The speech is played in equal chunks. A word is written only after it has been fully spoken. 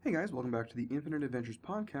Hey guys, welcome back to the Infinite Adventures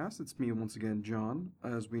podcast. It's me once again, John.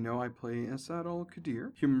 As we know, I play Asad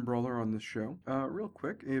al-Qadir, human brawler on this show. Real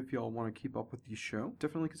quick, if y'all want to keep up with the show,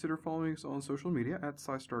 definitely consider following us on social media at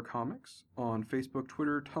SciStar Comics on Facebook,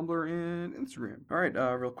 Twitter, Tumblr, and Instagram. Alright,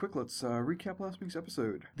 real quick, let's recap last week's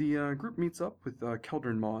episode. The group meets up with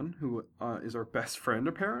Keldrin Mon, who is our best friend,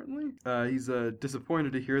 apparently. He's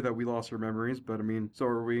disappointed to hear that we lost our memories, but I mean, so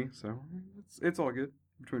are we, so it's all good.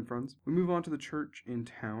 Between friends. We move on to the church in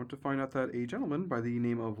town to find out that a gentleman by the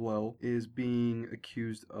name of Lel is being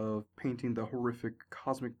accused of painting the horrific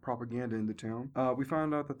cosmic propaganda in the town. We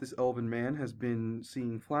found out that this elven man has been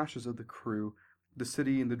seeing flashes of the crew, the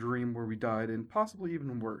city and the dream where we died, and possibly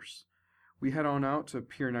even worse. We head on out to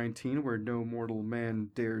Pier 19, where no mortal man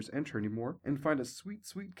dares enter anymore, and find a sweet,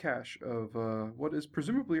 sweet cache of what is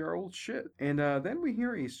presumably our old shit. And then we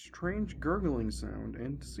hear a strange gurgling sound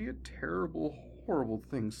and see a terrible, horrible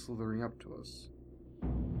thing slithering up to us.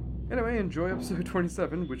 Anyway, enjoy episode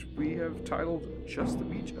 27, which we have titled Just the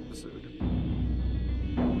Beach Episode.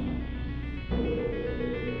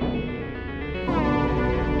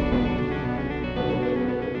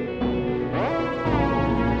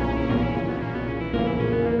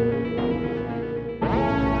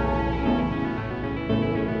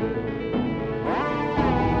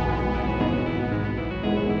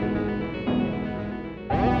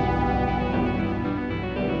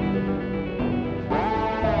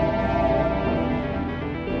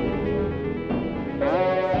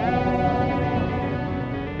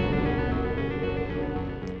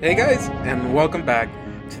 Hey guys, and welcome back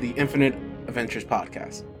to the Infinite Adventures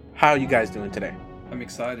podcast. How are you guys doing today? I'm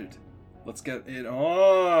excited. Let's get it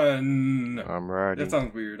on. I'm ready. That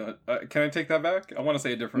sounds weird. Can I take that back? I want to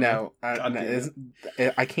say it differently. No,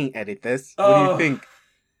 I can't edit this. What do you think?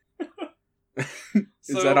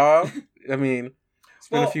 Is that all? I mean, it's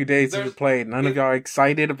been a few days since we played. None of y'all are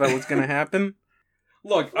excited about what's going to happen?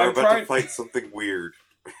 Look, We're about to fight something weird.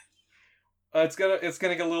 It's gonna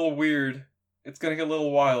get a little weird. It's gonna get a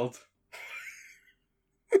little wild.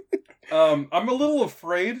 I'm a little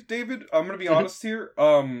afraid, David. I'm gonna be honest here.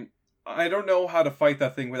 I don't know how to fight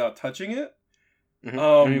that thing without touching it.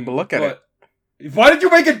 But look at it. Why did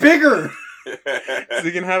you make it bigger? So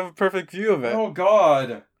you can have a perfect view of it. Oh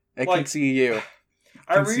God! I can see you.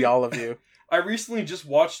 I can see all of you. I recently just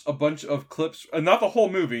watched a bunch of clips, not the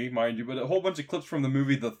whole movie, mind you, but a whole bunch of clips from the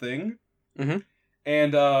movie The Thing. Mm-hmm.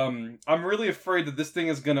 And I'm really afraid that this thing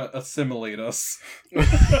is gonna assimilate us.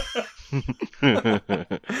 I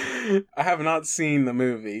have not seen the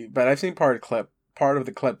movie, but I've seen part of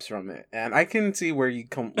the clips from it, and I can see where you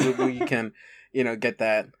can, get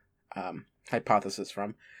that hypothesis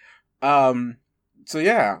from. So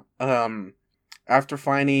yeah, after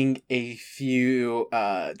finding a few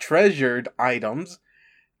treasured items,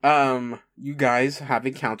 you guys have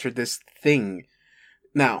encountered this thing.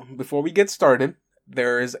 Now, before we get started,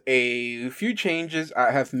 there's a few changes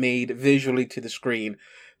I have made visually to the screen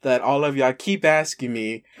that all of y'all keep asking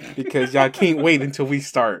me because y'all can't wait until we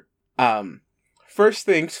start. First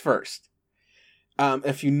things first.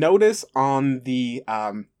 If you notice on the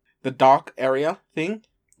dock area thing,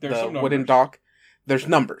 the wooden dock, there's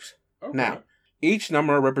numbers. Okay. Now, each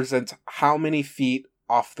number represents how many feet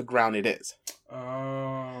off the ground it is.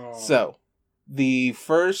 Oh. So, the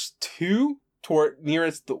first two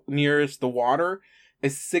nearest the water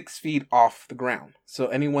is 6 feet off the ground. So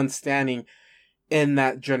anyone standing in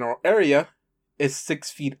that general area is 6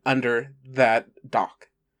 feet under that dock.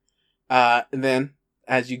 And then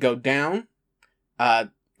as you go down,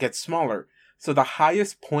 gets smaller. So the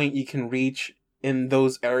highest point you can reach in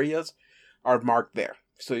those areas are marked there.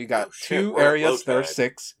 So you got two areas that are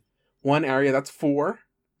 6, one area that's 4,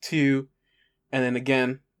 2, and then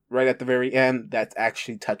again, right at the very end, that's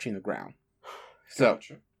actually touching the ground. So,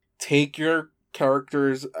 take your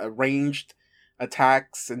character's ranged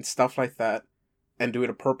attacks and stuff like that, and do it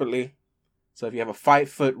appropriately. So if you have a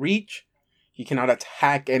 5-foot reach, you cannot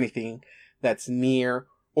attack anything that's near,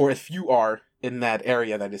 or if you are in that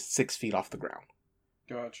area that is 6 feet off the ground.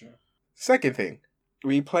 Gotcha. Second thing,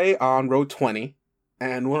 we play on Roll20,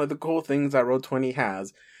 and one of the cool things that Roll20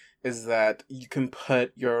 has is that you can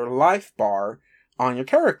put your life bar on your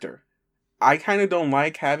character. I kind of don't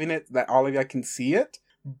like having it that all of you can see it,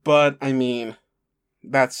 but I mean,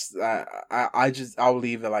 that's I'll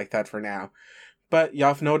leave it like that for now. But y'all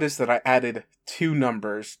have noticed that I added 2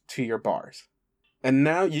 numbers to your bars, and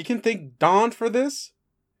now you can thank Dawn for this,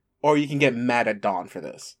 or you can get mad at Dawn for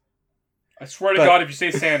this. I swear to God, if you say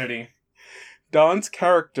sanity, Dawn's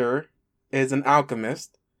character is an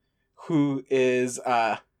alchemist who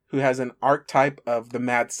who has an archetype of the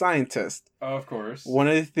mad scientist. Of course. One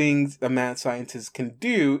of the things a mad scientist can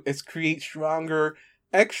do is create stronger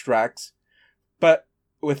extracts, but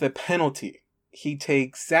with a penalty. He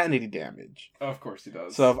takes sanity damage. Of course he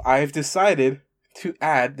does. So I've decided to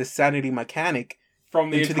add the sanity mechanic from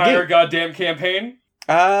the into entire the game. goddamn campaign?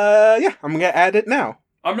 Yeah, I'm gonna add it now.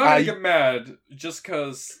 I'm not gonna get mad just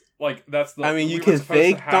because, like, that's the... I mean, you we were can supposed to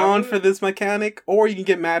fake have Dawn it. for this mechanic, or you can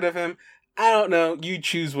get mad at him. I don't know. You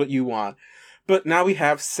choose what you want. But now we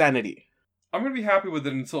have sanity. I'm gonna be happy with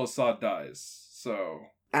it until Assad dies, so...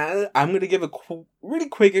 I'm going to give a really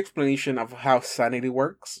quick explanation of how sanity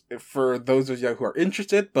works. For those of you who are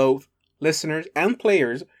interested, both listeners and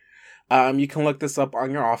players, you can look this up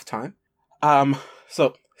on your off time.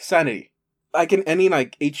 So, sanity. Like in any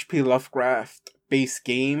H.P. Lovecraft-based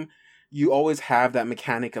game, you always have that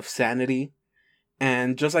mechanic of sanity.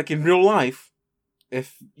 And just like in real life,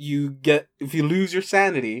 if you lose your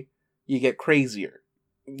sanity, you get crazier.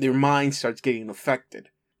 Your mind starts getting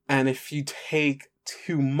affected. And if you take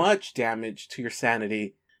too much damage to your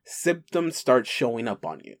sanity, symptoms start showing up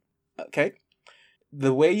on you. Okay?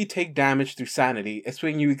 The way you take damage through sanity is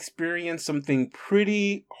when you experience something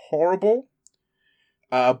pretty horrible,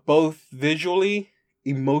 both visually,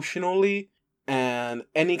 emotionally, and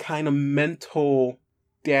any kind of mental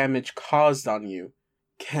damage caused on you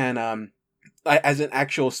can, as an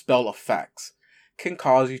actual spell effects, can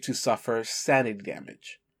cause you to suffer sanity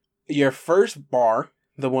damage. Your first bar,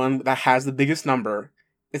 the one that has the biggest number,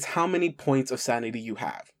 is how many points of sanity you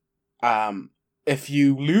have. If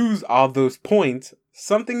you lose all those points,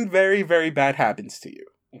 something very, very bad happens to you.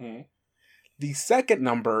 Mm-hmm. The second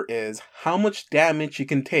number is how much damage you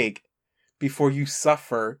can take before you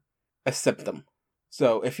suffer a symptom.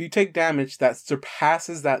 So if you take damage that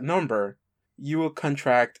surpasses that number, you will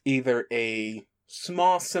contract either a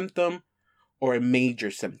small symptom or a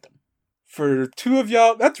major symptom. For two of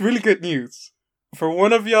y'all, that's really good news. For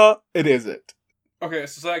one of y'all, it isn't. Okay,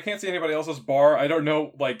 so I can't see anybody else's bar. I don't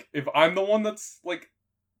know, if I'm the one that's,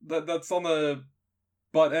 that's on the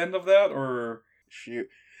butt end of that, or... Shoot.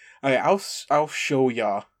 Okay, I'll show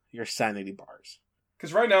y'all your sanity bars.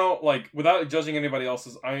 Because right now, without judging anybody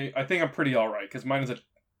else's, I think I'm pretty alright, because mine is at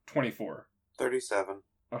 24. 37.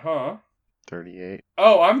 Uh-huh. 38.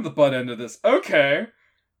 Oh, I'm the butt end of this. Okay.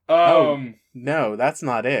 No, that's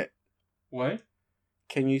not it. What?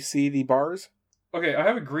 Can you see the bars? Okay, I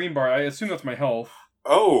have a green bar. I assume that's my health.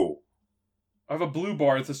 Oh! I have a blue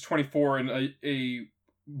bar that says 24 and a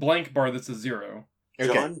blank bar that says 0.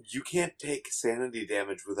 Okay. John, you can't take sanity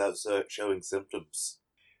damage without showing symptoms.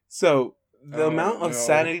 So, the Oh, amount of no.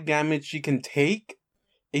 sanity damage you can take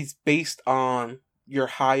is based on your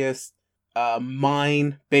highest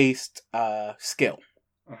mind-based skill.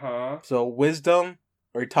 Uh-huh. So, wisdom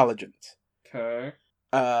or intelligence. Okay.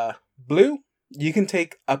 Blue, you can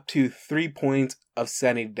take up to 3 points of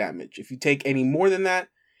sanity damage. If you take any more than that,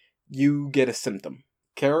 you get a symptom.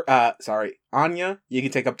 Anya, you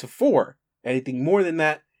can take up to 4. Anything more than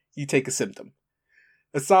that, you take a symptom.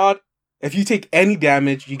 Assad, if you take any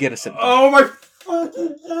damage, you get a symptom. Oh my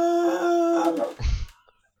fucking god!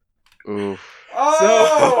 Oof.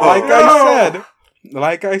 Oh,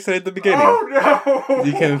 like I said at the beginning, Oh no!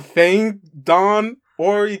 you can thank Dawn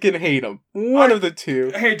or you can hate him. One of the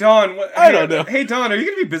two. Hey Don, I don't know. Hey Don, are you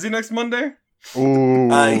gonna be busy next Monday? Ooh.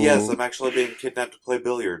 Yes, I'm actually being kidnapped to play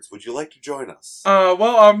billiards. Would you like to join us?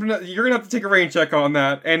 Well, you're gonna have to take a rain check on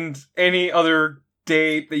that, and any other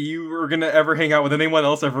date that you are gonna ever hang out with anyone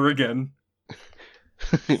else ever again.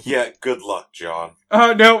 Yeah, good luck, John.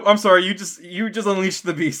 No, I'm sorry. You just unleashed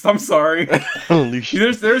the beast. I'm sorry. Unleash.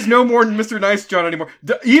 There's no more Mr. Nice John anymore.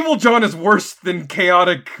 Evil John is worse than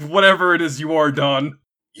chaotic whatever it is you are, Don.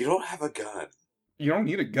 You don't have a gun. You don't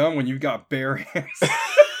need a gun when you've got bare hands.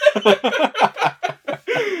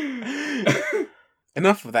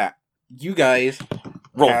 Enough of that. You guys,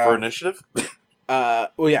 Roll for initiative.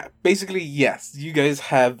 basically, yes. You guys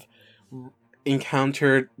have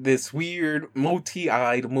encountered this weird,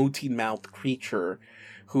 multi-eyed, multi-mouthed creature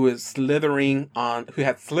who had slithered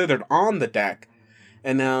on the deck,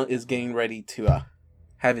 and now is getting ready to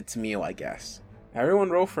have its meal, I guess. Everyone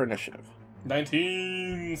roll for initiative.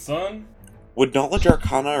 19, son. Would Knowledge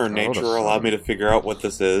Arcana or rolled a Nature allow seven. me to figure out what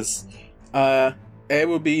this is? It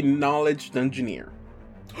would be Knowledge Dungeoneer.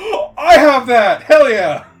 I have that. Hell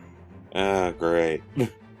yeah. Ah, great.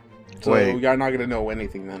 So Wait. you're not gonna know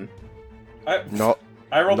anything then. No.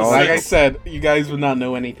 I rolled a No, Like I 6. said, you guys would not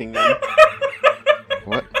know anything then.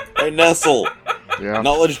 What? Hey, Nestle! Yeah.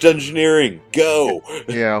 Knowledge Dungeoneering, go!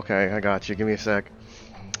 Yeah, okay, I got you. Give me a sec.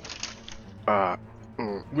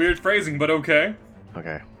 Weird phrasing, but okay.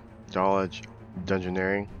 Okay. Knowledge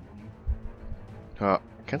Dungeoneering.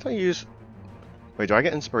 Can't I use... Wait, do I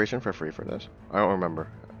get inspiration for free for this? I don't remember.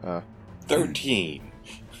 13.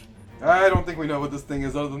 I don't think we know what this thing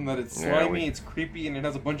is, other than that it's Yeah, slimy, it's creepy, and it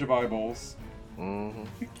has a bunch of eyeballs. Mm-hmm.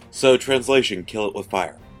 So, translation, kill it with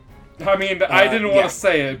fire. I mean, I didn't want yeah. to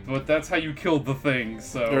say it, but that's how you killed the thing,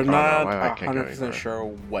 so... They're no, not I can't go any 100% further. sure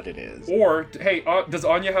what it is. Or, hey, does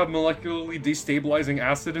Anya have molecularly destabilizing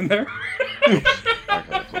acid in there? Okay,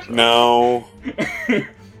 close enough. No.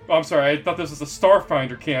 Oh, I'm sorry, I thought this was a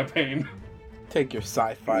Starfinder campaign. Take your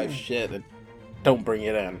sci-fi shit and don't bring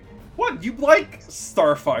it in. What? You like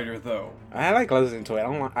Starfighter, though? I like listening to it.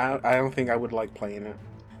 I don't think I would like playing it.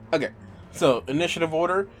 Okay, so initiative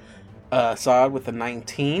order. Saad with a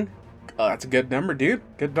 19. That's a good number, dude.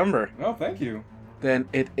 Good number. Oh, thank you. Then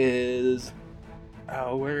it is.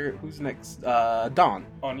 Who's next? Dawn.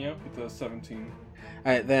 Anya with the 17.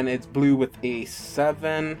 Alright, then it's Blue with a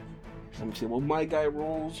 7. Let me see what my guy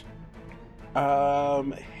rolls.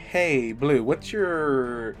 Hey, Blue, what's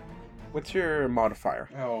your modifier?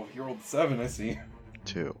 Oh, you rolled 7, I see.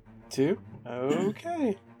 2. 2?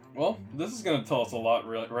 Okay. Well, this is gonna tell us a lot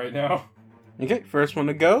right now. Okay, first one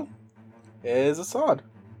to go is Assad.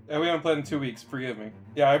 Yeah, we haven't played in 2 weeks, forgive me.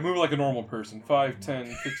 Yeah, I move like a normal person. 5, 10,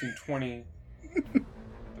 15, 20, 30.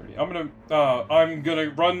 I'm gonna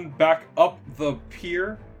run back up the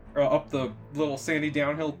pier, up the little sandy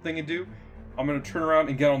downhill thingy-do. I'm gonna turn around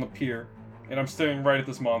and get on the pier, and I'm staring right at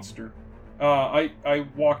this monster. I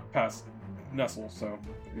walked past Nestle, so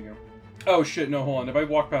there you go. Oh shit, no, hold on. If I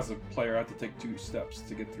walk past a player, I have to take 2 steps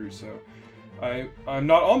to get through, so... I'm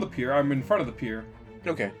not on the pier, I'm in front of the pier.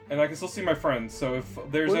 Okay. And I can still see my friends, so if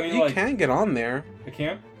there's Well, any, you like... can get on there. I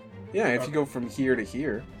can? Yeah, if Okay. you go from here to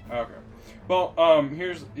here. Okay. Well,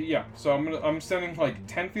 yeah, so I'm standing, like,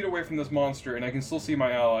 10 feet away from this monster, and I can still see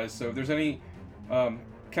my allies, so if there's any... can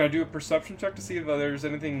I do a perception check to see if there's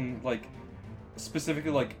anything, like,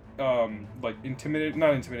 specifically, like intimidating...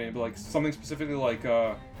 Not intimidating, but, like, something specifically, like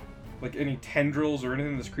any tendrils or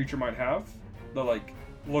anything this creature might have? That, like...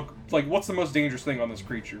 Look, like, what's the most dangerous thing on this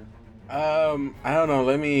creature? I don't know.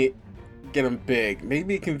 Let me get him big.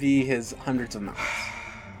 Maybe it can be his hundreds of miles.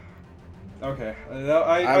 Okay,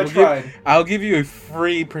 I will tried. I'll give you a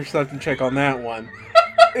free perception check on that one.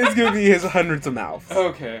 It's gonna be his hundreds of miles.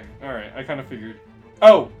 Okay, alright, I kind of figured.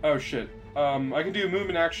 Oh shit. I can do a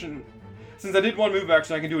movement action. Since I did one move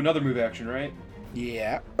action, I can do another move action, right?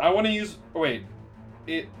 Yeah. I want to use... Wait.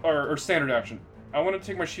 Or standard action. I want to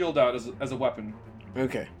take my shield out as a weapon.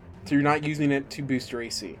 Okay. So you're not using it to boost your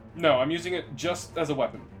AC. No, I'm using it just as a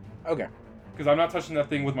weapon. Okay. Because I'm not touching that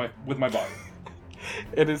thing with my body.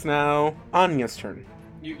 It is now Anya's turn.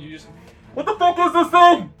 You just... What the fuck is this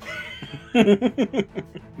thing?!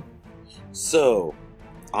 So,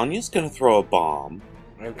 Anya's gonna throw a bomb.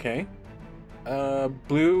 Okay.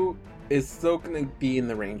 Blue is still gonna be in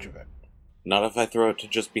the range of it. Not if I throw it to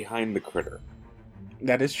just behind the critter.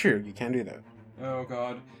 That is true. You can do that. Oh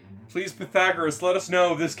god. Please, Pythagoras, let us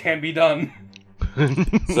know if this can be done.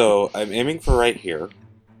 So, I'm aiming for right here.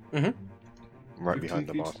 Right 15 behind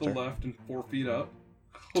the feet monster. to the left and 4 feet up.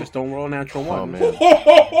 Just don't roll a natural Oh, one. man.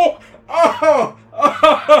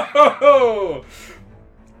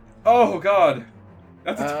 Oh god.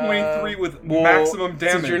 That's a 23 with Well, maximum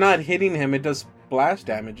damage. Since you're not hitting him, it does splash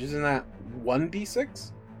damage. Isn't that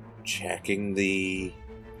 1d6? Checking the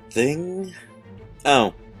thing.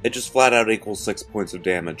 Oh, it just flat out equals 6 points of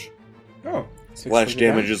damage. Oh. Splash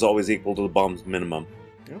damage is always equal to the bomb's minimum.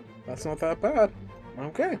 Yeah, that's not that bad.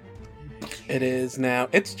 Okay. It is now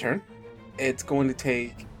its turn. It's going to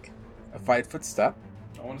take a 5-foot step,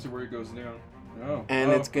 I want to see where it goes down. Oh.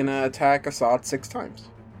 and it's gonna attack Assad 6 times.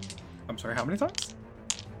 I'm sorry, how many times?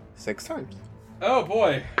 6 times. Oh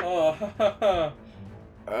boy.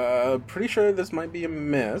 Pretty sure this might be a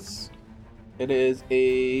miss. It is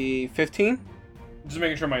a 15. Just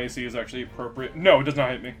making sure my AC is actually appropriate. No, it does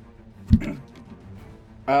not hit me.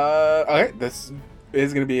 Okay, this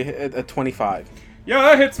is gonna be a 25. Yeah,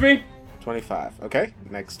 that hits me. 25. Okay,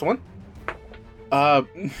 next one. Let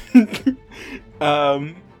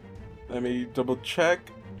me double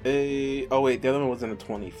check. Oh wait, the other one wasn't a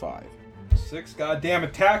 25. 6 goddamn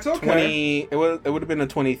attacks. Okay. 20. It would have been a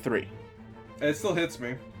 23. It still hits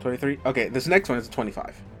me. 23. Okay, this next one is a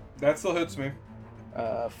 25. That still hits me.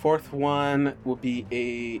 Fourth one will be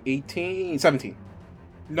a 17.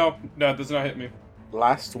 No, that does not hit me.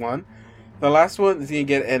 Last one. The last one is gonna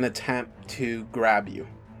get an attempt to grab you.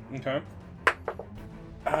 Okay.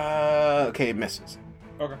 Okay, it misses.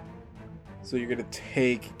 Okay. So you're gonna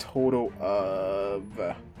take a total of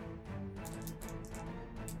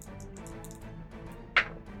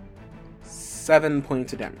 7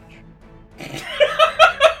 points of damage.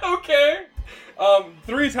 Okay.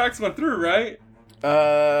 3 attacks went through, right?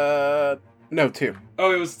 No, 2.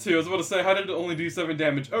 Oh, it was 2. I was about to say, how did it only do 7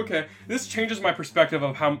 damage? Okay, this changes my perspective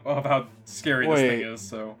of how scary this thing is.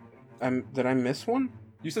 So, Did I miss one?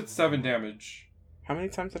 you said 7 damage. How many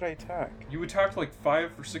times did I attack? You attacked like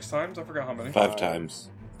 5 or 6 times. I forgot how many. 5 times.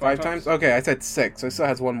 5 times? Okay, I said 6, so it still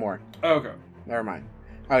has one more. Oh, okay. Never mind.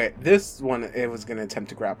 Okay, this one, it was going to attempt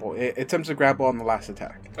to grapple. It attempts to grapple on the last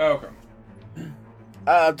attack. Oh,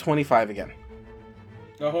 okay. 25 again.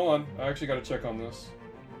 Now hold on. I actually got to check on this.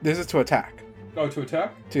 This is to attack. Oh, to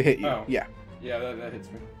attack? To hit you. Oh. Yeah. Yeah, that hits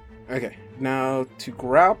me. Okay, now to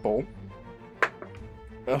grapple.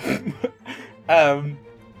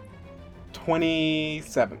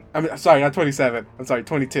 27. I'm sorry, not 27. I'm sorry,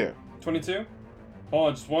 22. 22? Hold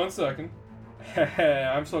on just 1 second.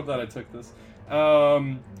 I'm so glad I took this.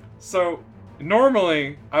 So,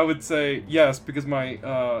 normally, I would say yes, because my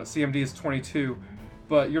CMD is 22,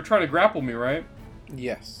 but you're trying to grapple me, right?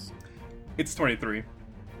 Yes. It's 23.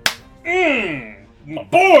 My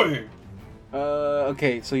boy!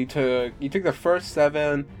 Okay, so you took the first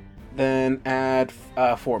 7, then add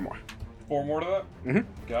 4 more. 4 more to that? Mhm.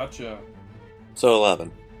 Gotcha. So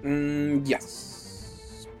 11.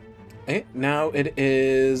 Yes. Okay, now it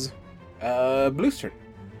is Blue's turn.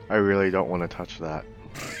 I really don't want to touch that.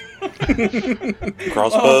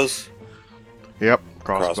 Crossbows? Yep,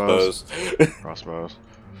 crossbows. Crossbows. Crossbows.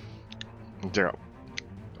 Zero.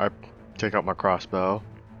 I take out my crossbow.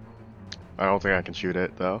 I don't think I can shoot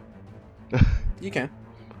it though. You can.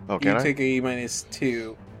 Oh, can you I? take a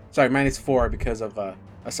 -2. Sorry, -4 because of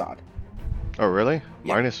Assad. Oh, really?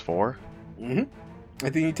 Yeah. -4? Mm-hmm. I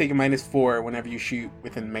think you take a -4 whenever you shoot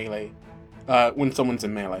within melee. When someone's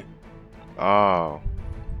in melee. Oh.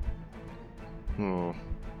 Do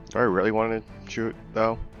I really want to shoot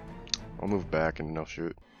though? I'll move back and no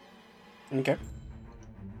shoot. Okay.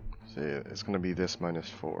 See, it's gonna be this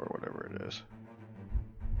 -4, whatever it is.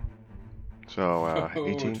 So,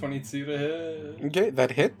 18. 22 to hit. Okay,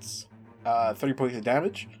 that hits. 3 points of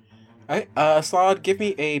damage. Alright, Slod, give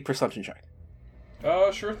me a perception check.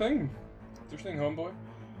 Sure thing. Sure thing, homeboy.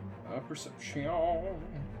 Perception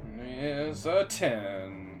is a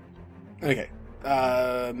 10. Okay.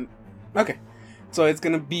 Okay. So it's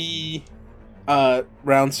gonna be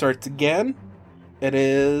round starts again. It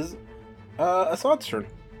is Assad's turn.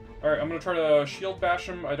 Alright, I'm gonna try to shield bash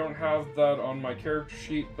him. I don't have that on my character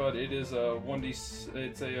sheet, but it is a 1d.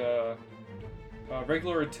 It's a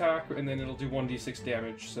regular attack, and then it'll do 1d6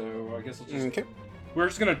 damage. So I guess I'll just. Okay. We're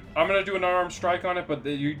just gonna. I'm gonna do an unarmed strike on it, but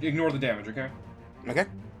you ignore the damage, okay? Okay.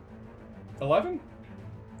 11?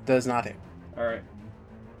 Does not hit. Alright.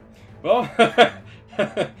 Well,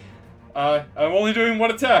 I'm only doing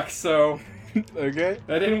 1 attack, so Okay.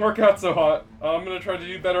 that didn't work out so hot. I'm gonna try to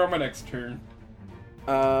do better on my next turn.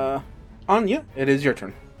 Anya, it is your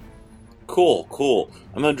turn. Cool.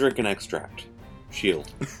 I'm gonna drink an extract.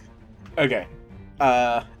 Shield. Okay.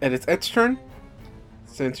 And it's its turn.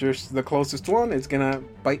 Since you're the closest one, it's gonna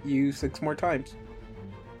bite you 6 more times.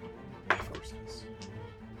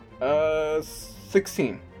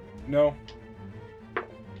 16. No.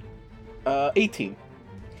 18.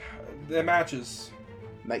 It matches.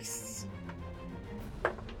 Nice.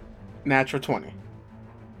 Natural 20.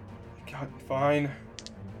 God, fine.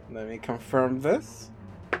 Let me confirm this.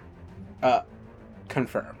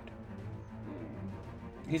 Confirmed.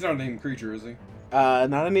 He's not a named creature, is he?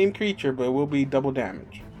 Not a named creature, but it will be double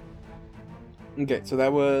damage. Okay, so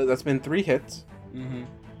that's been 3 hits. Mm-hmm.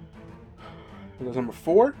 Here goes number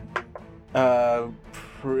 4.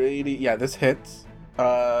 This hits.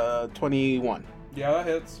 21. Yeah, that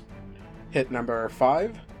hits. Hit number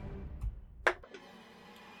 5.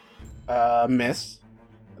 Miss.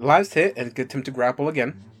 Last hit, and get him to grapple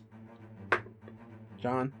again.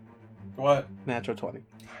 John. What? Natural 20.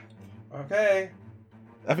 Okay.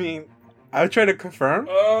 I mean, I would try to confirm.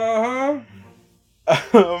 Uh-huh.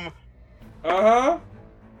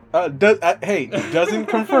 Doesn't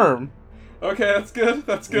confirm. Okay, that's good.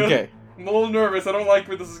 That's good. Okay, I'm a little nervous. I don't like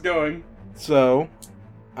where this is going. so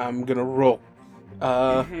I'm gonna roll.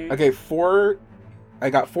 Mhm. Okay, 4. I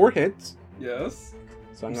got 4 hits, Yes,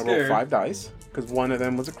 so I'm I'm gonna roll scared. 5 dice because one of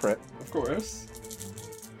them was a crit. of course.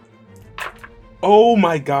 Oh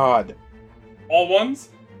my god! All ones?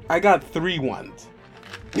 I got 3 ones.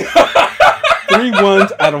 3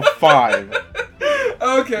 ones out of 5.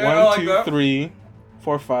 Okay, I 1, like 2, that. 3,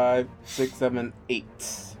 4, 5, 6, 7, 8.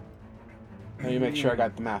 Let me make sure I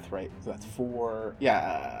got the math right. So that's 4.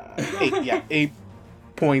 Yeah, 8. Yeah, 8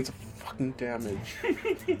 points of fucking damage.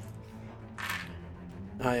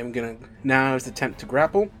 I am gonna now attempt to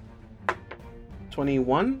grapple.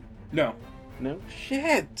 21. No. No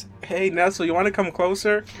shit. Hey, Nestle, you want to come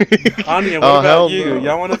closer? Anya, what Oh, about hell you? no.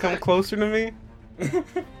 Y'all want to come closer to me?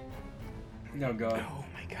 No god. Oh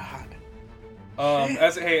my god.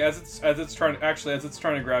 As it's trying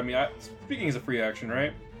to grab me. Speaking is a free action,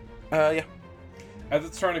 right? Yeah. As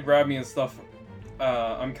it's trying to grab me and stuff,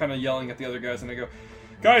 I'm kind of yelling at the other guys, and I go,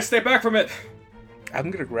 "Guys, stay back from it!"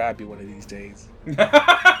 I'm gonna grab you one of these days.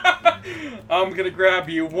 I'm gonna grab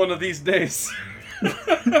you one of these days.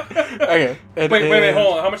 Okay. Wait,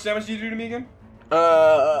 hold on. How much damage did you do to me again?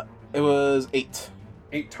 It was 8.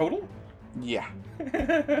 8 total? Yeah.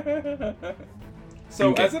 So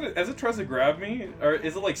Okay. as it tries to grab me, or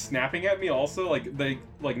is it like snapping at me also?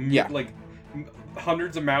 Yeah. Like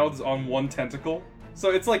hundreds of mouths on one tentacle.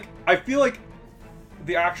 So it's like I feel like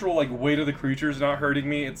the actual like weight of the creature is not hurting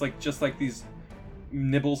me. It's like just like these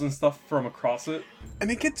nibbles and stuff from across it. And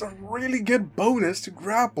it gets a really good bonus to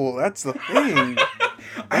grapple. That's the thing.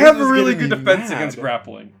 I have a This is really getting good me defense mad. against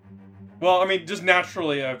grappling. Well, I mean, just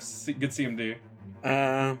naturally, I have good CMD.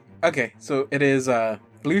 Okay, so it is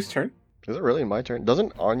Blue's turn. Is it really my turn?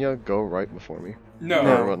 Doesn't Anya go right before me?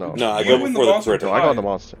 No, No. No, I You go and before the monster critical. I got died. the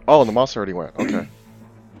monster. Oh, the monster already went. Okay.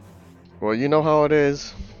 Well, you know how it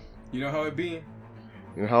is. You know how it be.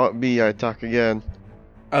 You know how it be. I attack again.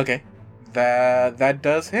 Okay. That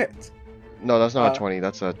does hit. No, that's not Uh, a 20.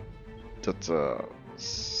 That's a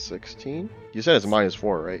 16. You said it's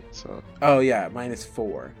 -4, right? So Oh yeah,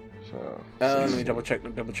 -4. Let me 16. double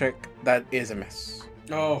check. That is a miss.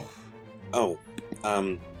 Oh, Oh,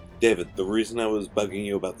 David, the reason I was bugging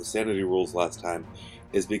you about the sanity rules last time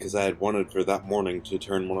is because I had wanted for that morning to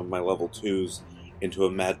turn one of my level 2s into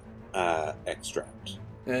a mad extract.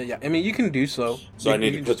 Yeah, I mean you can do so. So I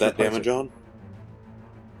need to put that damage on?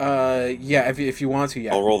 Yeah, if you want to,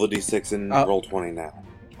 yeah. I'll roll the d6 and roll 20 now.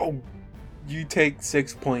 Oh, you take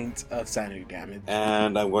 6 points of sanity damage.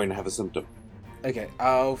 And I'm going to have a symptom. Okay,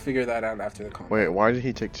 I'll figure that out after the combat. Wait, why did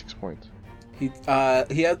he take 6 points? He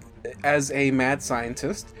has, as a mad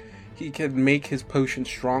scientist, he can make his potion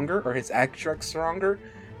stronger or his extract stronger,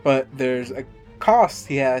 but there's a cost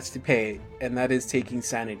he has to pay, and that is taking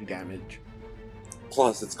sanity damage.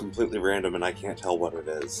 Plus, it's completely random and I can't tell what it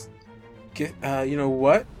is. You know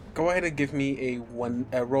what? Go ahead and give me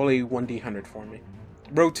roll a 1d100 for me.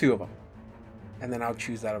 Roll 2 of them, and then I'll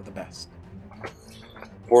choose out of the best.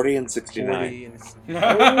 40 and 69. 40 and...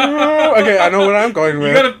 Oh, okay, I know what I'm going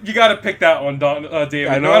with. you gotta pick that one, David.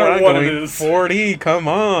 I know no matter what I'm what going. it is. 40. Come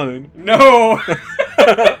on. No.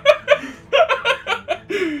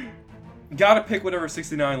 Gotta pick whatever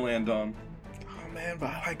 69 land on. Oh man, but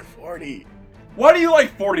I like 40. Why do you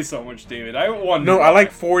like 40 so much, David? I wonder. No, I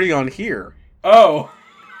like 40 on here. Oh.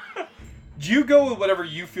 Do you go with whatever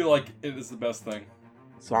you feel like it is the best thing?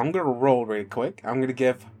 So I'm gonna roll really quick. I'm gonna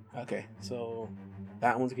give. Okay, so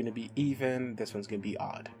that one's gonna be even. This one's gonna be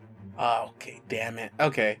odd. Okay, damn it.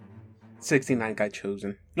 Okay, 69 got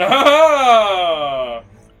chosen. Ah!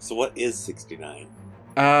 So what is 69?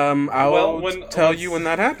 I will Well, tell you when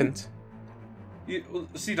that happens.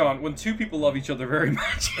 See, Don, when two people love each other very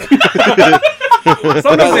much,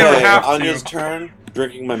 sometimes they don't have Anya's to. turn,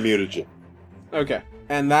 drinking my mutagen. Okay,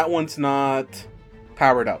 and that one's not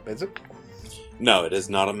powered up, is it? No, it is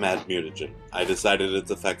not a mad mutagen. I decided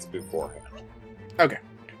its effects beforehand. Okay,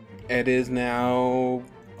 it is now.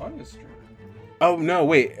 Anya's turn. Oh no,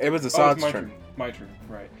 wait! It was Oh, it's Assad's my turn. turn. My turn,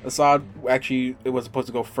 right. Assad actually it was supposed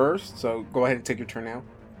to go first, so go ahead and take your turn now.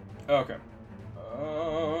 Okay.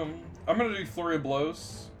 I'm gonna do Flurry of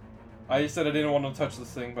Blows. I said I didn't want to touch this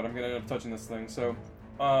thing, but I'm gonna end up touching this thing. So,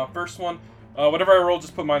 first one, whatever I roll,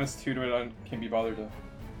 just put -2 to it. I can't be bothered to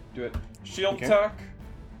do it. Shield Okay. attack,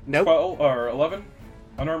 Nope. 12 or 11.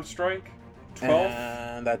 Unarmed strike, 12.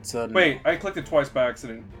 And that's a Wait, I clicked it twice by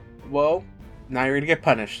accident. Well, now you're gonna get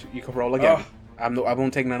punished. You can roll again. I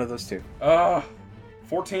won't take none of those two.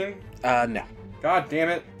 14. No. God damn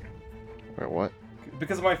it! Wait, what?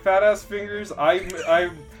 Because of my fat ass fingers, I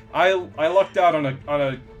lucked out on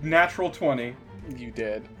a natural 20. You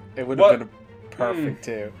did. It would What? have been a perfect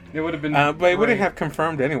too. It would have been. But it wouldn't great. have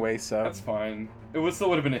confirmed anyway, so. That's fine. It still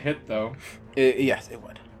would have been a hit though. Yes, it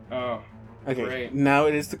would. Oh. Okay, Great. now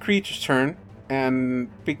it is the creature's turn, and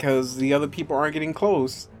because the other people aren't getting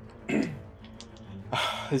close,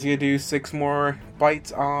 he's gonna do 6 more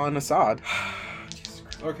bites on Assad. Jesus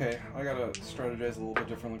Christ. Okay, I gotta strategize a little bit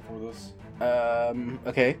differently for this.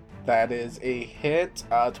 Okay, that is a hit,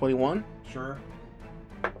 21. Sure.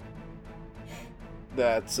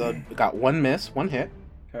 That's got 1 miss, 1 hit.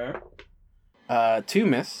 Okay. 2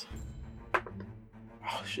 miss.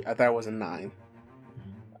 Oh shit, I thought it was a 9.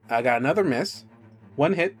 I got another miss.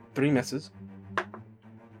 1 hit, 3 misses.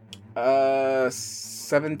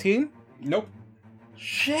 17. Nope.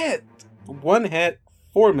 Shit! 1 hit,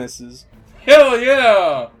 4 misses. Hell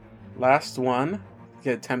yeah! Last one.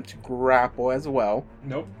 You attempt to grapple as well.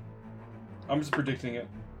 Nope. I'm just predicting it.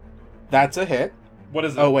 That's a hit. What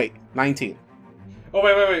is it? Oh, wait. 19. Oh,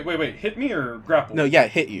 wait. Hit me or grapple? No, yeah,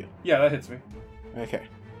 hit you. Yeah, that hits me. Okay.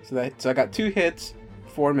 So I got 2 hits,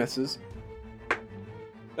 4 misses.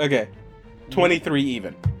 Okay. 23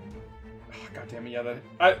 even. Oh, God damn it, yeah,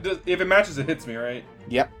 if it matches, it hits me, right?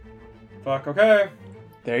 Yep. Fuck, okay.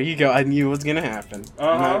 There you go. I knew it was gonna happen.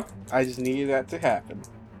 Uh-huh. I just needed that to happen.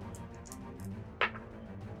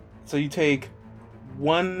 So you take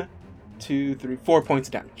 1, 2, 3, 4 points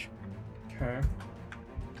of damage. Okay.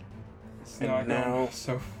 It's And not now- going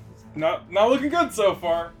so... Not looking good so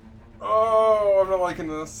far. Oh, I'm not liking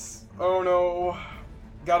this. Oh, no.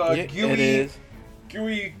 Got a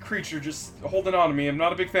gooey creature just holding on to me. I'm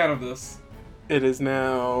not a big fan of this. It is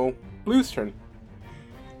now Blue's turn.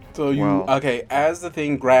 So you Wow. okay? As the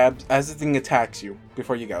thing attacks you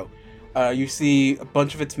before you go, you see a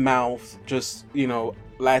bunch of its mouth just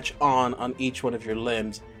latch on each one of your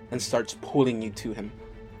limbs and starts pulling you to him.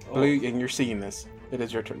 Blue, and you're seeing this. It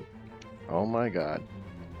is your turn. Oh my god.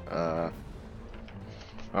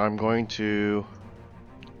 I'm going to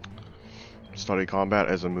study combat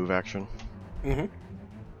as a move action,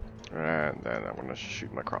 Mm-hmm. and then I'm gonna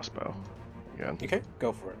shoot my crossbow again. Okay,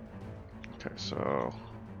 go for it. Okay, so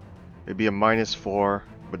it'd be a -4,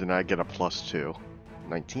 but then I get a +2.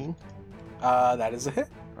 19? That is a hit.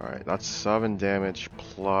 Alright, that's 7 damage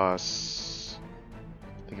plus...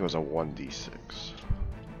 I think it was a 1d6.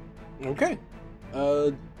 Okay.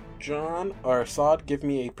 John or Assad, give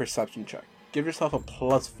me a perception check. Give yourself a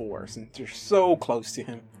 +4 since you're so close to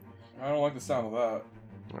him. I don't like the sound of that.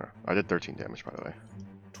 I did 13 damage, by the way.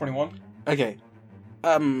 21? Okay.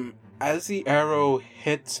 As the arrow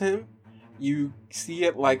hits him, you see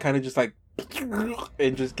it kind of just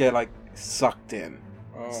and just get sucked in.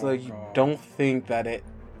 Oh, So you God. don't think that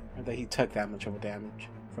he took that much of a damage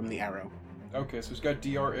from the arrow. Okay, so he's got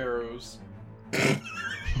DR arrows.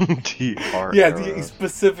 TR. Yeah, he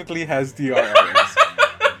specifically has DR arrows.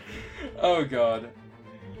 Oh, God.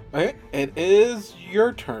 Okay, it is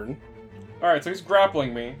your turn. Alright, so he's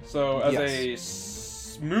grappling me. So as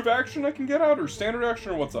Yes. a move action I can get out, or standard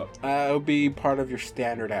action, or what's up? It'll be part of your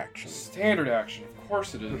standard action. Standard action, of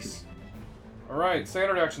course it is. Alright,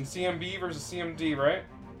 standard action, CMB versus CMD, right?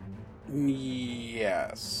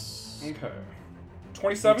 Yes. Okay.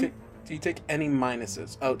 27? Do you take any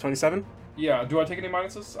minuses? Oh, 27? Yeah, do I take any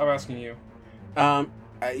minuses? I'm asking you.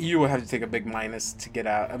 You will have to take a big minus to get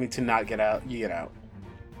out. I mean, to not get out, you get out.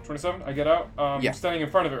 27? I get out? Yeah. I'm standing in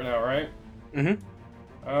front of it now, right? Mm-hmm.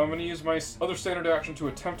 I'm going to use my other standard action to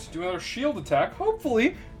attempt to do another shield attack.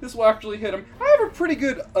 Hopefully, this will actually hit him. I have a pretty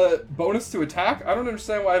good bonus to attack. I don't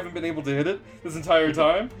understand why I haven't been able to hit it this entire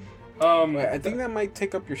time. I think that might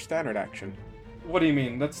take up your standard action. What do you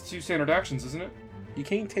mean? That's 2 standard actions, isn't it? You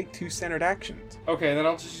can't take 2 standard actions. Okay, then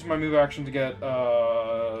I'll just use my move action to get,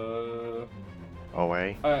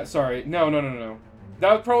 Away. sorry. No.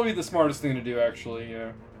 That would probably be the smartest thing to do, actually,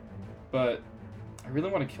 yeah. But I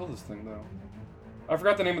really want to kill this thing, though. I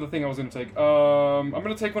forgot the name of the thing I was going to take. I'm going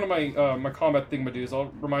to take one of my my combat thingamadoos.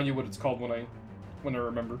 I'll remind you what it's called when I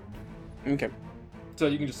remember. Okay. So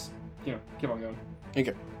you can just, keep on going.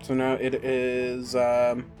 Okay. So now it is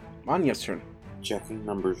Anya's turn. Checking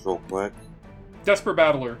numbers real quick. Desperate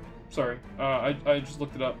Battler. Sorry. I just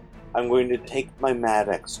looked it up. I'm going to take my Mad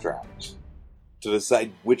Extract. To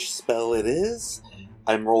decide which spell it is,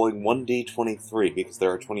 I'm rolling 1d23 because there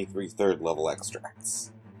are 23 third level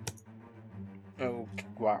extracts. Oh,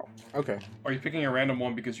 wow. Okay. Are you picking a random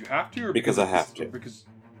one because you have to, or Because I have to. or because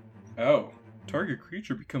target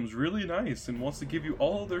creature becomes really nice and wants to give you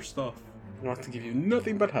all of their stuff. I want to give you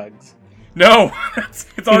nothing but hugs. No,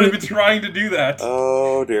 it's already been trying to do that.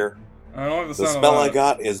 Oh dear. I don't like the The sound spell of I that.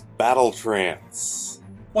 got is Battle Trance.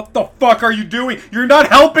 What the fuck are you doing? You're not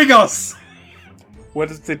helping us. What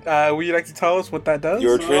is it? Would you like to tell us what that does?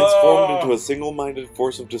 You are transformed into a single-minded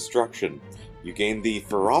force of destruction. You gain the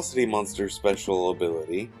Ferocity Monster special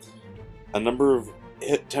ability. A number of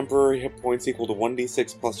temporary hit points equal to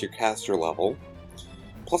 1d6 plus your caster level.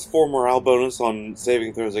 Plus 4 morale bonus on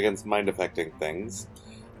saving throws against mind-affecting things.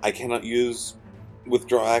 I cannot use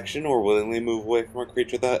withdraw action or willingly move away from a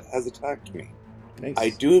creature that has attacked me. Nice.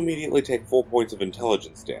 I do immediately take 4 points of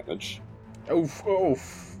intelligence damage.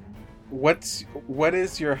 Oof. What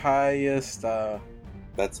is your highest?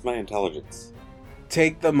 That's my intelligence.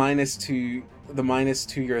 Take the minus to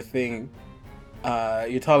your thing, your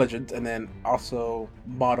intelligence, and then also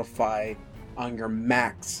modify on your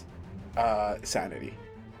max sanity.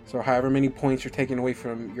 So however many points you're taking away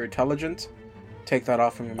from your intelligence, take that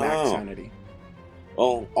off from your max Oh. sanity.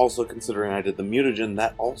 Well, also considering I did the mutagen,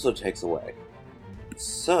 that also takes away.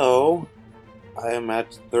 So, I am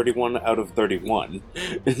at 31 out of 31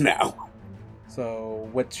 now. So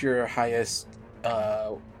what's your highest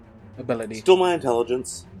ability? Still my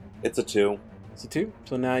intelligence. It's a 2. It's a 2.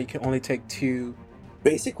 So now you can only take 2.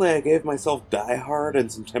 Basically, I gave myself Die Hard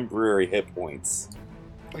and some temporary hit points.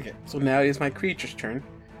 Okay. So now it is my creature's turn.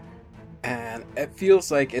 And it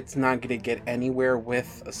feels like it's not going to get anywhere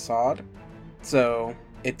with Assad. So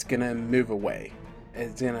it's going to move away.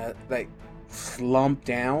 It's going to, like, slump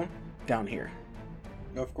down here.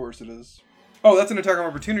 Of course it is. Oh, that's an attack of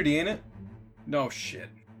opportunity, ain't it? No shit.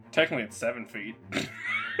 Technically, it's 7 feet.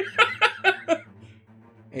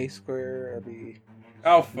 A square, that'd be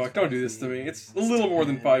Oh fuck! Don't do this to me. It's a little more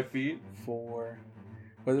than 5 feet. 4.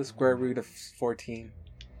 What's the square root of 14?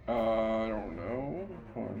 I don't know.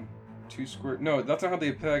 1, 2 squared. No, that's not how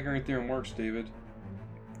the Pythagorean theorem works, David.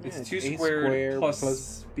 It's Yeah, 2 A squared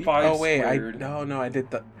plus B. 5 Oh wait, squared. I did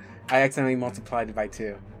I accidentally multiplied it by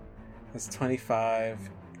 2. That's 25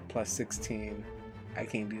 plus 16. I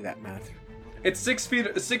can't do that math. It's 6 feet.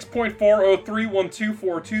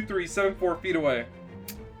 6.4031242374 feet away.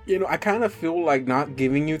 You know, I kind of feel like not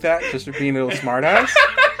giving you that just for being a little smartass.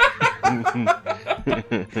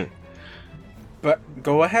 But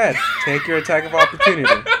go ahead, take your attack of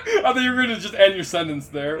opportunity. I thought you were going to just end your sentence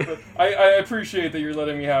there, but I appreciate that you're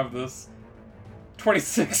letting me have this.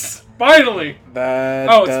 26. Finally! That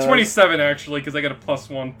Oh, it's 27 actually, because I got a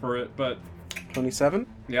 +1 for it, but 27.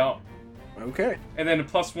 yeah. Okay. And then a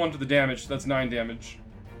 +1 to the damage, so that's 9 damage.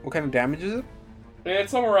 What kind of damage is it?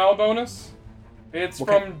 It's a morale bonus. It's What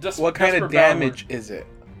from What kind of Desperate Valor. damage is it?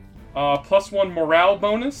 +1 morale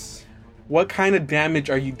bonus. What kind of damage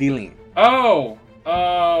are you dealing? Oh!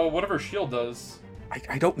 Whatever shield does.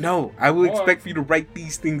 I don't know. I would Hold on. expect for you to write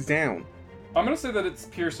these things down. I'm gonna say that it's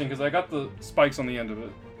piercing, because I got the spikes on the end of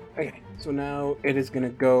it. Okay, so now it is gonna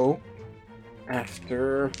go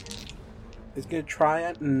after. It's gonna try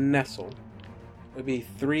at Nestle. It'll be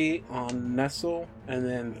 3 on Nestle and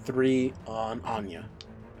then 3 on Anya,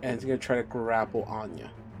 and it's gonna try to grapple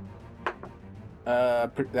Anya.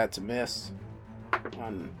 That's a miss.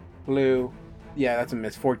 On blue, yeah, that's a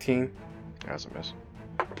miss. 14. That's a miss.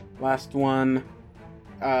 Last one.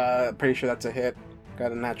 Pretty sure that's a hit.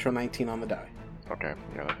 Got a natural 19 on the die. Okay,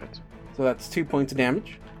 yeah, that hits. So that's 2 points of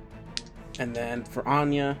damage. And then for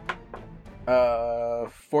Anya,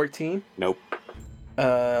 14. Nope.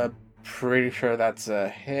 Pretty sure that's a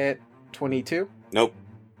hit. 22. Nope.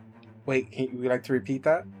 Wait, would you like to repeat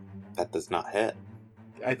that? That does not hit.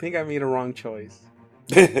 I think I made a wrong choice.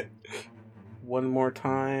 One more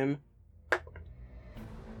time.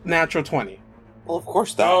 Natural 20. Well, of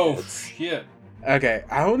course that Oh, hits. shit. Okay,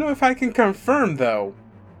 I don't know if I can confirm though.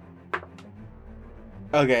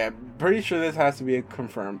 Okay, I'm pretty sure this has to be a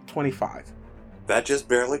confirmed. 25. That just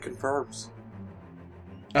barely confirms.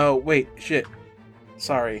 Oh, wait, shit.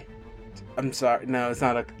 Sorry. I'm sorry. No, it's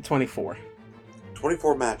not a 24.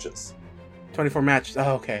 24 matches. 24 matches.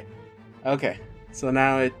 Oh, okay. Okay. So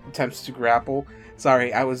now it attempts to grapple.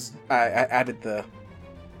 Sorry, I added the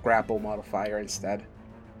grapple modifier instead.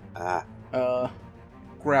 Ah,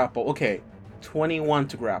 Grapple. Okay. 21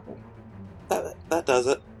 to grapple. that does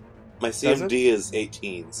it. My Does it? CMD is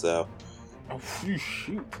 18, so... Oh,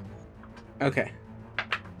 shoot. Okay.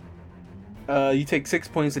 You take 6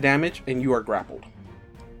 points of damage, and you are grappled.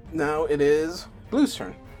 Now it is Blue's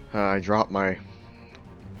turn. I drop my...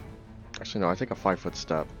 Actually, no, I take a 5-foot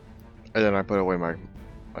step. And then I put away my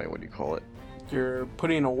what do you call it? You're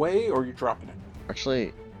putting it away, or you're dropping it?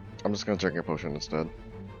 Actually, I'm just gonna drink a potion instead.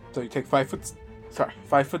 So you take 5 foot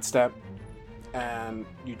step, and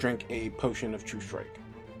you drink a potion of True Strike.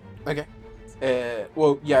 Okay.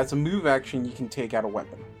 Well, yeah, it's a move action. You can take out a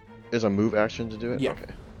weapon. Is a move action to do it? Yeah.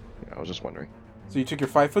 Okay. Yeah, I was just wondering. So you took your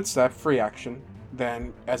 5 foot step, free action.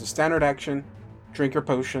 Then, as a standard action, drink your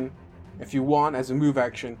potion. If you want, as a move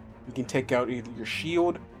action, you can take out either your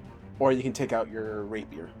shield, or you can take out your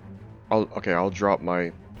rapier. I'll drop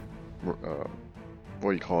my what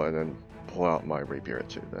do you call it, and then pull out my rapier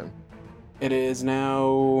too. Then. It is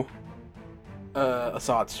now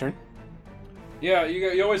Assad's turn. Yeah,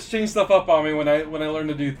 you always change stuff up on me when I learn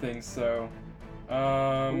to do things, so...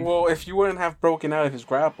 Well, if you wouldn't have broken out of his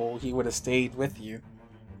grapple, he would have stayed with you.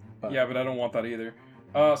 Yeah, but I don't want that either.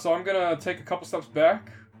 So I'm gonna take a couple steps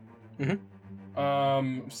back. Still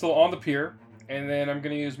on the pier, and then I'm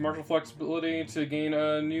gonna use martial flexibility to gain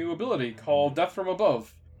a new ability called Death from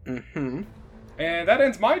Above. Mm-hmm. And that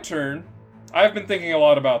ends my turn. I've been thinking a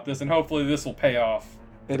lot about this, and hopefully this will pay off.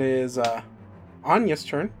 It is Anya's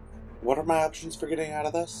turn. What are my options for getting out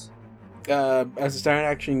of this? As a standard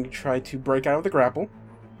action, you try to break out of the grapple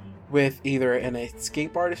with either an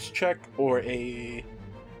escape artist check or a...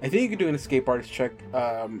 I think you could do an escape artist check.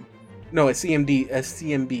 No, a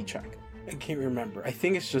CMB check. I can't remember. I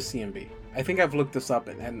think it's just CMB. I think I've looked this up,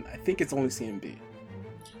 and I think it's only CMB.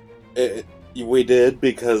 We did,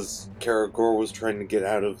 because Karagor was trying to get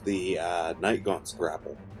out of the Nightgaunt's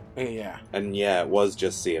grapple. Yeah. And yeah, it was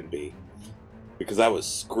just CMB. Because I was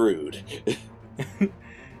screwed.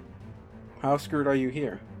 How screwed are you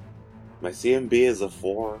here? My CMB is a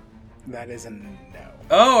 4. That is a no.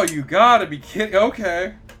 Oh, you gotta be kidding.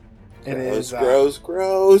 Okay. It is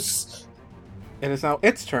gross. It is now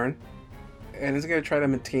its turn, and it's going to try to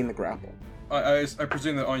maintain the grapple. I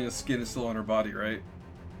presume that Anya's skin is still on her body, right?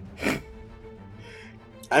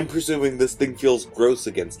 I'm presuming this thing feels gross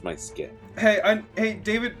against my skin. Hey,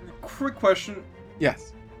 David, quick question.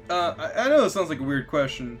 Yes. I know this sounds like a weird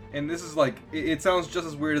question, and this is like, it sounds just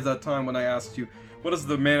as weird as that time when I asked you, what does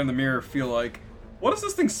the man in the mirror feel like? What does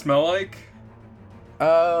this thing smell like?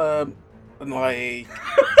 Like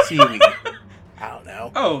seaweed. I don't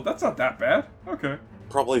know. Oh, that's not that bad. Okay.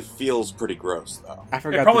 Probably feels pretty gross, though. I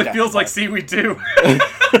forgot. It probably feels like seaweed too.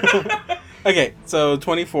 Okay, so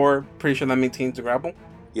 24. Pretty sure that maintains the grapple.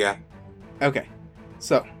 Yeah. Okay,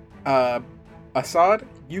 so Assad,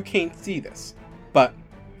 you can't see this, but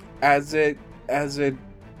as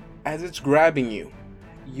it's grabbing you,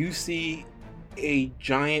 you see a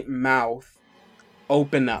giant mouth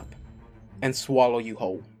open up and swallow you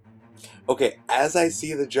whole. Okay, as I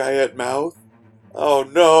see the giant mouth, oh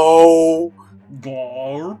no!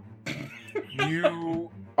 Glor. You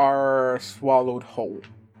are swallowed whole.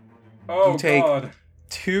 Oh, You take- God.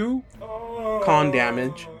 2 con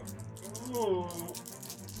damage.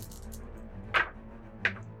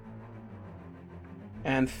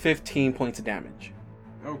 And 15 points of damage.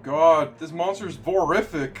 Oh God, this monster's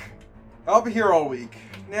horrific. I'll be here all week.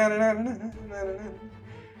 That's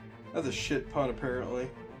a shit pun, apparently.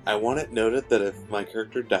 I want it noted that if my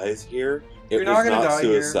character dies here, it You're not was gonna not die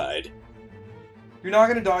here. suicide. You're not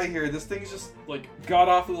gonna die here. This thing's just like god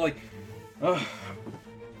awful. Like,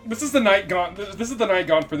 this is the night gaunt. This is the night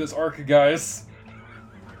gaunt for this arc, guys.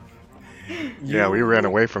 Yeah, we ran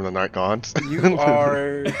away from the Night Gaunts. You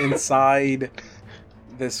are inside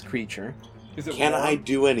this creature. Is it Can warm? I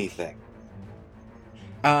do anything?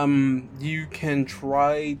 You can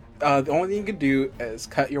try. The only thing you can do is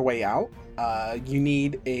cut your way out. You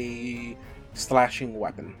need a slashing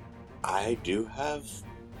weapon. I do have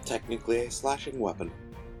technically a slashing weapon.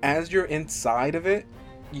 As you're inside of it,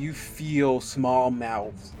 you feel small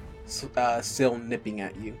mouths still nipping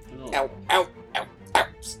at you. Ow, ow, ow, ow,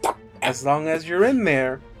 stop. As long as you're in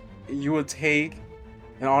there, you will take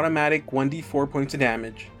an automatic 1d4 points of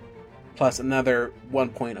damage, plus another 1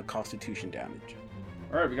 point of constitution damage.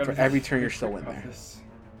 All right, we got For every turn you're still in there. This.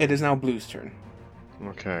 It is now Blue's turn.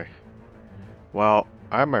 Okay. Well,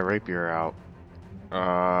 I have my rapier out.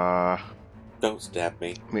 Don't stab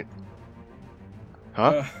me.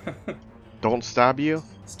 Huh? Don't stab you?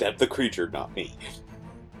 Stab the creature, not me.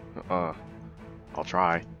 I'll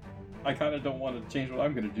try. I kind of don't want to change what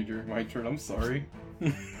I'm gonna do during my turn. I'm sorry.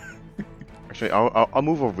 Actually, I'll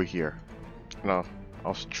move over here. No,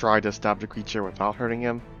 I'll try to stab the creature without hurting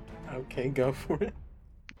him. Okay, go for it.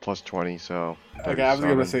 Plus 20, so. Okay, I was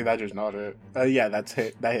gonna 37. say that just not it. Yeah, that's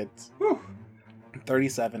hit. That hits. Whew.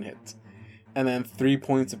 37 hits. And then 3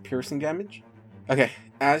 points of piercing damage. Okay,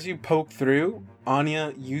 as you poke through,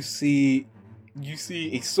 Anya, you see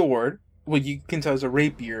a sword, what you can tell is a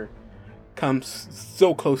rapier, comes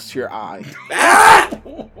so close to your eye.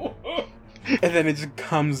 And then it just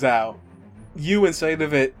comes out. You inside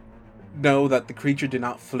of it know that the creature did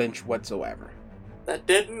not flinch whatsoever. That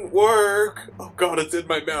didn't work. Oh god, it's in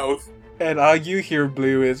my mouth. And all you hear,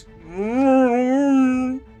 Blue, is...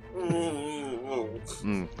 I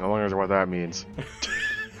wonder what that means.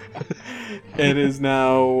 It is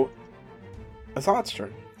now Assad's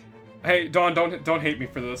turn. Hey, Dawn, don't hate me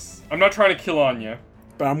for this. I'm not trying to kill Anya.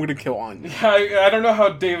 But I'm gonna kill Anya. I don't know how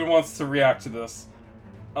David wants to react to this.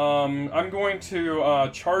 I'm going to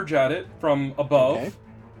charge at it from above Okay.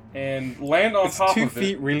 and land on It's top 2 of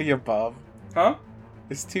feet it. really above. Huh?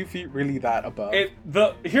 Is 2 feet really that above?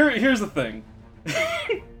 Here's the thing.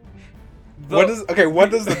 What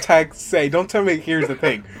does the text say? Don't tell me here's the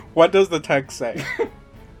thing. What does the text say?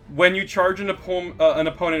 When you charge an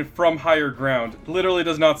opponent from higher ground, literally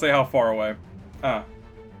does not say how far away.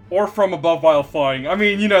 Or from above while flying. I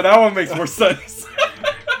mean, that one makes more sense.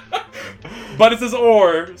 But it says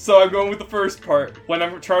or, so I'm going with the first part. When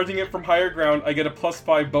I'm charging it from higher ground, I get a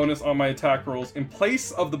 +5 bonus on my attack rolls in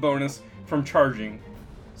place of the bonus from charging.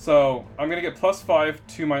 So I'm gonna get +5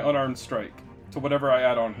 to my unarmed strike to whatever I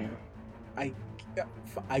add on here.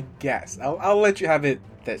 I guess I'll let you have it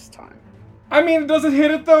this time. I mean, it doesn't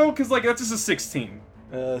hit it though, cause like that's just a 16.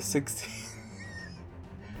 16.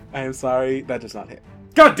 I am sorry, that does not hit.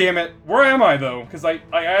 God damn it! Where am I though? Cause I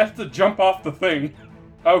have to jump off the thing.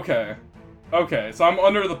 Okay, so I'm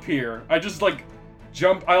under the pier. I just like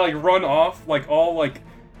jump. I like run off like all like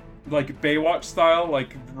Baywatch style,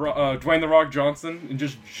 like Dwayne the Rock Johnson, and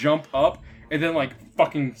just jump up, and then like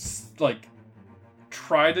fucking like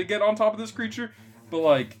try to get on top of this creature, but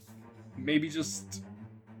like maybe just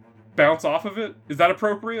bounce off of it. Is that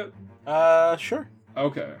appropriate? Sure.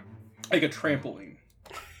 Okay, like a trampoline.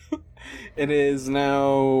 It is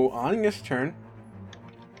now Anya's turn.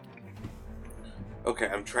 Okay,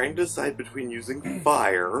 I'm trying to decide between using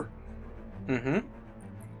fire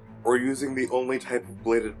or using the only type of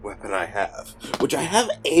bladed weapon I have. Which I have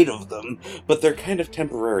 8 of them, but they're kind of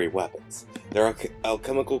temporary weapons. They're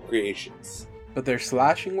alchemical creations. But they're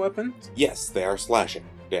slashing weapons? Yes, they are slashing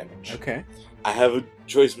damage. Okay. I have a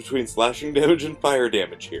choice between slashing damage and fire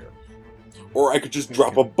damage here. Or I could just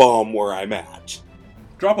drop a bomb where I'm at.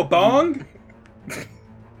 Drop a bong?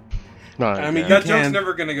 No, I mean, That joke's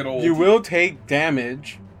never gonna get old. You will take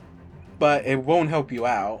damage, but it won't help you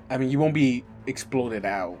out. I mean, you won't be exploded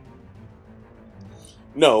out.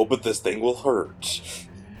 No, but this thing will hurt.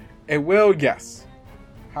 It will, yes.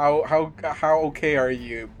 How okay are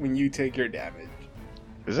you when you take your damage?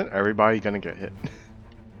 Isn't everybody gonna get hit?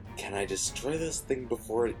 Can I destroy this thing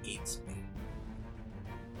before it eats me?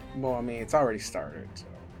 Well, I mean, it's already started. So.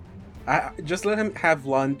 I just let him have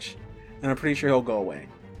lunch, and I'm pretty sure he'll go away.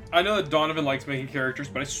 I know that Donovan likes making characters,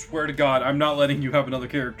 but I swear to God, I'm not letting you have another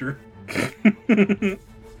character.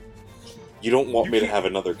 You don't want me to have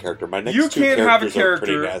another character. My next You two can't have a characters are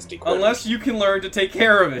pretty character nasty critters. unless you can learn to take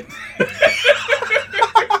care of it.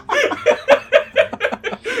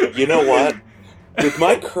 You know what? With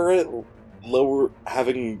my current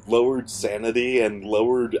having lowered sanity and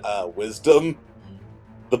lowered wisdom,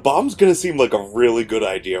 the bomb's gonna seem like a really good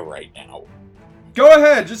idea right now. Go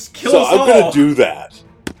ahead, just kill us I'm all. gonna do that.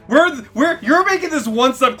 You're making this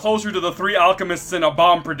one step closer to the 3 alchemists and a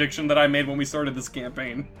bomb prediction that I made when we started this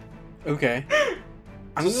campaign. Okay.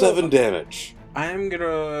 I'm 7 damage. I'm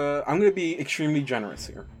gonna be extremely generous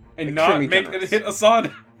here. And not make it hit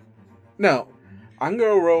Assad. No. I'm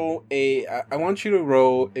gonna roll I want you to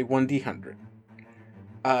roll a 1d100.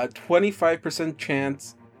 25%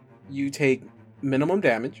 chance you take minimum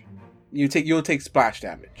damage. You'll take splash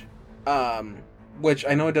damage. Which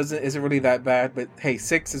I know isn't really that bad, but hey,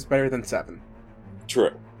 6 is better than 7.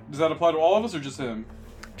 True. Does that apply to all of us or just him?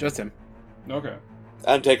 Just him. Okay.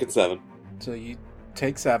 I'm taking 7. So you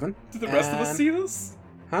take 7. Did the rest of us see this?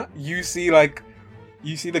 Huh? You see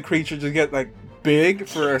the creature just get like big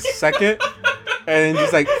for a second, and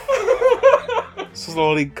just like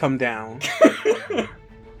slowly come down.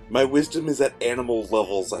 My wisdom is at animal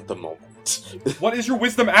levels at the moment. What is your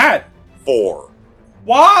wisdom at? 4.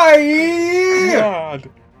 Why? God.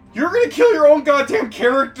 You're gonna kill your own goddamn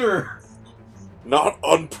character. Not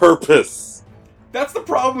on purpose. That's the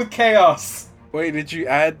problem with chaos. Wait, did you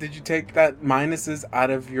take that minuses out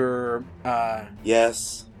of your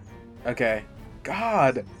Yes. okay.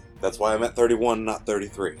 God. That's why I'm at 31, not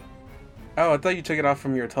 33. Oh, I thought you took it off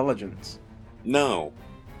from your intelligence. No.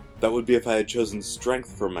 That would be if I had chosen strength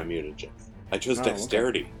for my mutagen. I chose Oh, okay.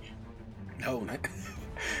 dexterity. No, not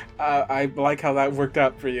I like how that worked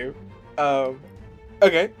out for you.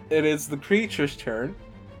 Okay, it is the creature's turn.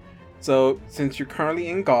 So, since you're currently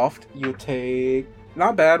engulfed, you'll take,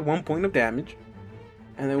 not bad, 1 point of damage.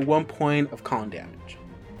 And then 1 point of con damage.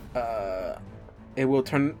 It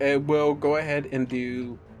will go ahead and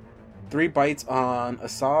do 3 bites on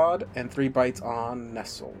Assad and 3 bites on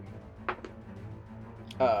Nestle.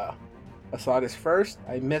 Assad is first.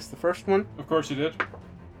 I missed the first one. Of course you did.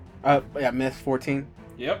 Yeah, missed 14.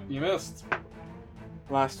 Yep, you missed.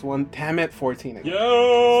 Last one, damn it, 14 again.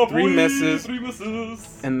 Yeah, 3 boy, misses. 3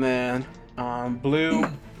 misses. And then, blue,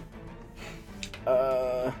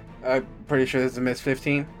 I'm pretty sure this is a miss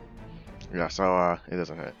 15. Yeah, so it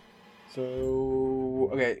doesn't hit.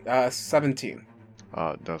 So, okay, 17.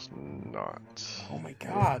 Does not. Oh my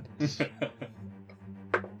god.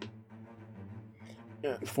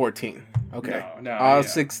 14. Okay. No, yeah.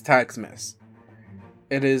 6 attacks miss.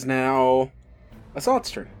 It is now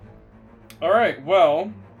Assault's turn. Alright,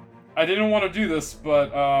 well, I didn't want to do this,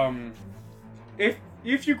 but,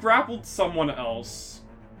 if you grappled someone else,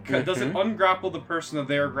 does it ungrapple the person that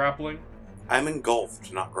they are grappling? I'm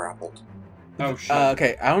engulfed, not grappled. Oh shit.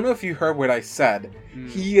 Okay, I don't know if you heard what I said. Mm.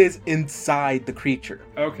 He is inside the creature.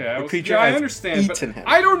 Okay, The creature I has understand, but eaten him.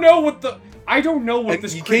 I don't know what Like,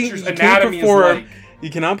 this you can't- creature's you can't anatomy perform- is like. You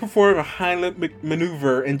cannot perform a Heimlich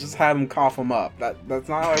maneuver and just have him cough him up. That's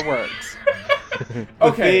not how it works.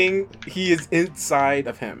 Okay. He is inside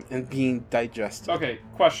of him and being digested. Okay,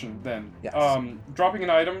 question then. Yes. Dropping an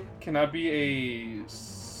item, can that be a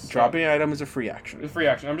Dropping an item is a free a action. free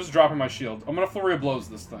action? I'm just dropping my shield. I'm gonna flurry of blows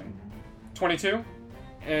this thing. 22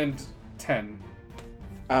 and 10.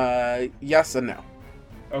 Yes and no.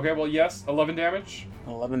 Okay, well yes, 11 damage.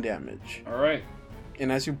 11 damage. All right.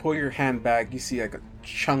 And as you pull your hand back, you see like a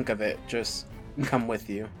chunk of it just come with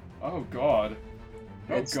you. Oh god.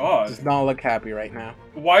 Oh It's god. does not look happy right now.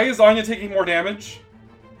 Why is Anya taking more damage?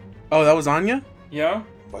 Oh, that was Anya? Yeah.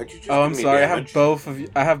 Why'd you just Oh, I'm give me sorry. damage?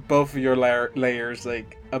 I have both of your layers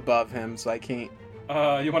like above him, so I can't.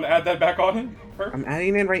 You want to add that back on him? I'm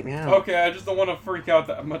adding it right now. Okay, I just don't want to freak out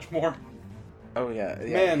that much more. Oh yeah.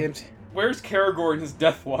 Man. him- Where's Karagor in his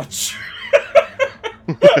death watch?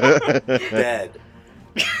 Dead.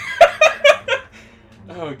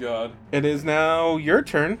 Oh god. It is now your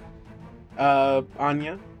turn,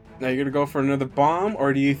 Anya. Now you're gonna go for another bomb,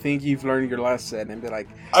 or do you think you've learned your lesson and be like,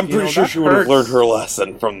 I'm You pretty know, sure that she would have hurts. learned her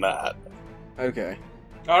lesson from that. okay,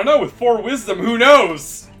 I don't know, with 4 wisdom, who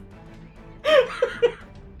knows?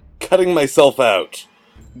 Cutting myself out.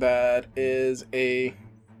 that is a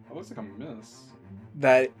That looks like a miss.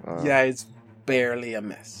 that yeah, it's barely a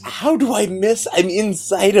miss. How do I miss? I'm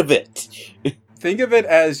inside of it. Think of it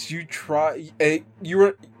as you try. Think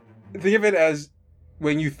of it as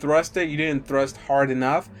when you thrust it, you didn't thrust hard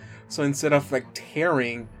enough. So instead of like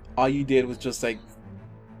tearing, all you did was just like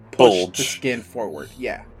push Bulge. the skin forward.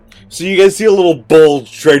 Yeah. So you guys see a little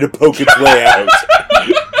bulge try to poke its way out.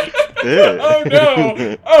 Oh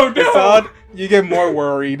no! Oh no! Assad, you get more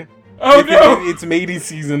worried. Oh You think no! It's mating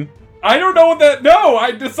season. I don't know what that.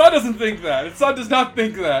 No, the sun doesn't think that. The sun does not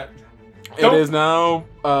think that. Nope. It is now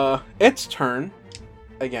its turn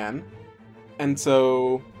again, and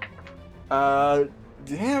so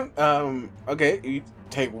okay, you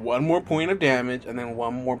take one more point of damage and then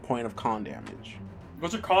one more point of con damage.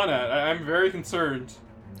 What's your con at? I'm very concerned.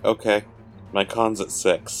 Okay. My con's at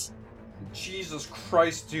 6. Jesus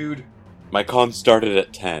Christ, dude. My con started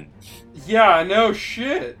at 10. Yeah, no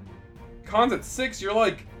shit. Con's at 6. You're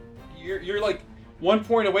like 1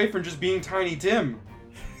 point away from just being Tiny Tim.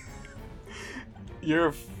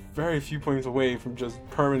 You're very few points away from just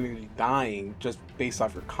permanently dying just based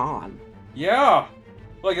off your con. Yeah,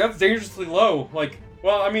 like that's dangerously low. Like,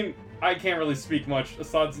 well, I mean, I can't really speak much.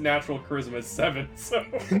 Assad's natural charisma is 7, so.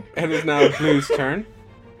 It is now Blue's turn.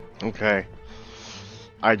 Okay.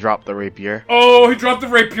 I dropped the rapier. Oh, he dropped the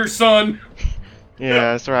rapier, son.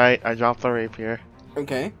 Yeah, that's right. I dropped the rapier.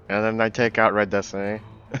 Okay. And then I take out Red Destiny.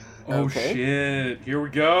 Oh Okay. shit! Here we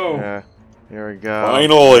go. Yeah. Here we go.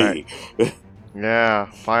 Finally! Alright. Yeah,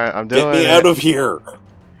 fine. I'm doing Get me it. out of here!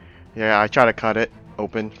 Yeah, I try to cut it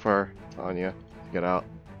open for Anya to get out.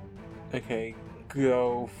 Okay,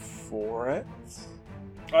 go for it.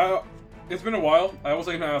 It's been a while. I was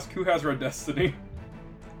going to ask who has Red Destiny.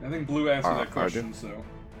 I think Blue answered I that do. question. So.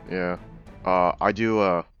 Yeah. I do,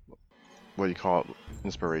 what do you call it?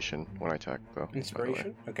 Inspiration when I attack, though. by the way.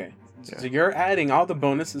 Inspiration? Okay. Yeah. So you're adding all the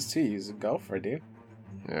bonuses to you. So go for it, dude.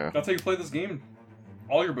 Yeah. That's how you play this game.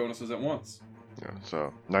 All your bonuses at once. Yeah.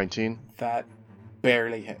 So, 19. That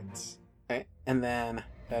barely hits. Okay. And then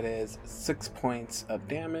that is 6 points of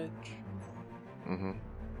damage. Mm-hmm.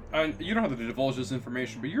 And you don't have to divulge this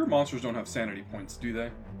information, but your monsters don't have sanity points, do they?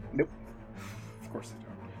 Nope. Of course they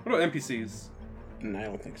don't. What about NPCs? No, I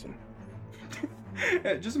don't think so.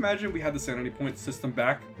 Yeah, just imagine we had the sanity point system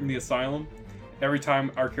back in the asylum. Every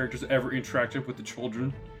time our characters ever interacted with the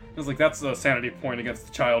children, it was like, that's a sanity point against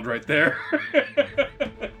the child right there.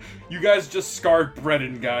 You guys just scarred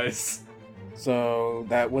Brennan, guys. So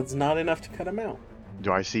that was not enough to cut him out.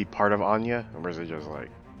 Do I see part of Anya? Or is it just like...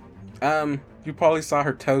 You probably saw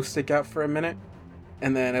her toe stick out for a minute,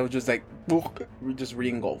 and then it was just like, just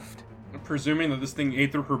re-engulfed. Presuming that this thing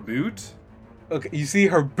ate through her boot? Okay, you see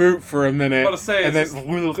her boot for a minute, I was about to say, and is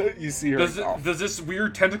then you see her. Does this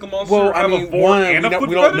weird tentacle monster Well, I have mean, a vor one, and a foot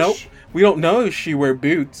we don't fetish? know. We don't know if she wear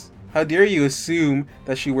boots. How dare you assume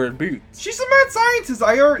that she wears boots? She's a mad scientist.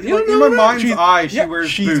 I already, You like, don't in my know that. mind's She's- eye, she yeah, wears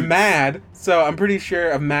she's boots. mad, so I'm pretty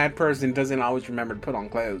sure a mad person doesn't always remember to put on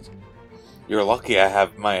clothes. You're lucky I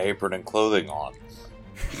have my apron and clothing on.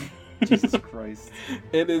 Jesus Christ.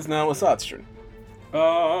 It is now Assad's turn.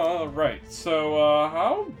 Right. So,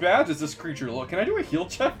 how bad does this creature look? Can I do a heal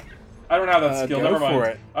check? I don't have that skill. Go Never mind. for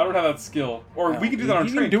it. I don't have that skill. Or we can do that You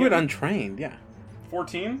untrained. can do it can't we? untrained, yeah.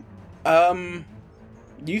 14?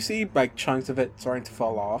 You see like chunks of it starting to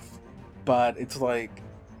fall off, but it's like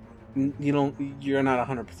you're not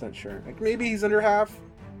 100% sure. Like maybe he's under half,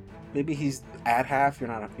 maybe he's at half. You're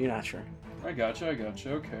not sure. I gotcha.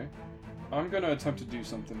 Okay. I'm gonna attempt to do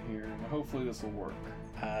something here, and hopefully this will work.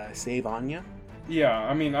 Save Anya. Yeah,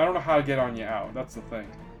 I mean, I don't know how to get Anya out. That's the thing.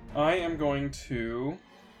 I am going to...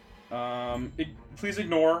 please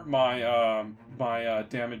ignore my my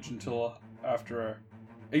damage until after...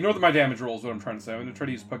 Ignore my damage rolls, what I'm trying to say. I'm going to try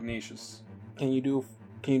to use Pugnacious. Can you do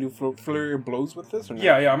flurry of blows with this? Or no?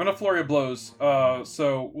 Yeah, I'm going to flurry of blows.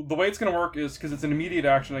 So the way it's going to work is, because it's an immediate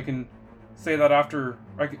action, I can say that after...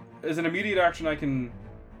 as an immediate action, I can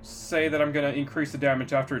say that I'm going to increase the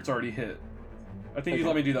damage after it's already hit. I think you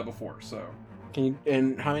let me do that before, so... Can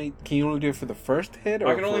you only do it for the first hit? Or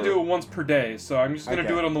I can only do it once per day, so I'm just gonna Okay.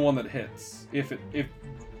 do it on the one that hits. If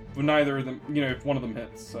neither of them, if one of them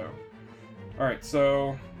hits. So, all right.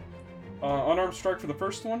 So, unarmed strike for the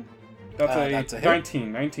first one. That's that's a hit.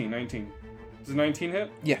 19. Does a 19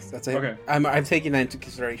 hit? Yes, that's a hit. Okay. I'm taking that into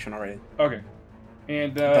consideration already. Okay.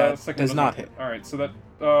 And That second does one not hit. All right. So that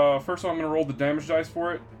first one, I'm gonna roll the damage dice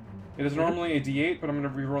for it. It is normally a D8, but I'm gonna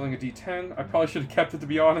be rolling a D10. I probably should have kept it, to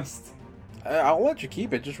be honest. I'll let you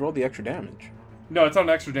keep it. Just roll the extra damage. No, it's not an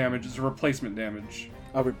extra damage. It's a replacement damage.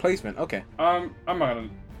 A replacement. Okay. I'm not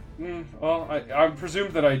gonna. Well, I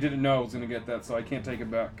presumed that I didn't know I was gonna get that, so I can't take it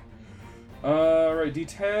back. Right,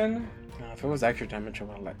 D10. If it was extra damage,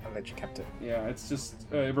 I'll let you kept it. Yeah, it's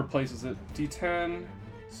just it replaces it. D10.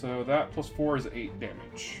 So that plus 4 is 8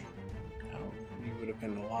 damage. Oh, you would have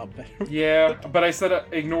been a lot better. Yeah, but I said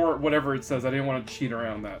ignore whatever it says. I didn't want to cheat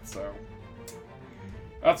around that, so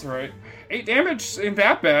that's right. 8 damage ain't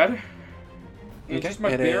that bad. It's Okay, just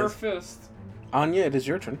my it bare is. fist. Anya, it is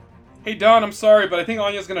your turn. Hey Don, I'm sorry, but I think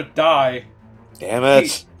Anya's gonna die. Damn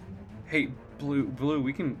it! Hey, Blue,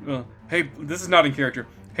 we can. Hey, this is not in character.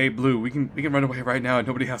 Hey, Blue, we can run away right now, and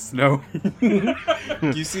nobody has to know.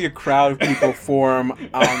 You see a crowd of people form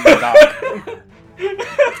on the dock.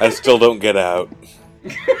 I still don't get out.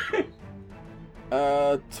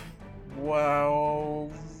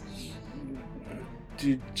 12.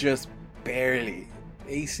 Just barely.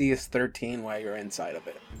 AC is 13 while you're inside of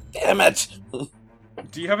it. Damn it!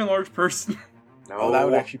 Do you have enlarged person? No. Oh, that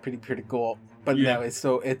would actually be pretty cool. But Yeah. no, it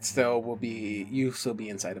still will be. You still be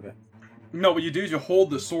inside of it. No, what you do is you hold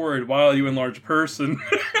the sword while you enlarge person.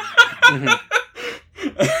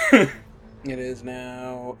 It is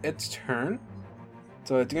now its turn.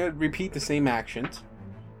 So it's going to repeat the same actions.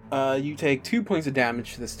 You take 2 points of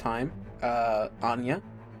damage this time, Anya.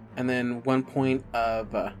 And then 1 point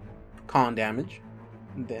of con damage.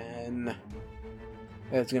 Then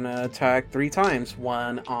it's going to attack 3 times.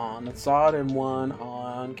 1 on Assad and 1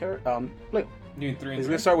 on Blue. Doing 3 and It's 3.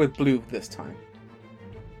 going to start with Blue this time.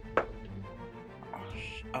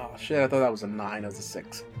 Oh shit, I thought that was a 9. That was a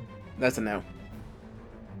 6. That's a no.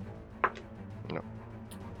 No.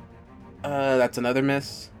 That's another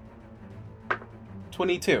miss.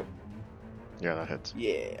 22. Yeah, that hits.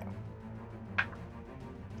 Yeah.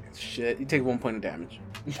 Shit, you take 1 point of damage.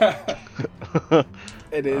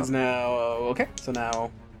 It is now... okay, so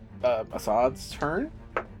now Assad's turn.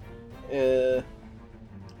 Damn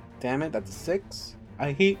it, that's a 6.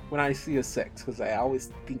 I hate when I see a 6, because I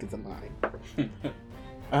always think it's a 9.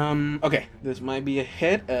 Okay, this might be a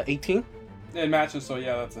hit. 18. It matches, so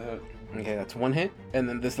yeah, that's a hit. Okay, that's 1 hit. And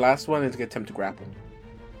then this last one is going to attempt to grapple.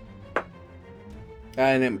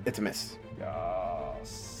 And it's a miss.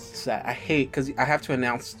 Yes. So I hate, because I have to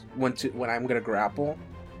announce when I'm going to grapple.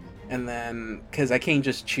 And then, because I can't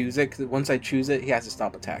just choose it, because once I choose it, he has to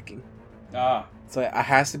stop attacking. Ah. So it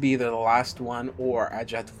has to be either the last one, or I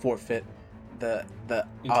just have to forfeit all the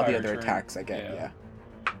Entire other turn. attacks I get, Yeah.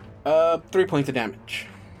 yeah. 3 points of damage.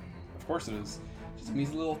 Of course it is. Just a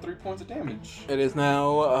measly little 3 points of damage. It is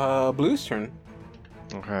now Blue's turn.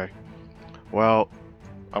 Okay. Well,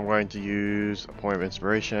 I'm going to use a point of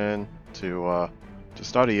inspiration to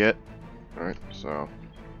study it. Alright, so.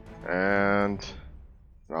 And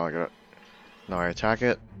now I attack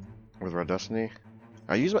it with Red Destiny.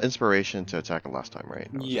 I used my inspiration to attack it last time, right?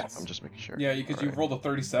 Yes. I'm just making sure. Yeah, because you Alright. rolled a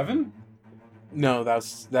 37? No, that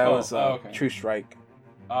was okay. True Strike.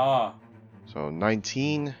 Ah. So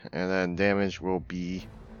 19, and then damage will be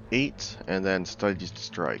 8, and then study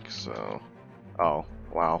strike. So, oh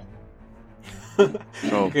wow. So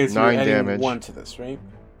Okay, so 9 you're adding damage. 1 to this, right?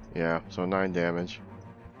 Yeah, so 9 damage.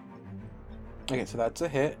 Okay, so that's a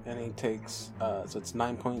hit, and he takes, so it's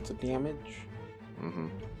 9 points of damage. Mm-hmm.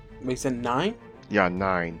 Wait, you said 9? Yeah,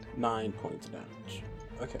 9. 9 points of damage.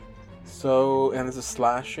 Okay. So, and it's a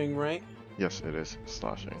slashing, right? Yes, it is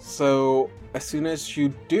slashing. So as soon as you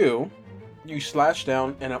do, you slash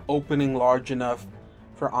down, and an opening large enough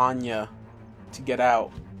for Anya to get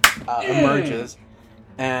out emerges,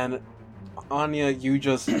 and Anya, you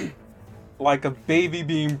just like a baby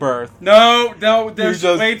being birthed. No, there's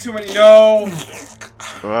just- way too many. No.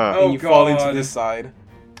 Ah, Oh, and you fall into God. this side.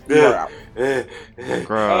 You are out.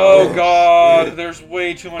 gross. Oh god, there's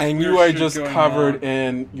way too much. And weird you are shit just going covered on.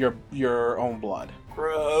 in your own blood.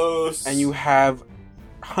 Gross. And you have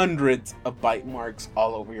hundreds of bite marks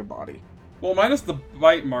all over your body. Well, minus the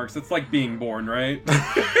bite marks, it's like being born, right?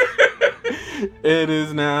 It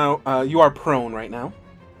is now, you are prone right now.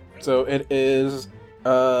 So it is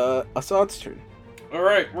Assad's turn. All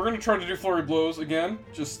right, we're gonna try to do flurry blows again.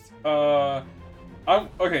 Just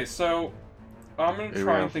okay. So I'm gonna Here we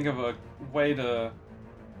try and have- think of a way to.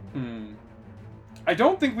 I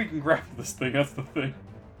don't think we can grab this thing. That's the thing.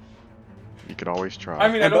 You could always try. I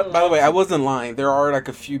mean, I And don't. by the want way, to- I wasn't lying. There are like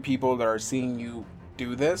a few people that are seeing you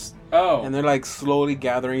do this, Oh. and they're like slowly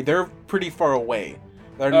gathering. They're pretty far away.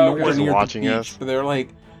 They're Oh, okay. nowhere Just near watching the beach, us? but they're like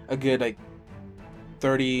a good like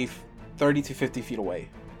 30 to 50 feet away.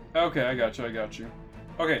 Okay, I got you.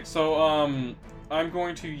 Okay, so I'm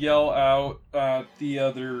going to yell out at the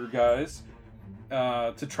other guys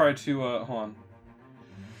to try to hold on.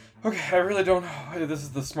 Okay, I really don't know if this is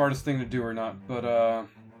the smartest thing to do or not, but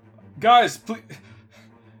guys, please.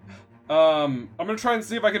 I'm gonna try and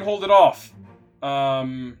see if I can hold it off.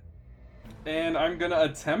 And I'm gonna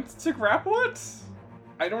attempt to grapple it.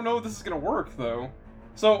 I don't know if this is gonna work though.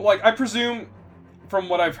 So, like, I presume from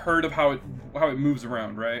what I've heard of how it moves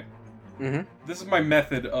around, right? Mm-hmm. This is my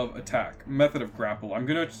method of attack, method of grapple. I'm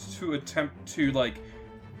gonna to attempt to like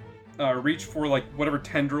reach for like whatever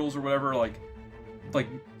tendrils or whatever, like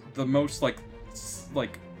the most like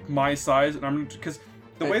my size, and I'm because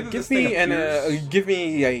the way that give this thing me appears, give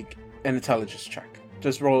me like an intelligence check.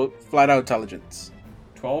 Just roll flat out intelligence.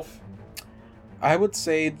 12. I would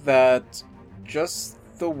say that just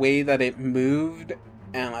the way that it moved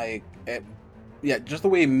and like it, yeah, just the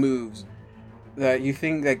way it moves, that you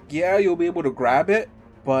think that yeah you'll be able to grab it,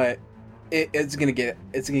 but it's gonna get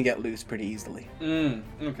loose pretty easily.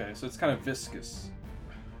 Okay, so it's kind of viscous.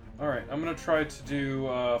 All right, I'm gonna try to do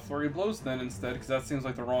flurry of blows then instead, because that seems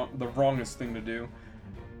like the wrongest thing to do.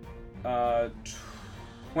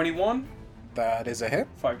 21, That is a hit.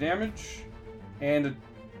 5 damage, and a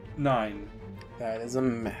 9. That is a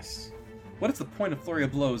miss. What is the point of flurry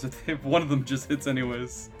of blows if one of them just hits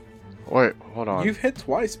anyways? Wait, hold on. You've hit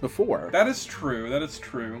twice before. That is true. That is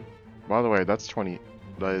true. By the way, that's 20.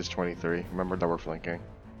 That is 23. Remember that we're flanking.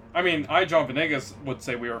 I mean, John Venegas would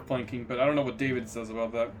say we are flanking, but I don't know what David says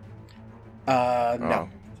about that. No.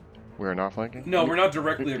 We're not flanking? No, we're not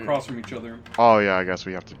directly across from each other. Oh, yeah, I guess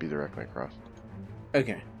we have to be directly across.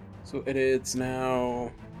 Okay, so it is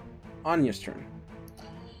now Anya's turn.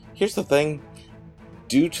 Here's the thing.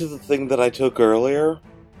 Due to the thing that I took earlier,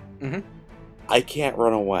 Mhm. I can't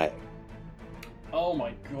run away. Oh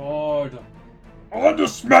my god. On to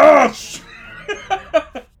smash!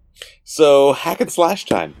 So, hack and slash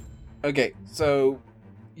time. Okay, so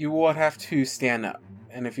you will have to stand up,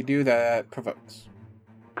 and if you do that, provokes.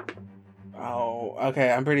 Oh,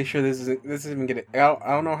 okay. I'm pretty sure this isn't gonna.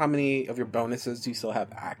 I don't know how many of your bonuses you still have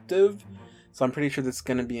active, so I'm pretty sure this is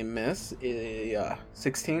gonna be a miss.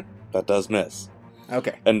 16. That does miss.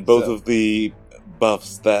 Okay. And both So- of the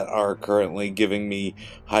buffs that are currently giving me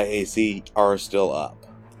high AC are still up.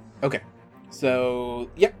 Okay. So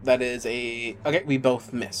yep, that is a okay. We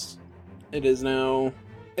both miss. It is now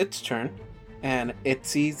its turn, and it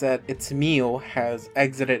sees that its meal has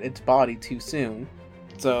exited its body too soon,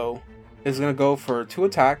 so it's gonna go for 2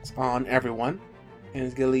 attacks on everyone, and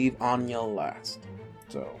it's gonna leave Anya last.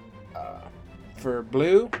 So for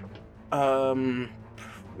blue,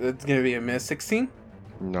 it's gonna be a miss. 16.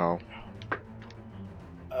 No,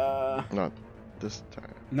 not this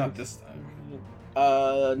time. Not this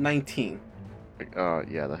time. 19.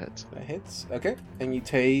 Yeah, that hits. That hits. Okay, and you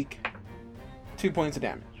take 2 points of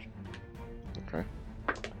damage. Okay.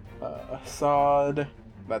 Assad,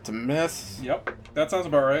 that's a miss. Yep, that sounds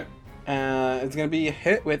about right. It's gonna be a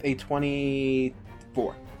hit with a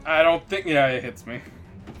 24. I don't think. Yeah, it hits me.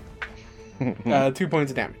 2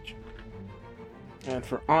 points of damage. And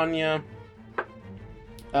for Anya,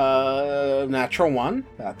 natural 1.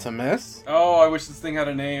 That's a miss. Oh, I wish this thing had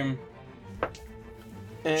a name.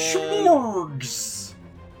 And, Schmorgs!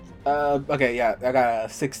 okay, yeah, I got a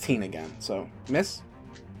 16 again. So miss.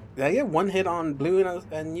 Did I get 1 hit on blue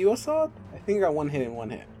and you, Assad? I think I got 1 hit and 1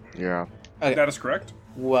 hit. Yeah. Okay. That is correct.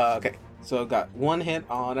 Well, okay, so got 1 hit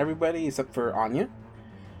on everybody except for Anya.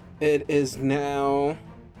 It is now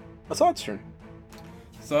Assad's turn.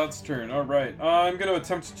 Assad's turn. All right. I'm gonna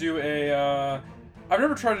attempt to do a. I've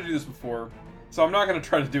never tried to do this before, so I'm not gonna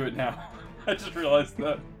try to do it now. I just realized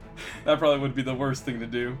that probably would be the worst thing to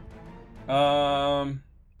do. I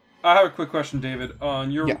have a quick question, David.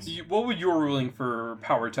 On your, Yes. what would your ruling for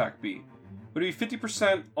power attack be? Would it be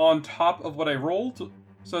 50% on top of what I rolled?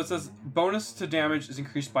 So it says bonus to damage is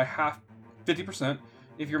increased by 50%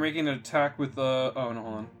 if you're making an attack with oh no,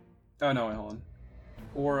 hold on. Oh no, wait, hold on.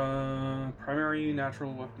 Or primary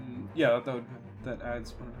natural weapon. Yeah, that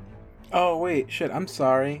adds one. Oh wait, shit. I'm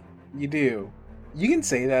sorry. You do. You can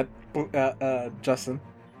say that, Justin.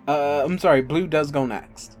 I'm sorry. Blue does go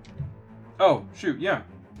next. Oh shoot, yeah.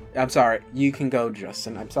 I'm sorry. You can go,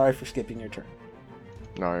 Justin. I'm sorry for skipping your turn.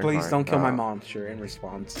 No, you're Please fine. don't kill my monster in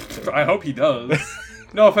response. To... I hope he does.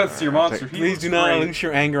 No offense to your monster. He Please looks do not great. unleash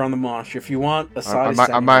your anger on the monster. If you want, Assad I is might, I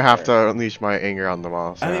standing might right have there. to unleash my anger on the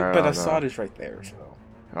monster. I mean, I but don't Assad know. is right there, so.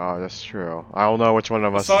 Oh, that's true. I don't know which one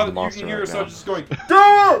of us is Assad, the you monster can hear right Assad now. just going,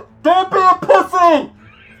 Don't be a pussy!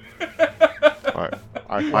 Alright,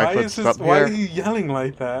 I Why put is stuff why here. are you yelling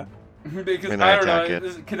like that? Because When I I don't know. attack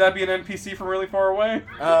it. Could that be an NPC from really far away?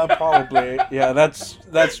 Probably. Yeah,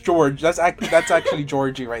 that's George. That's actually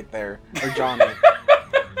Georgie right there, or Johnny.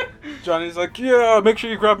 Johnny's like, yeah, make sure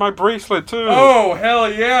you grab my bracelet too. Oh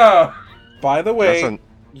hell yeah! By the way, That's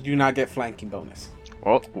you do not get flanking bonus.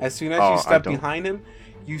 well, As soon as oh, you I step don't. behind him,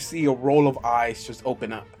 you see a roll of eyes just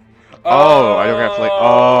open up. Oh, I don't have flank-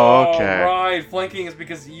 oh, okay. Right, flanking is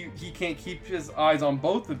because he can't keep his eyes on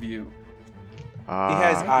both of you. He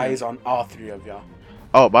has okay. eyes on all three of y'all.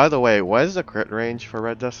 Oh, by the way, what is the crit range for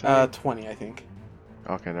Red Destiny? 20, I think.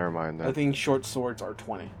 Okay, never mind I then. think short swords are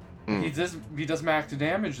 20. Hmm. He does max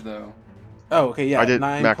damage though. Oh, okay, yeah. I did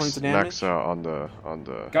 9 max points of damage. max on the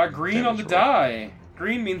Got green on the damage roll. die.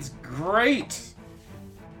 Green means great.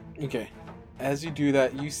 Okay. As you do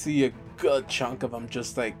that, you see a good chunk of him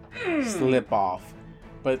just like slip off.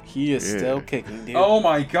 But he is Yeah. still kicking, dude. Oh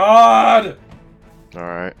my god! All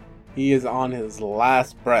right. He is on his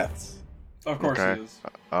last breaths. Of course Okay. he is.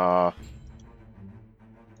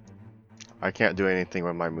 I can't do anything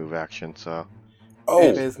with my move action, so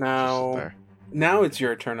It is just sit now. there. Now it's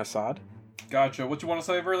your turn, Assad. Gotcha. What you want to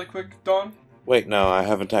say really quick, Don? Wait, no, I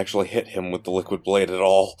haven't actually hit him with the liquid blade at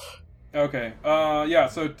all. Okay. Yeah.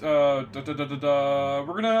 So,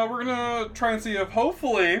 we're gonna try and see if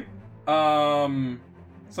hopefully, some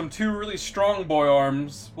two really strong boy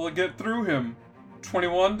arms will get through him.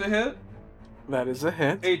 21 to hit. That is a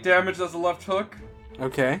hit. 8 damage. That's a left hook.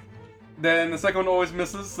 Okay. Then the second one always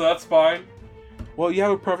misses, so that's fine. Well, you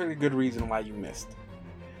have a perfectly good reason why you missed.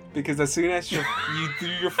 Because as soon as you do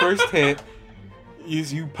your first hit,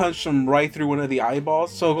 you punch him right through one of the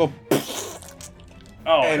eyeballs. So go.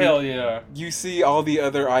 Oh And- hell yeah! You see all the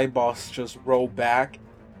other eyeballs just roll back,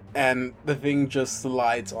 and the thing just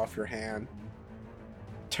slides off your hand.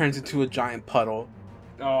 Turns into a giant puddle.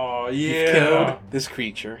 Oh You've yeah! killed this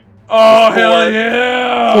creature. Oh Poor- hell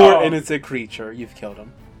yeah! Poor innocent creature, you've killed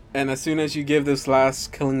him. And as soon as you give this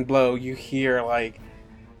last killing blow, you hear like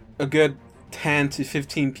a good 10 to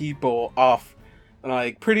 15 people off,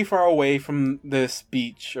 like pretty far away from this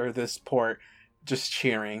beach or this port, just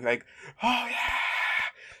cheering, like, oh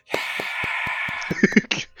yeah!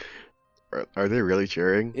 Are they really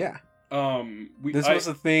cheering? Yeah. This This was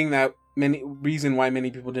a thing that reason why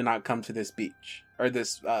many people did not come to this beach or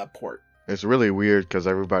this port. It's really weird because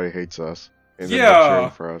everybody hates us. And then Yeah. they're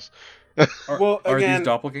cheering for us. Well, are again, these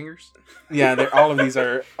doppelgangers? yeah, all of these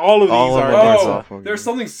are All of them are Oh, doppelgangers. there's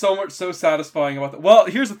something so satisfying about that. Well,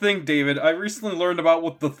 here's the thing, David. I recently learned about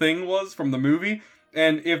what the thing was from the movie,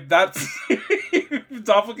 and if that's if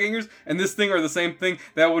doppelgangers and this thing are the same thing,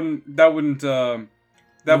 that wouldn't when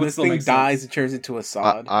would this still thing make dies, sense. it turns into a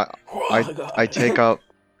sod. I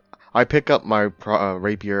pick up my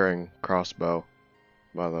rapier and crossbow.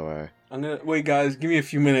 By the way, I'm gonna wait, guys. Give me a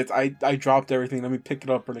few minutes. I dropped everything. Let me pick it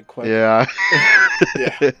up really quick. yeah.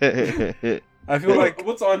 I feel like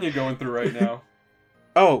What's Anya going through right now?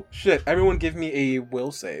 oh shit! Everyone, give me a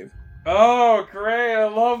will save. Oh, great! I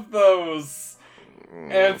love those,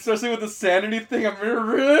 and especially with the sanity thing, I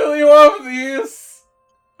really love these.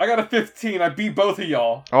 I got a 15. I beat both of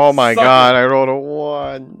y'all. Oh my Suck god! it. I rolled a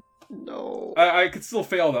 1. No. I could still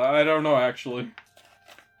fail that. I don't know actually.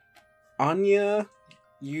 Anya,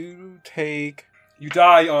 you take You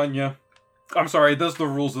die, Anya. I'm sorry. Those are the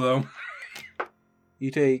rules, though.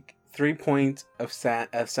 3 points of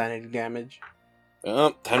sanity damage.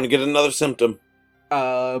 Oh, time to get another symptom.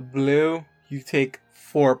 Blue, you take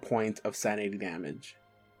 4 points of sanity damage.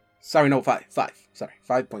 Sorry, no, 5. Sorry,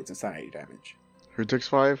 5 points of sanity damage. Who takes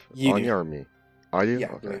 5? You Anya do. or me? I do?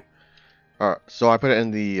 Yeah, Okay. Blue. Alright, so I put it in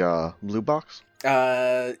the blue box.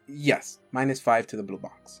 Yes, -5 to the blue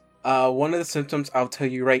box. One of the symptoms I'll tell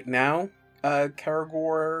you right now, Anya,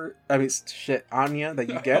 that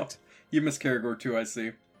you get. You miss Karagor too, I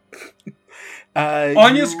see. Anya's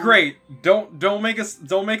Anya's great. Don't make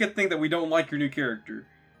it think that we don't like your new character.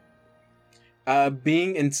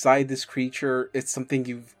 Being inside this creature, it's something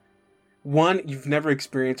you've never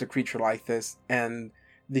experienced a creature like this, and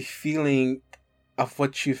the feeling of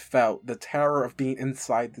what you felt, the terror of being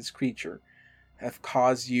inside this creature, have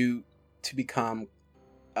caused you to become,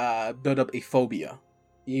 build up a phobia.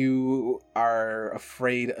 You are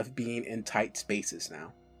afraid of being in tight spaces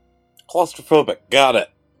now. Claustrophobic, got it.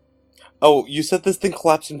 Oh, you said this thing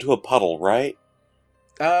collapsed into a puddle, right?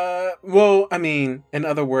 Well, I mean, in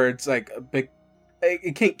other words, like a big,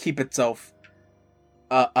 it can't keep itself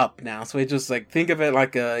up now, so it just like think of it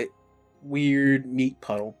like a weird meat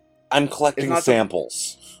puddle. I'm collecting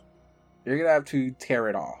samples. You're gonna have to tear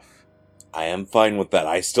it off. I am fine with that.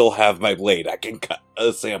 I still have my blade. I can cut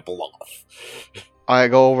a sample off. I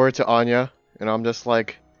go over to Anya, and I'm just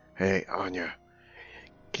like, "Hey, Anya,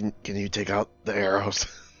 can you take out the arrows?"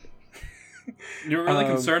 You're really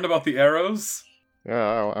concerned about the arrows?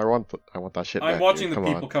 Yeah, I want that shit back. I'm watching dude.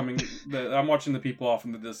 the people coming. I'm watching the people off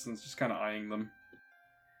in the distance, just kind of eyeing them.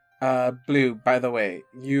 Blue, by the way,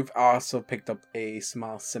 you've also picked up a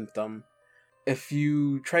small symptom. If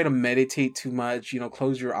you try to meditate too much,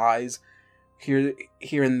 close your eyes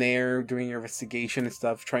here and there during your investigation and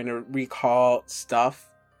stuff, trying to recall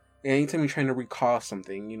stuff. And anytime you're trying to recall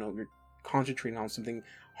something, you're concentrating on something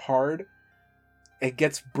hard, it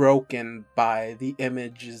gets broken by the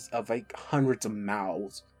images of like hundreds of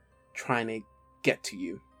mouths trying to get to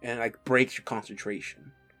you, and it like breaks your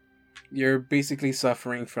concentration. You're basically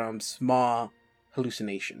suffering from small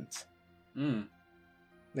hallucinations.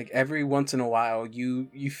 Like every once in a while,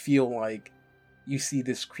 you feel like you see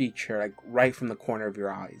this creature like right from the corner of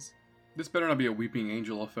your eyes. This better not be a weeping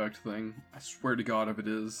angel effect thing. I swear to God if it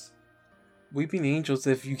is. Weeping angels,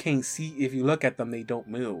 if you look at them, they don't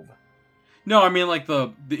move. No, I mean like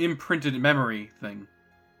the imprinted memory thing.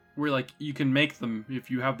 Where like you can make them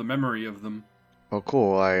if you have the memory of them. Oh,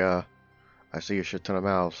 cool. I see a shit ton of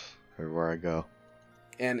mouths everywhere I go.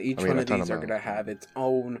 And each one of these are going to have its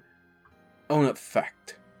own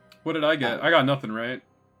effect. What did I get? I got nothing, right?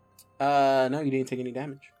 No, you didn't take any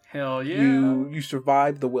damage. Hell yeah. You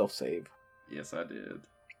survived the will save. Yes, I did.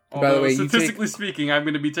 By the Although, way, statistically speaking, I'm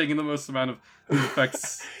going to be taking the most amount of these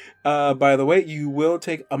effects. By the way, you will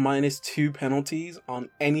take a -2 penalties on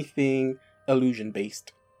anything illusion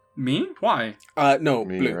based. Me? Why? No,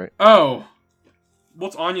 Me, Blue. right? Oh.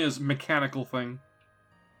 What's Anya's mechanical thing?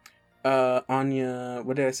 Anya,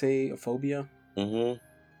 what did I say? A phobia? Mm-hmm.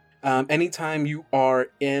 Anytime you are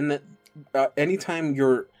anytime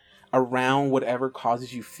you're around whatever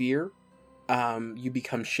causes you fear, you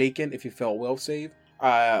become shaken if you fail a will save.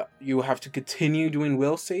 You have to continue doing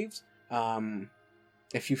will saves.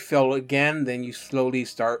 If you fail again, then you slowly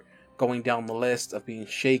start going down the list of being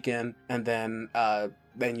shaken, and then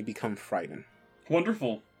you become frightened.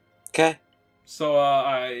 Wonderful. Okay. So,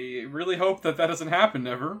 I really hope that doesn't happen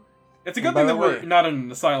ever. It's a good By thing the that we're way- not in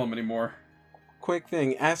an asylum anymore. Quick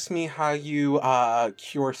thing, ask me how you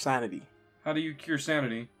cure sanity. How do you cure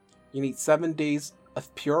sanity? You need 7 days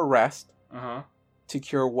of pure rest Uh-huh. to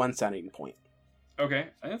cure 1 sanity point. Okay.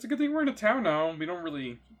 And it's a good thing we're in a town now. We don't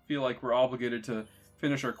really feel like we're obligated to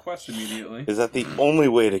finish our quest immediately. Is that the only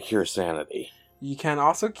way to cure sanity? You can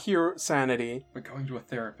also cure sanity By going to a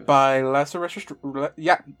therapist. by lesser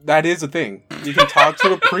yeah, that is a thing. You can talk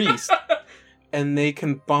to a priest, and they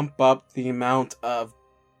can bump up the amount of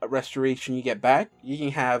restoration you get back. You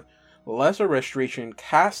can have lesser restoration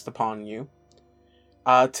cast upon you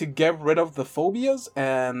to get rid of the phobias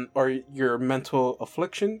or your mental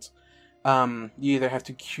afflictions. You either have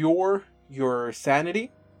to cure your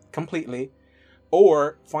sanity completely,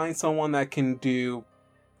 or find someone that can do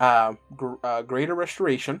greater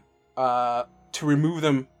restoration to remove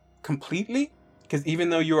them completely. Because even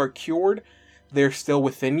though you are cured, they're still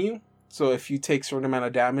within you. So if you take a certain amount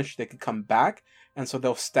of damage, they could come back, and so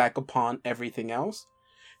they'll stack upon everything else.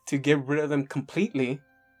 To get rid of them completely,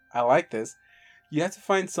 I like this. You have to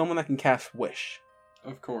find someone that can cast Wish.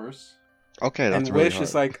 Of course. Okay, that's And really Wish hard.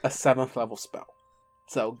 is like a 7th level spell.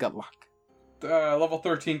 So good luck. Level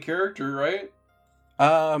 13 character, right?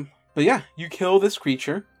 But yeah, you kill this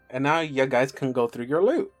creature, and now you guys can go through your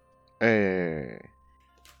loot. Hey.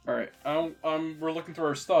 Alright. We're looking through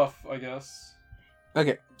our stuff, I guess.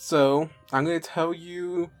 Okay, so I'm gonna tell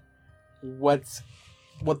you what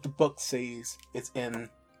the book says is in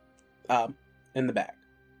the bag.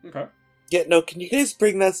 Okay. Yeah, no, can you guys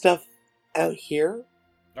bring that stuff Out here?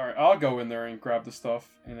 All right, I'll go in there and grab the stuff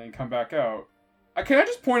and then come back out. Can I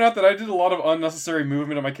just point out that I did a lot of unnecessary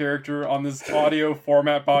movement of my character on this audio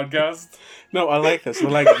format podcast? No, I like this. I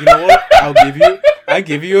like it. You know what? I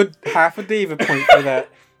give you half a David point for that.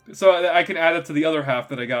 So I can add it to the other half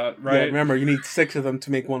that I got, right? Yeah, remember, you need 6 of them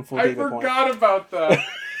to make one full I David point. forgot about that.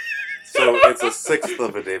 So it's a sixth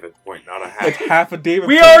of a David point, not a half. It's half a David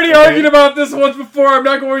We point. already okay? argued about this once before. I'm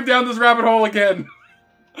not going down this rabbit hole again.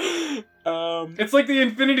 It's like the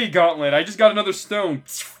Infinity Gauntlet. I just got another stone.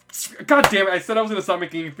 God damn it! I said I was gonna stop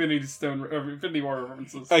making Infinity War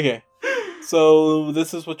references. Okay, so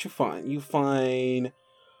this is what you find. You find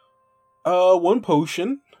 1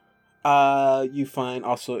 potion. You find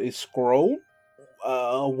also a scroll,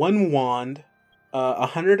 1 wand,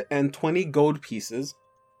 120 gold pieces,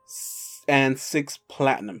 and 6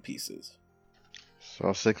 platinum pieces.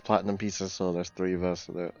 So 6 platinum pieces, so there's 3 of us,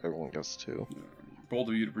 so that everyone gets 2. Bold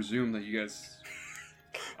of you to presume that you guys.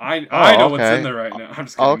 I know what's okay. in there right now. I'm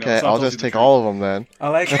just kidding. Okay, No, I'll just take all of them then. I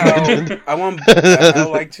like how I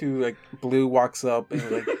like to like Blue walks up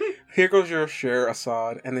and like, here goes your share,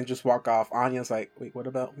 Assad, and then just walk off. Anya's like, wait, what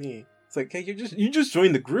about me? It's like, hey, you just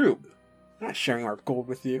joined the group. I'm not sharing our gold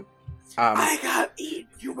with you. I got eaten,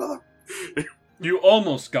 you mother. You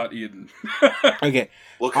almost got eaten. Okay,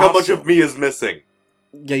 Look how much Also- of me is missing.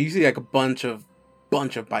 yeah, you see like a bunch of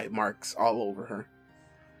bite marks all over her.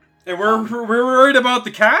 And we're worried about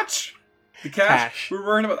the catch? The catch? Cash. We're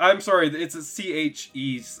worried about... I'm sorry, it's a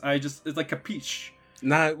C-H-E. It's like capiche.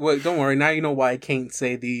 Now, well, don't worry. Now you know why I can't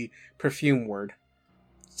say the perfume word.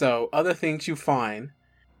 So, other things you find.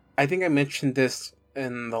 I think I mentioned this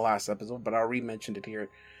in the last episode, but I'll re-mention it here.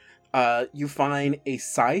 You find a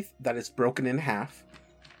scythe that is broken in half.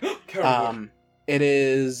 It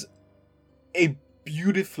is a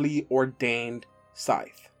beautifully ordained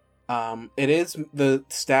scythe. It is, the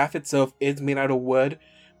staff itself is made out of wood,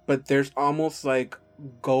 but there's almost like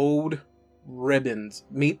gold ribbons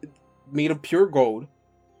made of pure gold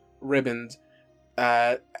ribbons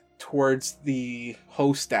towards the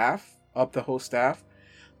host staff, up the host staff,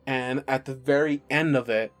 and at the very end of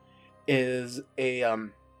it is a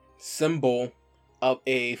symbol of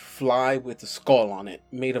a fly with a skull on it,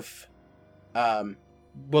 made of what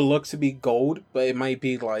looks to be gold, but it might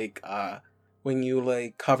be like when you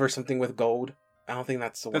like cover something with gold. I don't think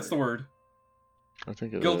that's the word. That's the word. I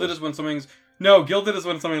think it Gilded is. is when something's... No, gilded is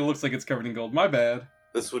when something looks like it's covered in gold. My bad.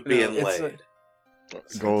 This would be No, it's inlaid. like-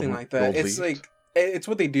 something Gold- like that. gold It's leaf. like it's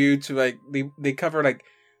what they do to like they cover like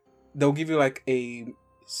they'll give you like a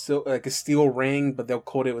steel ring, but they'll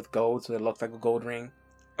coat it with gold so it looks like a gold ring.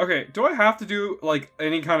 Okay, do I have to do, like,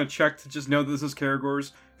 any kind of check to just know that this is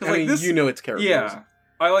Karagor's? I Like, mean, this... you know it's characters. Yeah.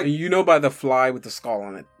 I like... You know by the fly with the skull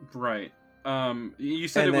on it. Right. You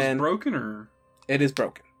said And it was then- broken, or... It is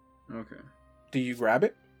broken. Okay. Do Do you grab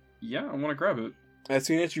it? Yeah, I want to grab it. As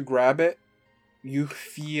soon as you grab it, you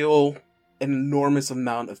feel an enormous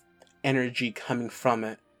amount of energy coming from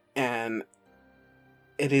it, and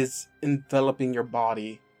it is enveloping your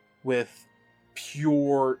body with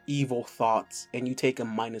pure evil thoughts, and you take a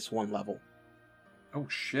 -1 level. Oh,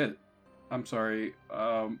 shit. I'm sorry.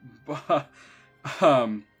 -1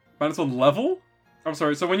 level? I'm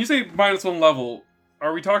sorry, so when you say -1 level,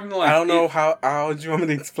 are we talking like... I don't know how do you want me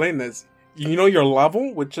to explain this? You know your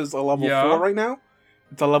level, which is a level Yeah. 4 right now?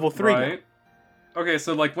 It's a level 3 now. Right? Okay,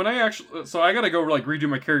 so like when I actually... So I gotta go like redo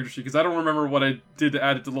my character sheet, because I don't remember what I did to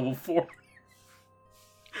add it to level 4.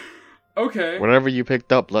 Okay. Whatever you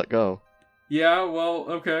picked up, let go. Yeah, well,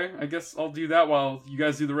 okay. I guess I'll do that while you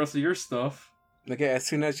guys do the rest of your stuff. Okay, as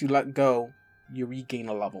soon as you let go, you regain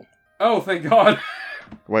a level. Oh, thank God.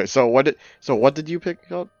 Wait, so what did you pick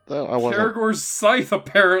up? Though I wasn't. Karagor's scythe,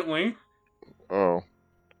 apparently. Oh,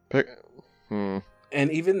 pick. And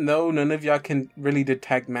even though none of y'all can really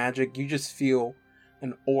detect magic, you just feel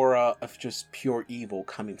an aura of just pure evil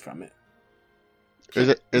coming from it. Is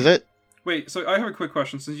it? Wait, so I have a quick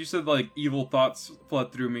question. Since you said, like, evil thoughts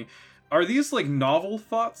flood through me, are these, like, novel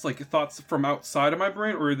thoughts? Like, thoughts from outside of my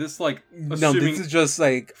brain? Or are this, like, No, assuming this is just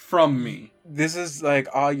like from me? this is like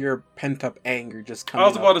all your pent up anger just I coming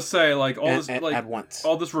was about up to say, like, all this, at like, once.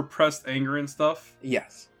 all this repressed anger and stuff.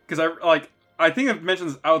 Yes. Because I think I've mentioned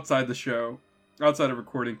this outside the show, outside of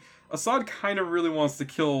recording. Assad kind of really wants to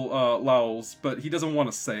kill Lowls, but he doesn't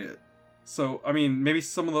want to say it. So, I mean, maybe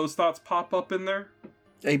some of those thoughts pop up in there?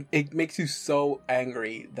 It makes you so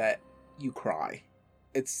angry that you cry.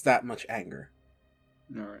 It's that much anger.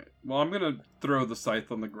 Alright. Well, I'm gonna throw the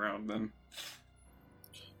scythe on the ground then.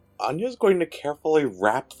 Anya's going to carefully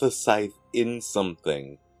wrap the scythe in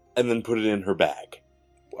something and then put it in her bag.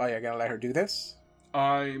 Oh, you're gonna let her do this?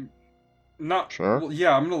 I Not Sure. Well,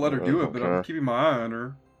 yeah, I'm gonna let her do it, but I'm Okay. keeping my eye on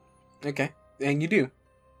her. Okay, and you do,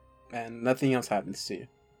 and nothing else happens to you.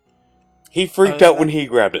 He freaked out when he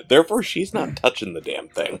grabbed it. Therefore, she's not touching the damn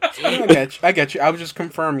thing. No, I get you. I was just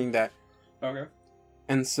confirming that. Okay.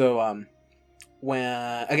 And so,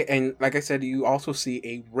 and like I said, you also see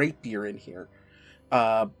a rapier in here.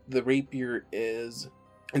 The rapier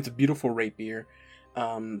it's a beautiful rapier.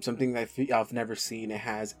 Something that I've never seen. It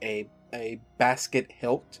has a basket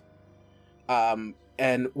hilt.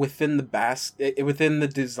 And within the within the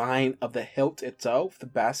design of the hilt itself, the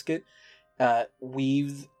basket,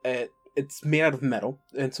 weaves it's made out of metal,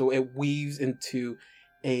 and so it weaves into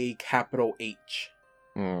a capital H.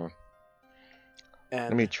 Hmm. And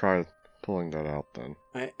Let me try pulling that out then.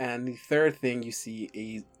 right, and the third thing you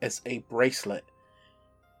see is a bracelet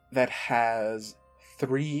that has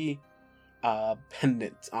 3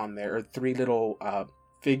 pendants on there, or 3 little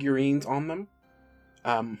figurines on them.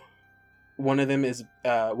 One of them is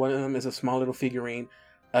a small little figurine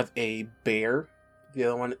of a bear. The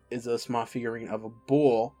other one is a small figurine of a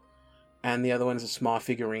bull, and the other one is a small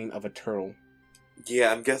figurine of a turtle.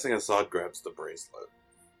 Yeah, I'm guessing Assad grabs the bracelet.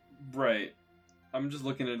 Right. I'm just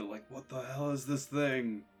looking at it like, what the hell is this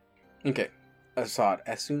thing? Okay, Assad,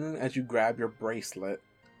 as soon as you grab your bracelet,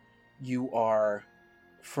 you are,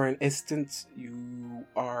 for an instant, you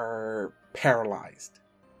are paralyzed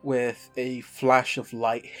with a flash of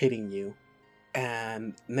light hitting you.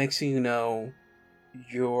 And next thing you know,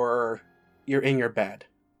 you're in your bed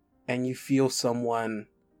and you feel someone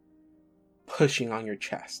pushing on your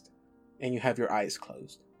chest and you have your eyes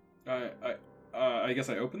closed. I guess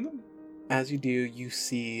I opened them? As you do, you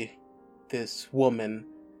see this woman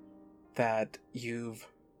that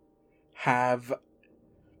have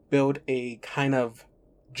built a kind of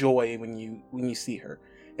joy when you see her.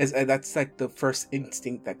 That's like the first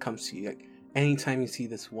instinct that comes to you. Like anytime you see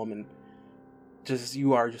this woman,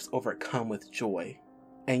 you are just overcome with joy,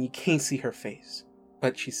 and you can't see her face,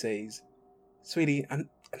 but she says, "Sweetie, I'm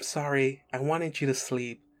sorry. I wanted you to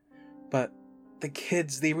sleep, but the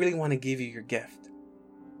kids, they really want to give you your gift.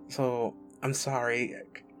 So I'm sorry.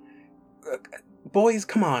 Boys,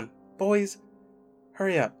 come on. Boys,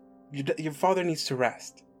 hurry up. Your father needs to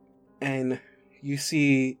rest." And you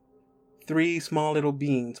see 3 small little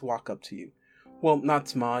beings walk up to you. Well, not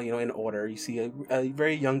small, in order. You see a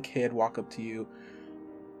very young kid walk up to you.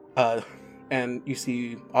 And you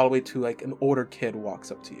see all the way to like an older kid walks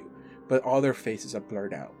up to you. But all their faces are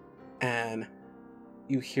blurred out. And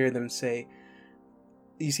you hear them say,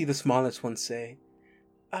 you see the smallest one say,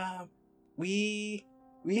 we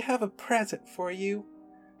have a present for you.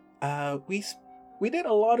 We did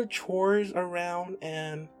a lot of chores around,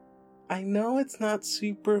 and I know it's not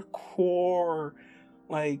super cool,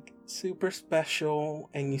 like super special.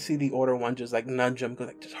 And you see the older one just like nudge him, go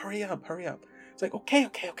like, just hurry up. It's like, okay.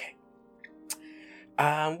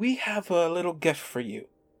 We have a little gift for you,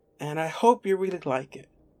 and I hope you really like it.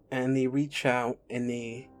 And they reach out and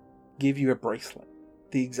they give you a bracelet,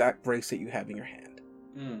 the exact bracelet you have in your hand.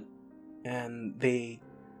 And they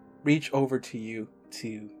reach over to you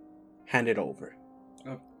to hand it over.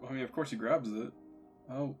 I mean, of course he grabs it.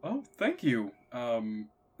 Oh, thank you.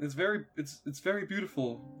 It's very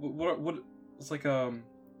beautiful. What? It's like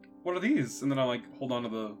what are these? And then I like hold on to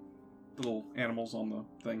the little animals on the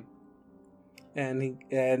thing. And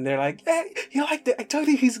they're like, "Hey, he liked it. I told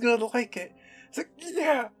you he's gonna like it." It's like,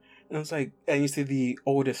 yeah. And it's like, and you see the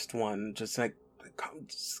oldest one just like,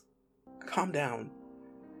 calm down.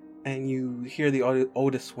 And you hear the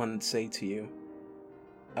oldest one say to you,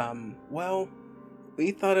 well,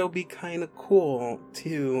 we thought it would be kind of cool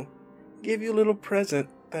to give you a little present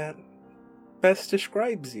that best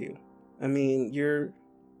describes you. I mean, you're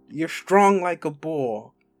strong like a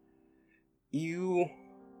bull.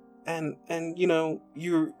 And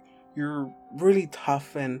you're really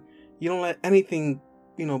tough, and you don't let anything,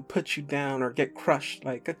 put you down or get crushed.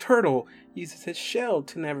 Like a turtle uses his shell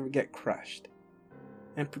to never get crushed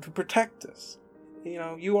and to protect us.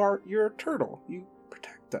 You're a turtle. You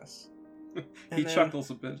protect us. He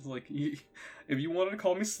chuckles a bit. It's like, if you wanted to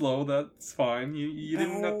call me slow, that's fine. You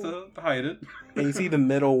didn't have to hide it. And you see the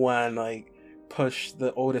middle one like push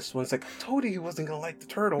the oldest one. It's like, I told you he wasn't gonna like the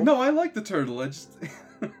turtle. No, I like the turtle. I just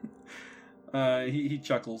he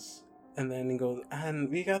chuckles. And then he goes, and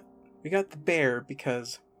we got the bear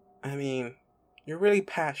because, I mean, you're really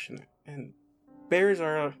passionate, and bears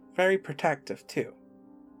are very protective too.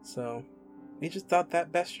 So we just thought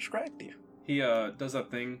that best described you. He does that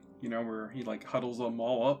thing, where he like huddles them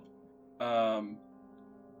all up.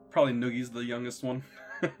 Probably Noogie's the youngest one.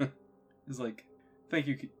 He's like, thank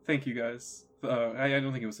you guys. I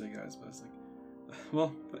don't think it was say guys, but it's like,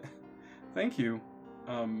 well, Thank you.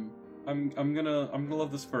 I'm gonna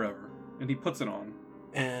love this forever. And he puts it on.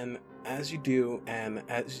 And as you do, and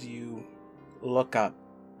as you look up,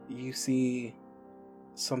 you see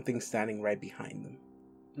something standing right behind them.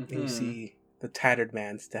 And you see the tattered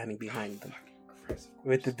man standing behind them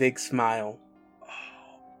with the big smile.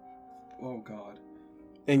 Oh God.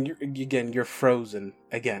 And you're frozen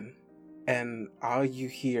again. And all you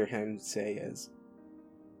hear him say is,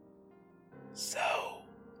 "So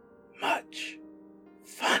much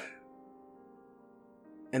fun."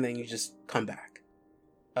 And then you just come back.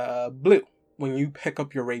 Blue, when you pick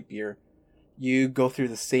up your rapier, you go through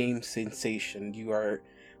the same sensation. You are,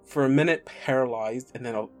 for a minute, paralyzed, and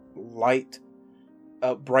then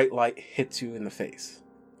a bright light hits you in the face.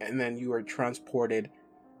 And then you are transported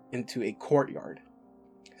into a courtyard.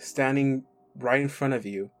 Standing right in front of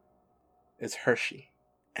you is Hershey.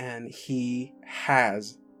 And he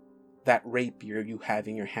has that rapier you have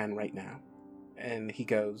in your hand right now. And he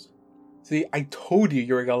goes, "See, I told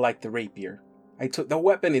you were gonna like the rapier. The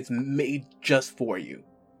weapon is made just for you.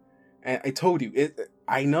 And I told you,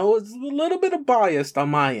 I know it's a little bit of biased on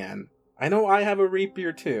my end. I know I have a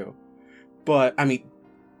rapier too. But, I mean,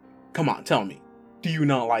 come on, tell me. Do you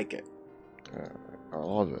not like it?" I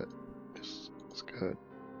love it. It's good.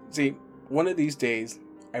 See, one of these days,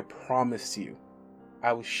 I promise you,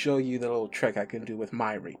 I will show you the little trick I can do with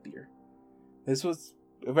my rapier. This was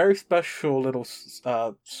a very special little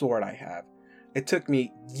sword I have. It took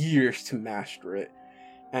me years to master it,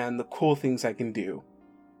 and the cool things I can do.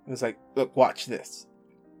 It's like, look, watch this.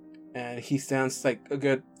 And he stands like a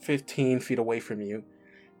good 15 feet away from you,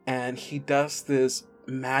 and he does this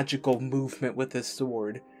magical movement with his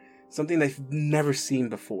sword, something they've never seen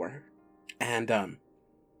before. And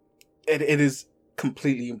it is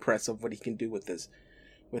completely impressive what he can do with this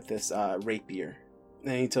rapier.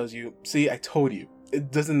 And he tells you, "See, I told you.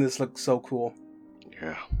 Doesn't this look so cool?"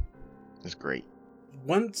 Yeah, it's great.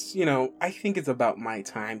 Once, I think it's about my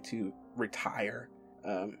time to retire.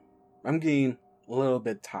 I'm getting a little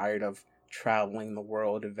bit tired of traveling the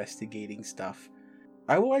world, investigating stuff.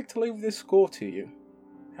 I would like to leave this school to you.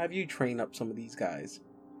 Have you train up some of these guys?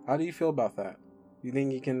 How do you feel about that? You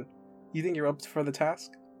think you're up for the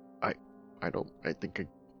task?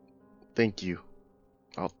 Thank you.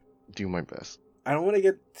 I'll do my best. I don't want to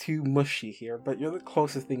get too mushy here, but you're the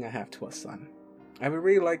closest thing I have to a son. I would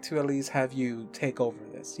really like to at least have you take over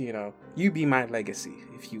this, You be my legacy,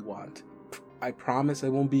 if you want. I promise I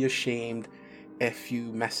won't be ashamed if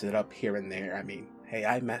you mess it up here and there. I mean, hey,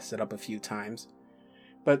 I messed it up a few times.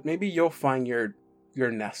 But maybe you'll find your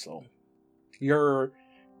Nestle. Your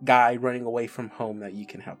guy running away from home that you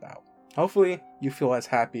can help out. Hopefully, you feel as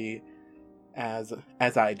happy as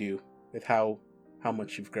I do with how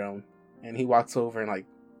much you've grown. And he walks over and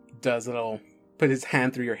put his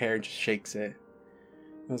hand through your hair and just shakes it.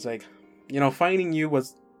 It was like, finding you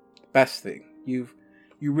was the best thing. You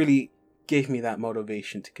really gave me that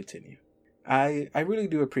motivation to continue. I really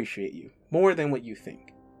do appreciate you more than what you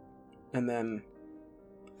think. And then,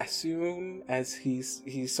 as soon as he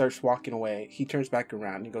starts walking away, he turns back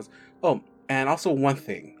around and he goes, "Oh, and also one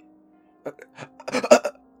thing."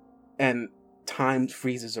 And time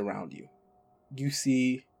freezes around you. You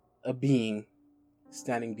see a being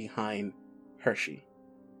standing behind Hershey,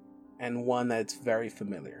 and one that's very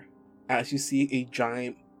familiar. As you see a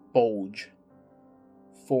giant bulge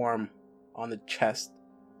form on the chest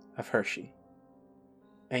of Hershey,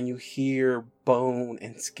 and you hear bone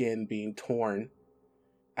and skin being torn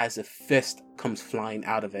as a fist comes flying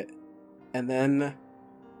out of it. And then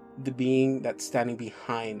the being that's standing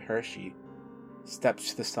behind Hershey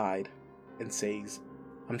steps to the side and says,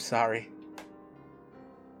 "I'm sorry."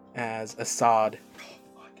 As Assad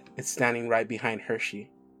is standing right behind Hershey.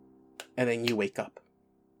 And then you wake up.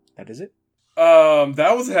 That is it.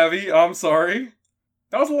 That was heavy. I'm sorry.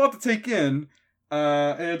 That was a lot to take in.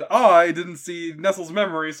 And I didn't see Nestle's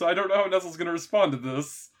memory, so I don't know how Nestle's gonna respond to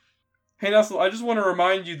this. Hey, Nestle, I just want to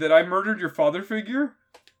remind you that I murdered your father figure.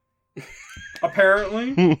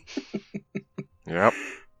 Apparently. Yep.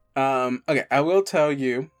 Okay, I will tell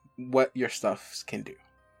you what your stuff can do.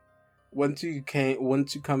 Once you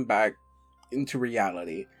come back into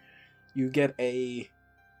reality, you get a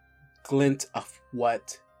glint of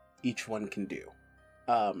what each one can do.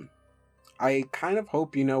 I kind of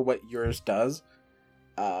hope you know what yours does.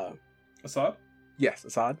 Assad? Yes,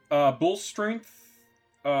 Assad. Bull strength,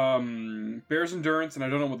 bear's endurance, and I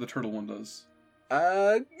don't know what the turtle one does.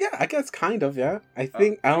 Yeah, I guess kind of, yeah. I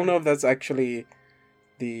don't know if that's actually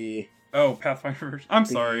the... Oh, Pathfinder. I'm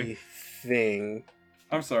sorry. Thing.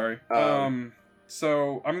 I'm sorry.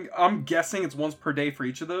 So I'm guessing it's once per day for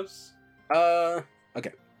each of those.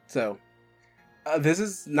 Okay. So This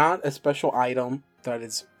is not a special item that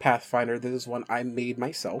is Pathfinder. This is one I made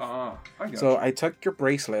myself. I got So you. I took your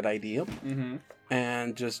bracelet idea Mm-hmm.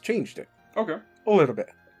 and just changed it Okay. a little bit.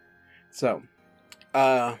 So,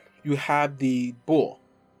 you have the bull.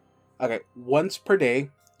 Okay, once per day,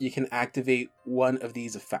 you can activate one of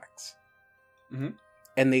these effects. Mhm.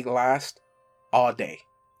 And they last all day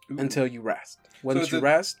Ooh. until you rest. Once is you it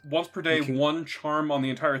rest, once per day, you can- one charm on the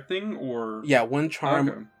entire thing, or yeah, one charm,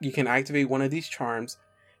 Okay. you can activate one of these charms,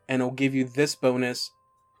 and it'll give you this bonus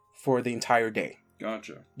for the entire day.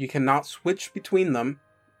 Gotcha. You cannot switch between them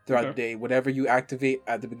throughout Okay. the day. Whatever you activate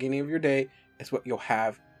at the beginning of your day is what you'll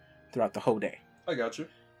have throughout the whole day. I got you.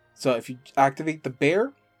 So if you activate the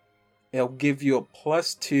bear, it'll give you a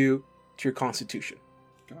 +2 to your constitution.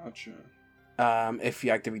 Gotcha. If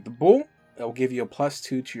you activate the bull, it'll give you a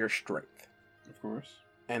 +2 to your strength. Of course.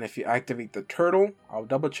 And if you activate the turtle, I'll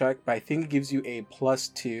double check, but I think it gives you a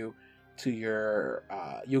 +2 to your,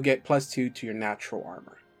 you'll get +2 to your natural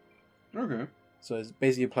armor. Okay. So it's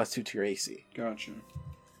basically a +2 to your AC. Gotcha.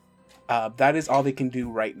 That is all they can do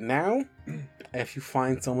right now. If you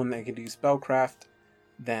find someone that can do spellcraft,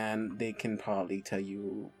 then they can probably tell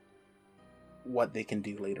you what they can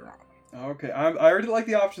do later on. Okay. I already like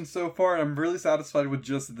the options so far, and I'm really satisfied with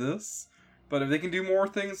just this. But if they can do more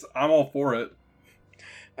things, I'm all for it.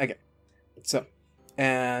 So,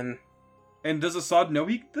 and And does Assad know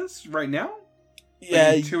this right now?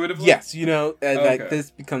 yeah, intuitively? yes, you know, Okay. like this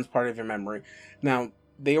becomes part of your memory. Now,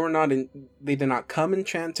 they did not come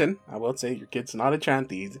enchanted. I will say your kid's not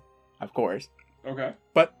enchanted, of course, Okay.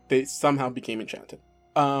 but they somehow became enchanted.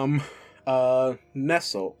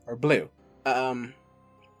 Nestle or Blue,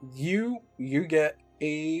 you get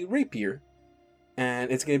a rapier,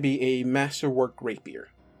 and it's gonna be a masterwork rapier.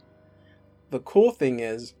 The cool thing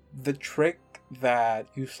is the trick that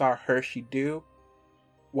you saw Hershey do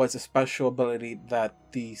was a special ability that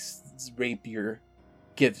the rapier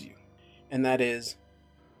gives you, and that is,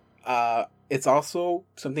 it's also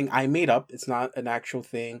something I made up. It's not an actual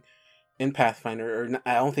thing in Pathfinder, or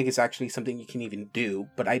I don't think it's actually something you can even do,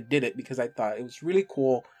 but I did it because I thought it was really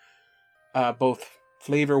cool, both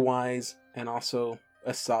flavor wise and also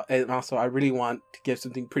I really want to give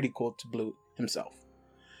something pretty cool to Blue himself.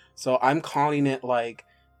 So I'm calling it like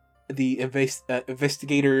the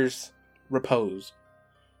Investigator's Repose.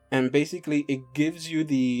 And basically it gives you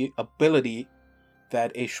the ability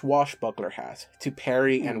that a swashbuckler has to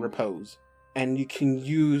parry and Ooh. repose. And you can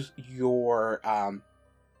use your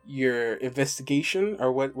investigation,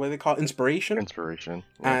 or what they call inspiration, Inspiration.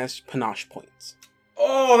 Yeah. as panache points.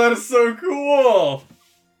 Oh, that is so cool!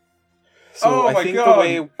 So Oh I my think God.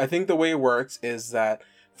 the way it works is that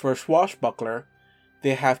for a swashbuckler,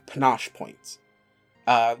 they have panache points.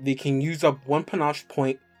 They can use up one panache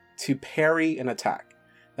point to parry an attack.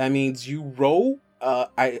 That means you roll.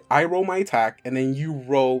 I roll my attack, and then you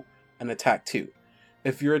roll an attack too.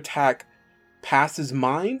 If your attack passes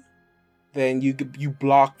mine, then you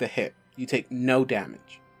block the hit. You take no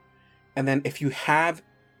damage. And then if you have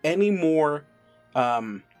any more,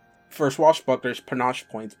 for swashbucklers, panache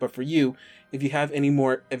points, but for you, if you have any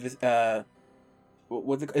more,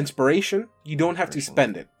 inspiration, you don't have to Inspiration.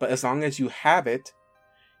 spend it. But as long as you have it,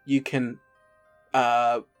 you can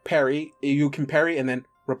parry. You can parry and then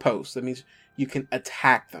repose. That means you can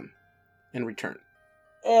attack them in return.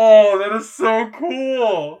 Oh, that is so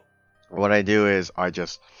cool! What I do is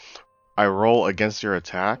I roll against your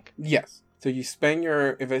attack. Yes. So you spend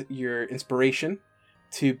your inspiration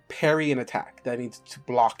to parry an attack. That means to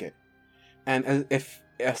block it. And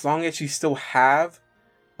as long as you still have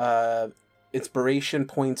inspiration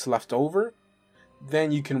points left over,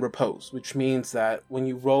 then you can repose, which means that when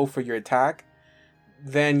you roll for your attack,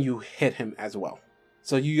 then you hit him as well.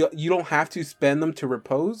 So you don't have to spend them to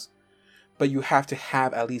repose, but you have to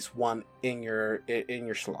have at least one in your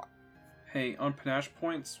slot. Hey, on panache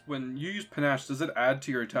points, when you use panache, does it add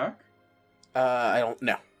to your attack? I don't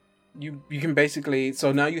know. You can basically,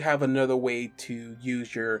 so now you have another way to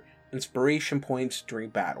use your inspiration points during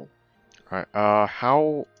battle. Alright,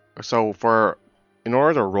 in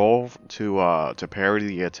order to roll to parry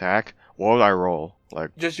the attack, what would I roll?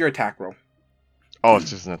 Like, Just your attack roll. oh, it's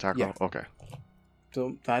just an attack Yeah. roll? Okay.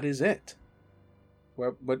 So that is it.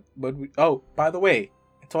 Oh, by the way,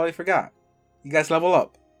 I totally forgot. You guys level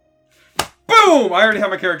up. Boom! I already have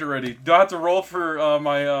my character ready. Do I have to roll for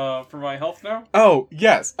my health now? Oh,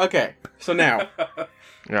 yes. Okay. So now,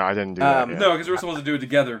 Yeah, I didn't do that yet. No, because we're supposed to do it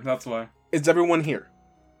together. That's why. is everyone here?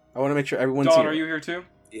 I want to make sure everyone's Dawn, here. are you here too?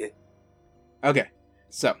 Okay.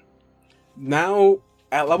 So, now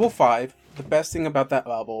at level 5, the best thing about that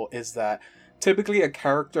level is that typically a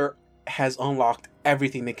character has unlocked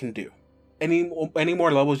everything they can do. any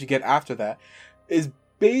more levels you get after that is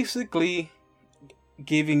basically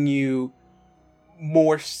giving you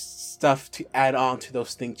more stuff to add on to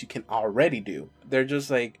those things you can already do. They're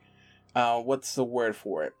just like, what's the word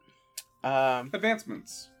for it?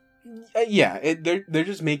 Advancements. Yeah, they're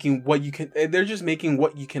just making what you can. They're just making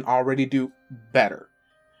what you can already do better.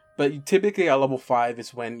 But typically at level 5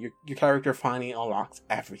 is when your character finally unlocks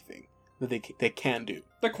everything that they can do.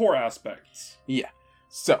 The core aspects. Yeah.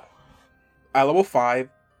 So at level 5,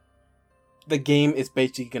 the game is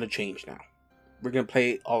basically going to change now. We're going to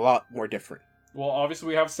play a lot more different. Well, obviously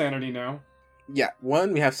we have sanity now. Yeah,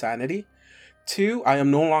 1, we have sanity. 2, I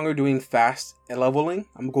am no longer doing fast leveling.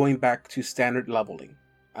 I'm going back to standard leveling.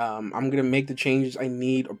 I'm going to make the changes I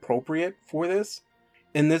need appropriate for this.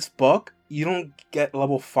 In this book, you don't get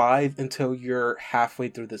level 5 until you're halfway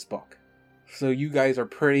through this book. So you guys are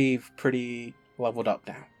pretty leveled up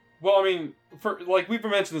now. Well, I mean, for like we've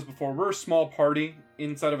mentioned this before, we're a small party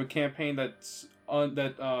inside of a campaign that's for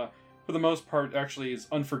the most part actually is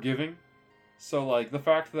unforgiving. So like the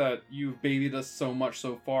fact that you've babied us so much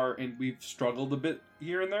so far and we've struggled a bit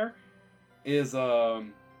here and there is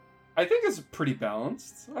I think it's pretty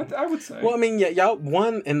balanced. I would say. Well, I mean, yeah, y'all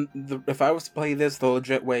won, and if I was to play this the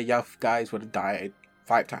legit way, y'all guys would have died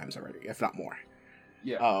 5 times already, if not more.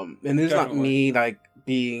 Yeah. And it's not Definitely. me like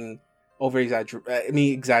being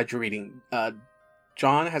exaggerating.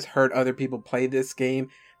 John has heard other people play this game.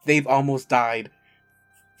 They've almost died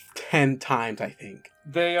 10 times, I think.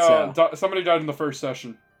 They So- somebody died in the first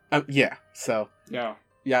session. Yeah. So Yeah.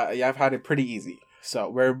 yeah, I've had it pretty easy. So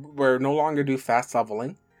we're no longer do fast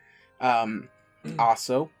leveling.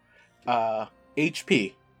 Also,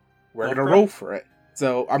 HP. We're gonna Okay. roll for it.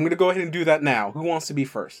 So I'm gonna go ahead and do that now. Who wants to be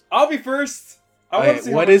first? I'll be first. I want to Okay,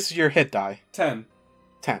 see what how is your hit die? 10.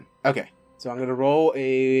 10. Okay. So I'm gonna roll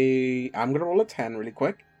a 10 really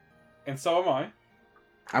quick. And so am I.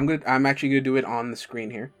 I'm actually gonna do it on the screen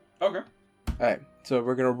here. Okay. Alright. So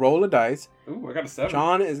we're gonna roll a dice. Ooh, I got a 7.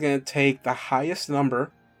 John is gonna take the highest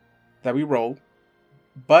number that we roll.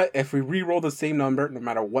 But if we re-roll the same number, no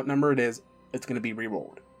matter what number it is, it's gonna be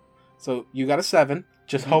re-rolled. So you got a 7.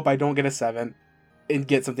 Just Mhm. hope I don't get a 7 and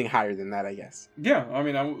get something higher than that, I guess. Yeah, I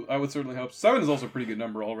mean, I would certainly hope. 7 is also a pretty good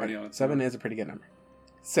number already on it. 7 is a pretty good number.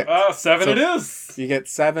 6. 7 So- it is! You get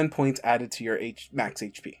 7 points added to your max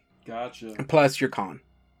HP. Gotcha. Plus your con.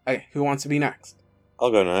 Okay, who wants to be next?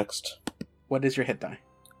 I'll go next. What is your hit die?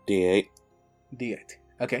 D8. D8.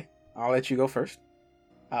 Okay, I'll let you go first.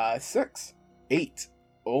 6. 8.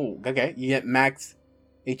 Oh, okay. You get max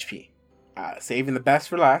HP. Saving the best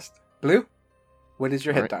for last. Blue, what is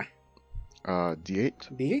your hit die? D8.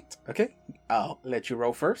 D8. Okay, I'll let you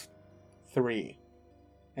roll first. 3.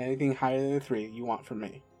 Anything higher than a 3 you want from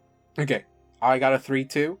me. Okay, I got a 3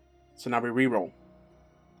 too. So now we re-roll.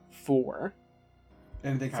 4.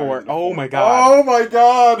 Anything 4. higher than a Oh 4. my god. Oh my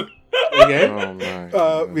god! Okay. Oh my. We goodness.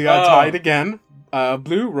 got Oh. tied again.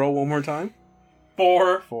 Blue, roll one more time.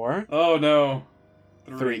 4. 4. Oh no.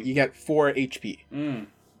 3. You get 4 HP Mm.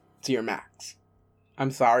 to your max.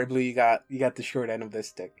 I'm sorry, Blue. You got the short end of this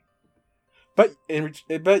stick. But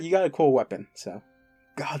but you got a cool weapon. So,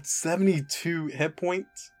 God, 72 hit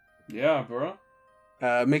points. Yeah, bro.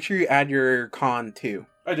 Make sure you add your con too.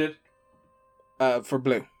 I did. For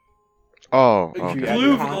Blue. Oh, You okay. add Blue,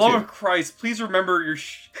 your for the con love too. of Christ, please remember your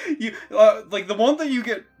you like the one thing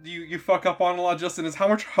you fuck up on a lot, Justin, is how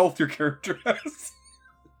much health your character has.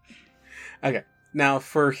 Now,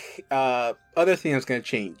 for other thing that's going to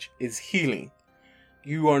change is healing.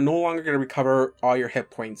 You are no longer going to recover all your hit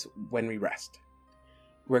points when we rest.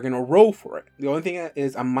 We're going to roll for it. The only thing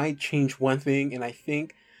is I might change one thing, and I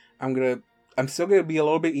think I'm still going to be a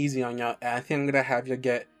little bit easy on y'all, and I think I'm going to have you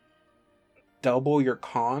get double your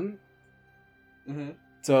con. Mm-hmm.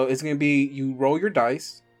 So it's going to be you roll your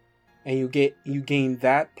dice, and you gain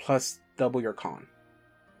that plus double your con.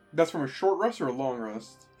 That's from a short rest or a long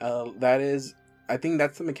rest? I think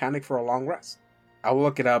that's the mechanic for a long rest. I'll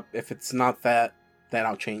look it up. If it's not that, then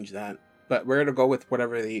I'll change that. But we're gonna go with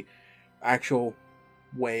whatever the actual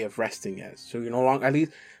way of resting is. So you're no longer, at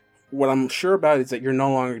least what I'm sure about is that you're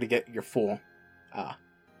no longer to get your full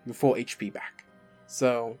HP back.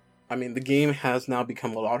 So I mean, the game has now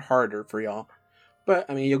become a lot harder for y'all. But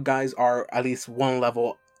I mean, you guys are at least one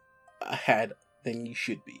level ahead than you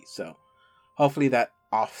should be. So hopefully that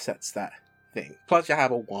offsets that thing. Plus, you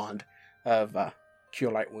have a wand of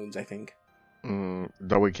cure light wounds, I think.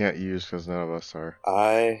 That we can't use because none of us are.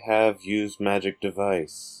 I have used Magic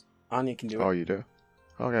Device, Anya can do it. Oh, you do?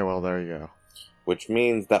 Okay, well, there you go. which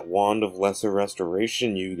means that Wand of Lesser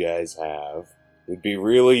Restoration you guys have would be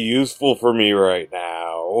really useful for me right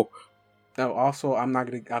now. No, also, I'm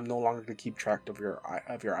no longer gonna keep track of your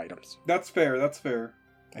items. That's fair. That's fair.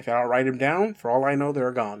 If I don't write them down, for all I know,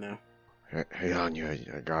 they're gone now. Hey, Anya,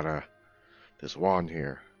 I got this wand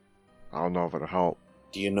here. I don't know if it'll help.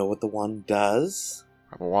 Do you know what the wand does?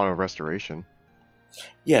 I have a wand of restoration.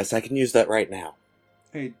 Yes, I can use that right now.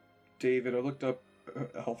 Hey, David, I looked up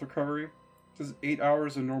health recovery. It says 8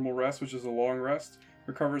 hours of normal rest, which is a long rest,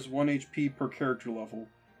 recovers 1 HP per character level.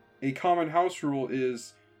 A common house rule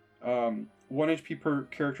is 1 HP per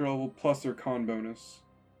character level plus their con bonus.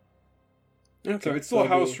 Okay, So it's still a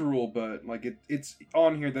house rule, but like it's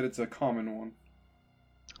on here that it's a common one.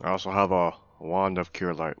 I also have a wand of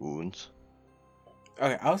cure light wounds.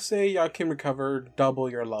 Okay, I'll say y'all can recover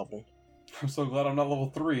double your level. I'm so glad I'm not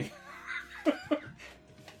level 3.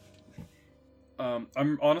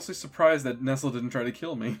 I'm honestly surprised that Nestle didn't try to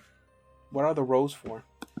kill me. What are the rolls for?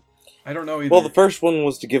 I don't know either. Well, the first one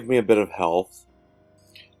was to give me a bit of health.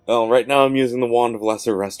 Well, right now I'm using the Wand of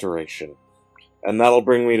Lesser Restoration. And that'll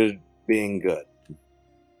bring me to being good.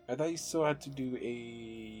 I thought you still had to do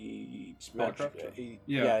a Spellcraft?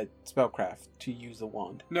 yeah, spellcraft to use the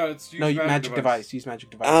wand. No, it's use No, magic device. Use magic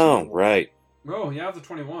device. Oh, right. Oh, yeah, the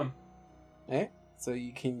 21. Eh? So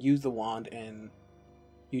you can use the wand and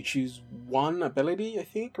you choose one ability, I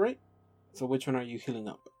think, right? So which one are you healing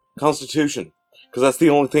up? Constitution. Because that's the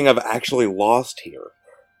only thing I've actually lost here.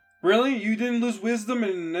 Really? You didn't lose wisdom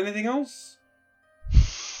and anything else?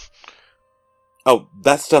 Oh,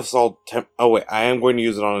 that stuff's all oh wait, I am going to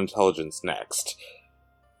use it on intelligence next.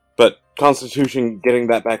 But Constitution, getting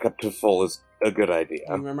that back up to full is a good idea. Do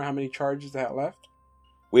you remember how many charges that left?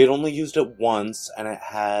 We had only used it once, and it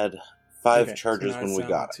had 5 Okay, charges so now when it's we down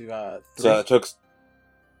got it. to, 3? So it took...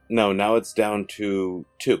 No, now it's down to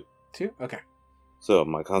 2. 2? Okay. So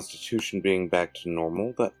my Constitution being back to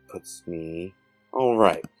normal, that puts me...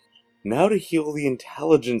 Alright. Now to heal the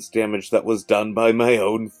intelligence damage that was done by my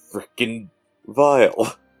own frickin'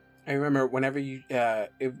 vial. I remember whenever you,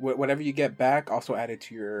 whatever you get back, also add it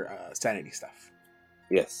to your sanity stuff.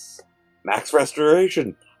 Yes. Max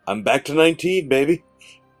restoration. I'm back to 19, baby.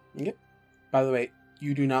 Yep. By the way,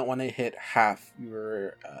 you do not want to hit half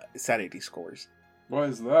your sanity scores. Why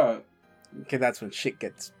is that? Okay, that's when shit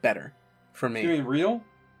gets better. For me. You mean real?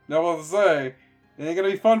 No, what to say. It ain't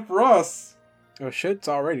gonna be fun for us. Oh, shit's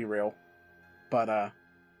already real. But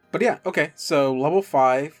yeah, okay. So, level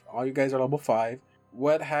 5. All you guys are level 5.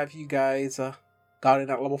 What have you guys gotten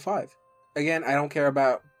at level 5? Again, I don't care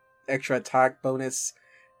about extra attack bonus,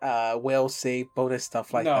 whale save bonus,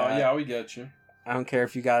 stuff like that. No, yeah, we get you. I don't care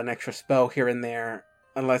if you got an extra spell here and there,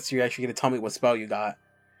 unless you're actually going to tell me what spell you got.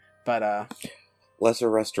 But, Lesser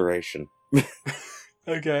restoration.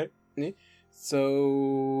 okay.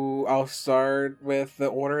 So, I'll start with the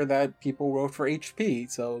order that people wrote for HP.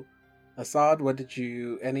 So, Assad,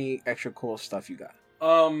 any extra cool stuff you got?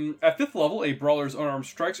 At 5th level, a brawler's unarmed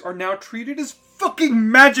strikes are now treated as fucking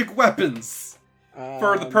magic weapons!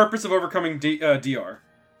 For the purpose of overcoming DR.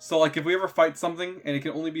 So, like, if we ever fight something and it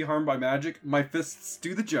can only be harmed by magic, my fists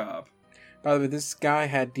do the job. By the way, this guy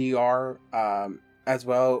had DR, as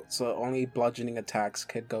well, so only bludgeoning attacks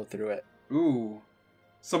could go through it. Ooh.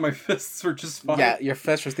 So my fists were just fine? Yeah, your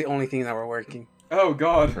fists was the only thing that were working. Oh,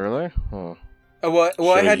 God. Really? Huh. Well, I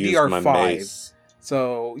Should've had used my DR5. mace.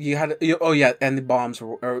 So you had, and the bombs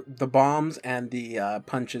and the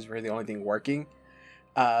punches were the only thing working.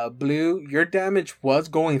 Blue, your damage was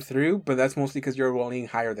going through, but that's mostly because you're rolling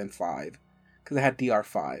higher than 5. Because I had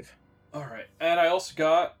DR5. Alright, and I also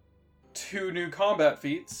got 2 new combat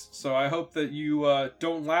feats, so I hope that you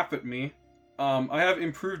don't laugh at me. I have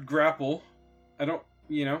improved grapple. I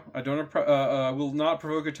will not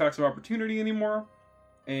provoke attacks of opportunity anymore,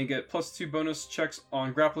 and get +2 bonus checks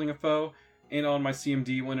on grappling a foe, and on my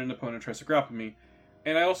CMD when an opponent tries to grapple me.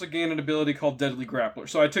 And I also gained an ability called Deadly Grappler,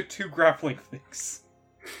 so I took 2 grappling things.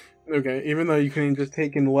 Okay, even though you can just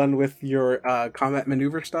take in one with your combat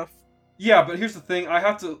maneuver stuff? Yeah, but here's the thing, I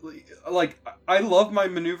have to, like, I love my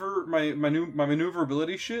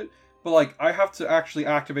maneuverability shit, but, like, I have to actually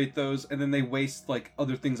activate those, and then they waste, like,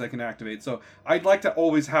 other things I can activate. So, I'd like to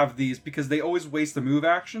always have these, because they always waste the move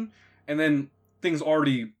action, and then things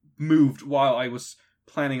already moved while I was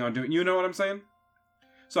planning on doing. You know what I'm saying?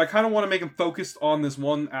 So I kind of want to make them focused on this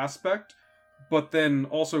one aspect, but then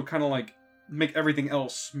also kind of like make everything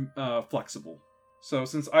else flexible. So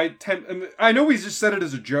since I know we just said it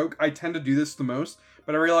as a joke, I tend to do this the most,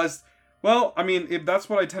 but I realized, well, I mean, if that's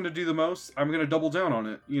what I tend to do the most, I'm going to double down on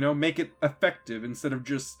it, make it effective instead of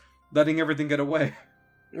just letting everything get away.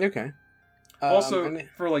 Okay. Also,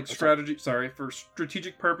 for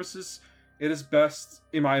strategic purposes, it is best,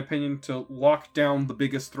 in my opinion, to lock down the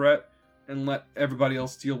biggest threat and let everybody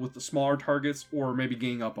else deal with the smaller targets or maybe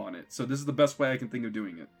gang up on it. So this is the best way I can think of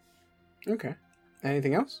doing it. Okay.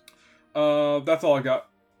 Anything else? That's all I got.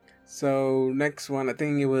 So next one, I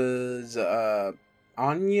think it was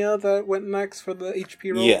Anya that went next for the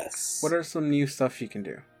HP roll. Yes. What are some new stuff you can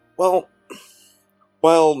do? Well,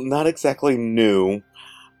 not exactly new.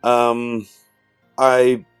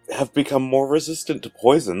 I have become more resistant to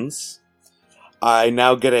poisons. I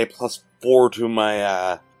now get a +4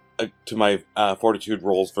 to my fortitude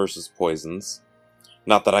rolls versus poisons.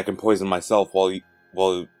 Not that I can poison myself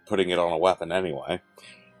while putting it on a weapon anyway.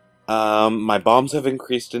 My bombs have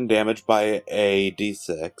increased in damage by a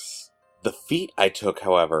d6. The feat I took,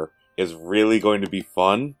 however, is really going to be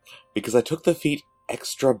fun because I took the feat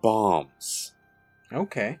Extra Bombs,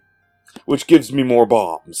 Okay. which gives me more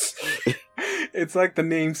bombs. It's like the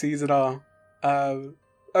name sees it all.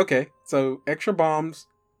 Okay, so extra bombs.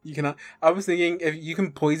 You can. I was thinking if you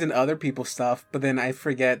can poison other people's stuff, but then I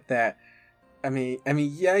forget that. I mean,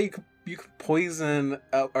 yeah, you could poison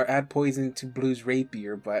or add poison to Blue's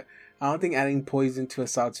rapier, but I don't think adding poison to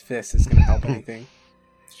Assad's fist is gonna help anything.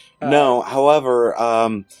 No,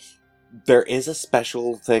 however, there is a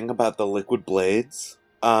special thing about the liquid blades.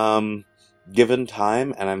 Given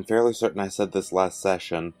time, and I'm fairly certain I said this last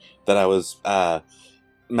session, that I was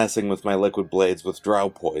messing with my liquid blades with drow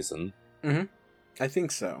poison. I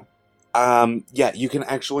think so. Yeah, you can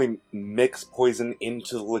actually mix poison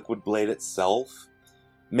into the liquid blade itself,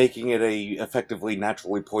 making it a effectively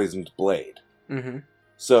naturally poisoned blade. Mm-hmm.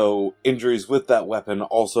 So injuries with that weapon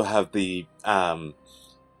also have the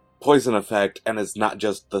poison effect, and it's not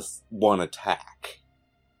just the one attack.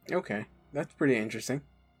 Okay, that's pretty interesting.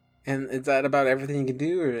 And is that about everything you can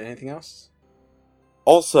do, or anything else?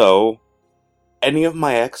 Also, any of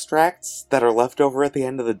my extracts that are left over at the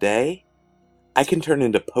end of the day, I can turn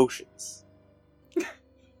into potions.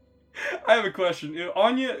 I have a question.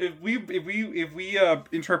 Anya, if we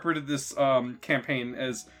interpreted this campaign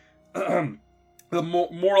as the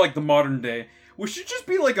more like the modern day, would she just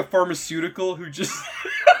be like a pharmaceutical who just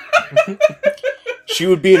She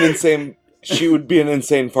would be an insane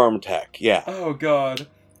pharm tech, yeah. Oh god.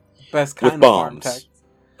 Best With kind of bombs. farm tech.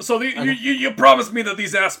 So you promised me that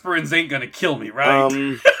these aspirins ain't gonna kill me,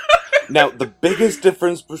 right? Now, the biggest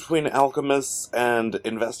difference between alchemists and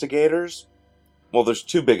investigators, well, there's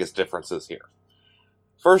two biggest differences here.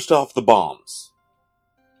 First off, the bombs.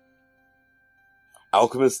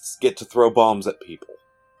 Alchemists get to throw bombs at people.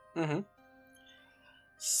 Mm-hmm.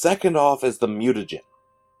 Second off is the mutagen.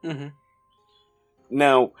 Mm-hmm.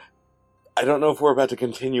 Now, I don't know if we're about to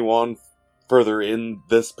continue on further in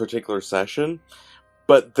this particular session,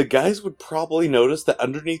 but the guys would probably notice that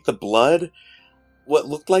underneath the blood, what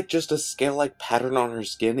looked like just a scale-like pattern on her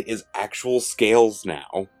skin is actual scales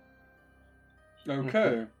now.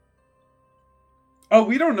 Okay. Oh,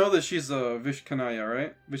 we don't know that she's a Vishkanaya,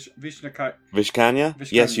 right? Vishkanya?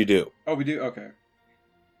 Vishkanya. Yes, you do. Oh, we do? Okay.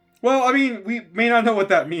 Well, I mean, we may not know what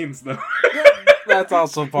that means, though. That's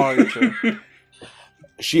also probably true.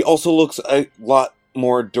 She also looks a lot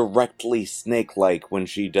more directly snake-like when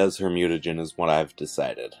she does her mutagen, is what I've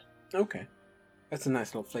decided. Okay. That's a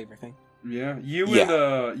nice little flavor thing. Yeah, you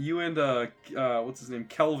and what's his name,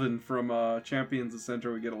 Kelvin from Champions of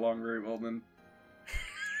Centaur, we get along very well. Then,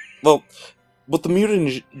 well, what the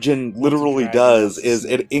mutagen literally does is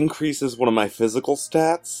it increases one of my physical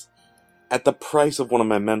stats at the price of one of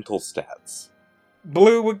my mental stats.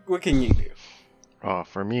 Blue, what can you do?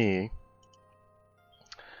 For me,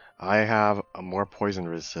 I have a more poison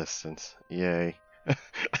resistance. Yay.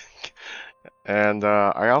 And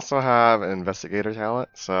I also have an investigator talent.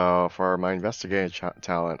 So for my investigator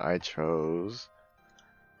talent, I chose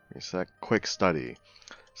quick study.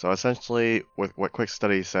 So essentially, what quick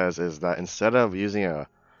study says is that instead of using a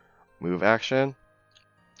move action,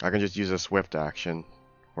 I can just use a swift action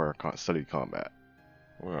for studied combat.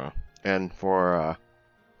 And for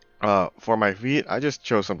my feat, I just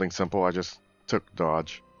chose something simple. I just took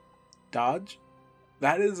dodge. Dodge?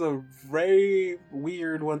 That is a very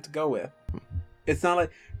weird one to go with. It's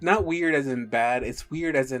not weird as in bad, it's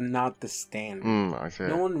weird as in not the standard. I see.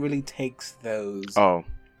 No one really takes those. Oh.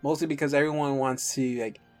 Mostly because everyone wants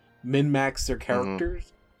to min-max their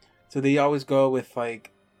characters. So they always go with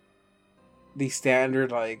the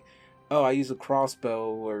standard oh, I use a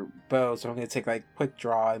crossbow or bow, so I'm gonna take quick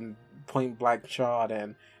draw and point blank shot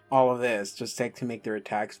and all of this just to make their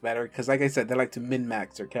attacks better. Because like I said, they like to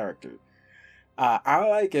min-max their character. I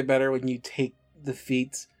like it better when you take the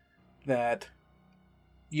feats that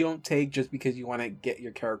you don't take just because you want to get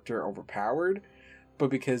your character overpowered, but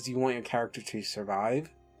because you want your character to survive.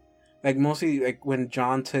 Mostly when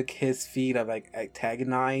John took his feat of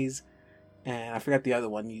antagonize, and I forgot the other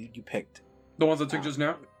one you picked. The ones I took just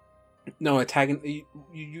now? No,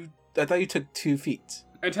 you I thought you took 2 feats.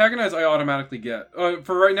 Antagonize I automatically get.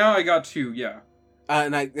 For right now, I got 2, yeah.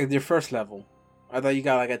 And your first level. I thought you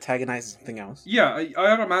got like antagonize and something else. Yeah, I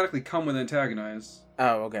automatically come with Antagonize.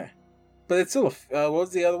 Oh, okay. But it's still what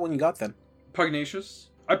was the other one you got then? Pugnacious?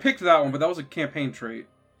 I picked that one, but that was a campaign trait.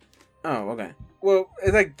 Oh, okay. Well,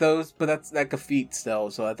 it's like those, but that's like a feat still,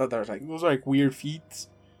 so I thought that was like, those are like weird feats.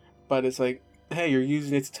 But it's like, hey, you're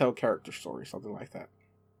using it to tell character story, something like that.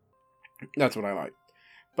 That's what I like.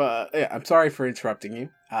 But, yeah, I'm sorry for interrupting you.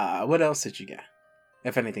 What else did you get?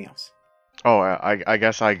 If anything else. Oh, I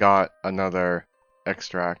guess I got another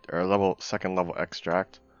extract, or second level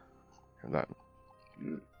extract. And that,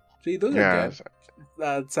 See, those yeah,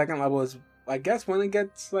 are good. Second level is, I guess, when it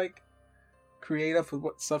gets, like, creative with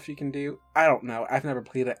what stuff you can do. I don't know. I've never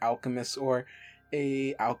played an alchemist or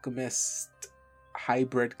a alchemist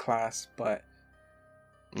hybrid class, but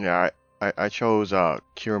yeah, I chose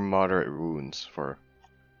cure moderate wounds for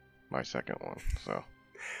my second one. So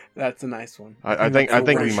that's a nice one. I think we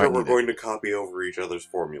Pretty sure might we're need going to copy over each other's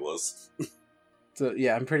formulas. So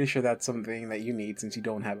yeah, I'm pretty sure that's something that you need since you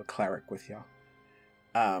don't have a cleric with you.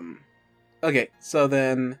 Okay, so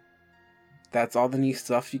then that's all the new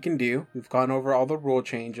stuff you can do. We've gone over all the rule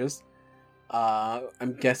changes.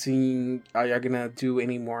 I'm guessing are you gonna do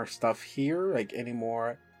any more stuff here, like any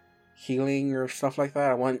more healing or stuff like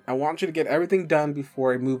that? I want you to get everything done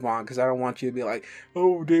before I move on, because I don't want you to be like,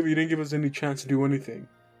 oh, David, you didn't give us any chance to do anything.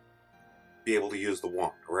 Be able to use the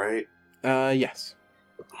wand, right? Yes.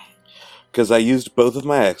 Because I used both of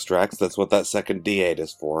my extracts. That's what that second D8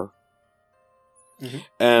 is for. Mhm.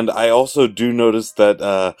 And I also do notice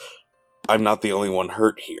that I'm not the only one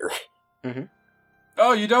hurt here.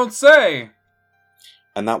 Oh, you don't say!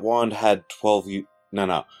 And that wand had 12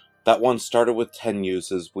 No. That one started with 10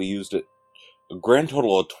 uses. We used it a grand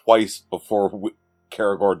total of twice before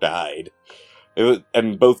Karagor died.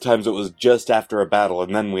 And both times it was just after a battle,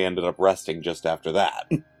 and then we ended up resting just after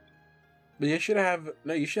that. But you should have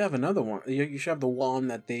another one. You should have the one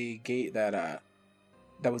that they gave that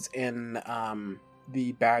was in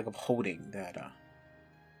the bag of holding that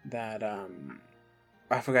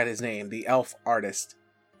I forgot his name, the elf artist.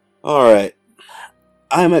 Alright.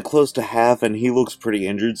 I'm at close to half, and he looks pretty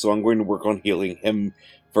injured, so I'm going to work on healing him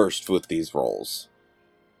first with these rolls.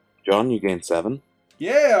 John, you gain 7.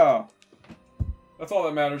 Yeah! That's all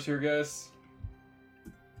that matters here, guys.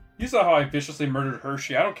 You saw how I viciously murdered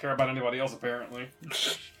Hershey. I don't care about anybody else, apparently.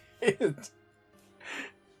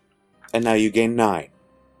 And now you gain 9.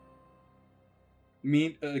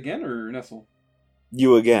 Me again, or Nestle?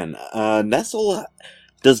 You again. Nestle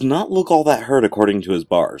does not look all that hurt according to his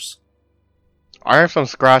bars. I have some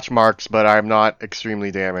scratch marks, but I'm not extremely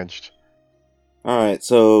damaged. Alright,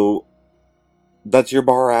 so that's your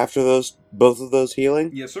bar after both of those healing?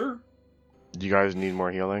 Yes, sir. Do you guys need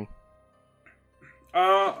more healing?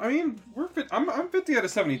 I mean, I'm 50 out of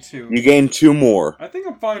 72. You gain 2 more. I think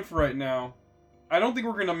I'm fine for right now. I don't think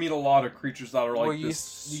we're gonna meet a lot of creatures that are like Well, this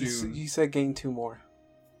soon. you said gain 2 more.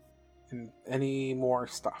 And any more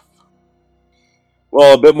stuff.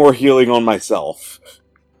 Well, a bit more healing on myself.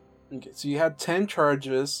 Okay, so you had 10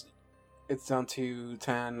 charges. It's down to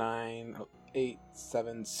 10, 9, 8,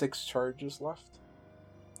 7, 6 charges left.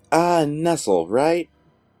 Nestle, right?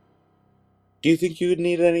 Do you think you would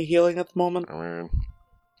need any healing at the moment? I mean,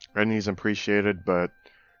 any's appreciated, but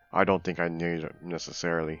I don't think I need it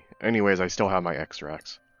necessarily. Anyways, I still have my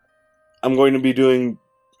extracts. I'm going to be doing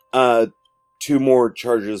 2 more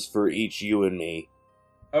charges for each you and me.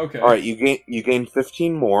 Okay. Alright, you gain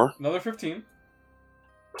 15 more. Another 15.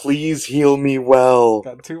 Please heal me well.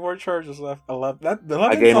 Got 2 more charges left. 11.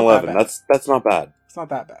 I gain 11. That's not bad. It's not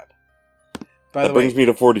that bad. By That the way, brings me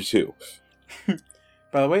to 42.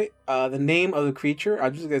 By the way, the name of the creature,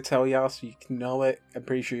 I'm just going to tell y'all so you can know it. I'm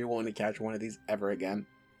pretty sure you won't catch one of these ever again.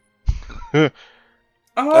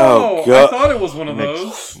 Oh, God. I thought it was one of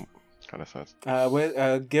those. Makes kind of sense.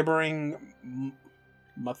 With Gibbering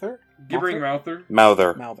Mother? Gibbering Mouther.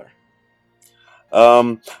 Mouther. Mouther.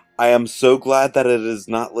 I am so glad that it is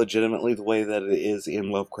not legitimately the way that it is in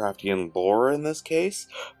Lovecraftian lore in this case,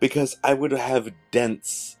 because I would have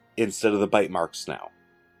dents instead of the bite marks now.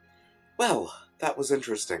 Well, that was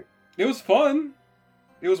interesting. It was fun.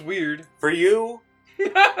 It was weird. For you, you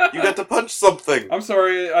got to punch something. I'm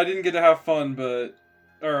sorry I didn't get to have fun,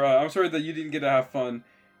 I'm sorry that you didn't get to have fun.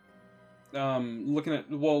 Looking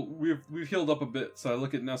at, we've healed up a bit, so I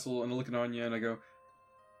look at Nestle and I look at Anya and I go,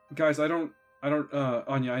 guys, Anya, I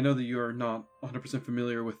know that you are not 100%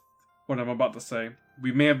 familiar with what I'm about to say.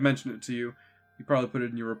 We may have mentioned it to you. You probably put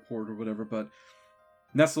it in your report or whatever, but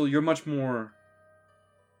Nestle, you're much more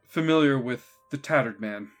familiar with the Tattered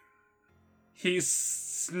Man.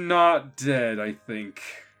 He's not dead, I think.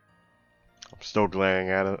 I'm still glaring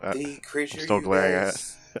at it. The creature I'm still you glaring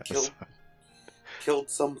guys at it. killed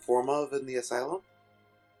some form of in the asylum?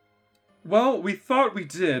 Well, we thought we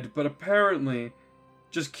did, but apparently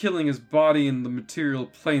just killing his body in the material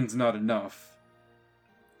plane's not enough.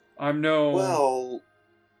 I'm no... Well...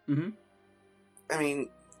 Mm-hmm. I mean,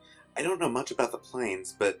 I don't know much about the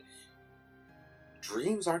planes, but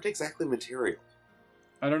dreams aren't exactly material.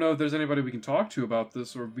 I don't know if there's anybody we can talk to about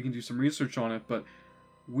this, or we can do some research on it, but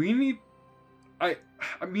we need... I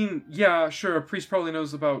mean, yeah, sure, a priest probably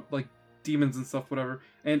knows about, like, demons and stuff, whatever.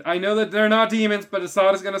 And I know that they're not demons, but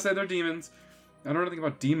Assad is gonna say they're demons. I don't know anything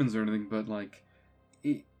about demons or anything, but, like,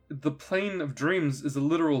 the plane of dreams is a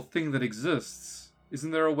literal thing that exists.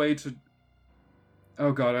 Isn't there a way to...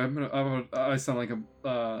 Oh god, I sound like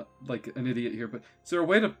an idiot here, but is there a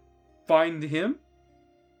way to find him?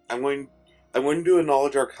 I'm going to do a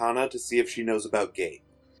knowledge arcana to see if she knows about Gate.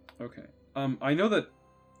 Okay. I know that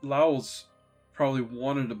Laos probably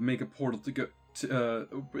wanted to make a portal to go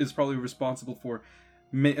to, is probably responsible for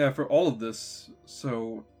all of this.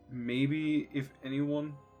 So maybe if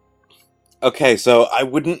anyone. Okay, so I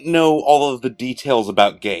wouldn't know all of the details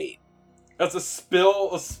about Gate. That's a spell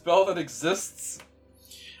that exists.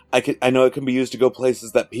 I know it can be used to go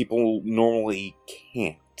places that people normally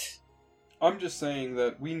can't. I'm just saying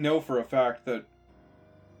that we know for a fact that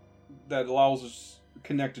Laos is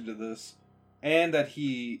connected to this, and that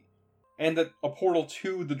a portal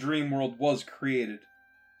to the dream world was created.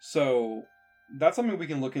 So that's something we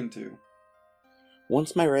can look into.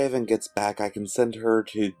 Once my Raven gets back, I can send her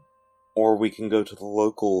to, or we can go to the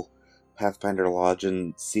local Pathfinder Lodge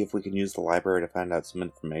and see if we can use the library to find out some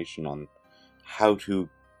information on how to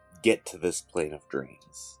get to this plane of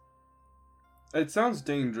dreams. It sounds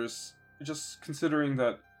dangerous, just considering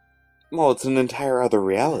that... Well, it's an entire other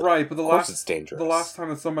reality. Right, but of course it's dangerous. The last time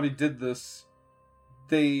that somebody did this,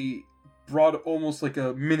 they brought almost like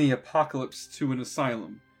a mini apocalypse to an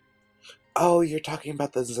asylum. Oh, you're talking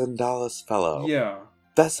about the Zendalis fellow. Yeah.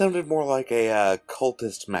 That sounded more like a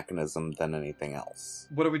cultist mechanism than anything else.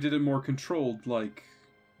 What if we did it more controlled, like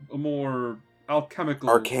a more alchemical...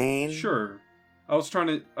 Arcane? Sure. I was trying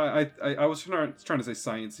to... I was trying to say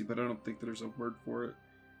sciencey, but I don't think there's a word for it.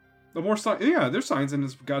 A more yeah, there's science in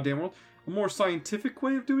this goddamn world. A more scientific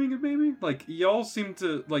way of doing it, maybe? Like, y'all seem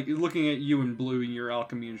to... Like, looking at you and Blue and your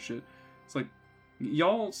alchemy and shit, it's like,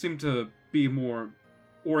 y'all seem to be more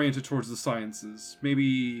oriented towards the sciences.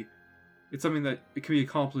 Maybe it's something that it can be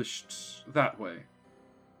accomplished that way.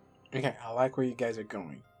 Okay, I like where you guys are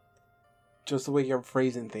going. Just the way you're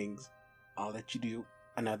phrasing things, I'll let you do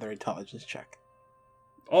another intelligence check.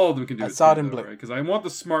 All of them can do it. Assad and Blue. Right? Because I want the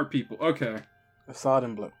smart people. Okay. Assad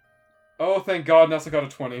and Blue. Oh, thank God, Nessa got a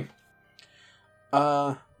 20.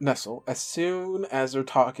 Nestle, as soon as they're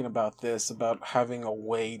talking about this, about having a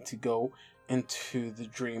way to go into the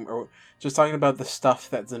dream, or just talking about the stuff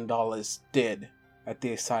that Zendalis did at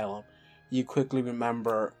the asylum, you quickly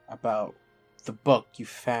remember about the book you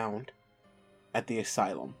found at the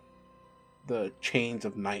asylum. The Chains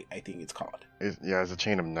of Night, I think it's called. It's a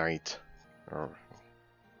Chain of Night.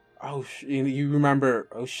 You remember,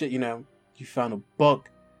 you found a book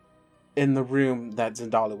in the room that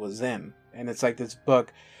Zendala was in. And it's like this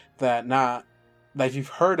book that you've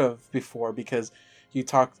heard of before, because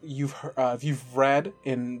you've read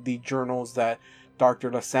in the journals that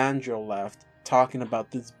Dr. Lysandro left, talking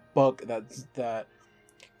about this book that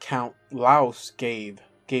Count Laos gave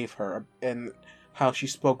her, and how she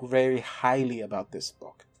spoke very highly about this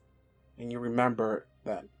book. And you remember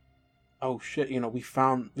that, oh shit, we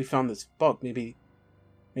found this book. Maybe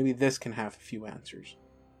this can have a few answers.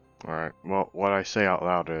 Alright, well, what I say out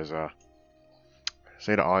loud is,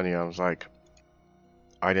 say to Anya, I was like,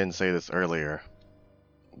 I didn't say this earlier,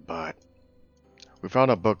 but we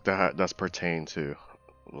found a book that's pertained to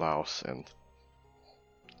Laos and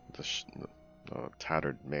the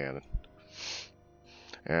tattered man,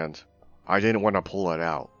 and I didn't want to pull it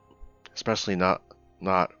out, especially not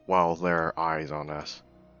while there are eyes on us,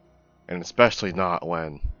 and especially not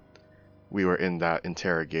when we were in that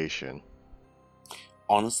interrogation.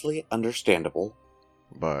 Honestly, understandable.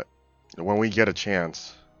 But when we get a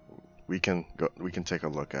chance, we can take a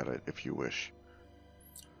look at it if you wish.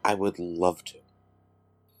 I would love to.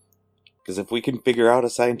 Because if we can figure out a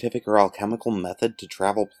scientific or alchemical method to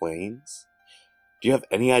travel planes, do you have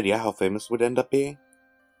any idea how famous it would end up being?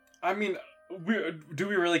 I mean, do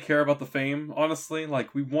we really care about the fame, honestly?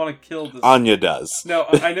 Like, we want to kill this... Anya does. No,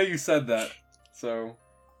 I know you said that. So,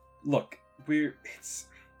 look, we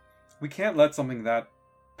can't let something that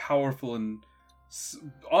powerful and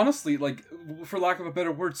honestly, like, for lack of a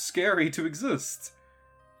better word, scary to exist.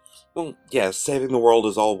 Well, yes, saving the world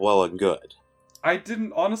is all well and good. I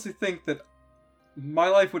didn't honestly think that my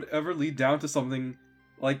life would ever lead down to something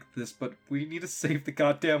like this, but we need to save the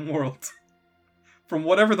goddamn world. From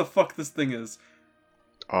whatever the fuck this thing is.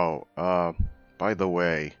 Oh, by the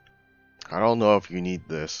way, I don't know if you need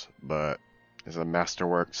this, but it's a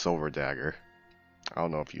Masterwork Silver Dagger. I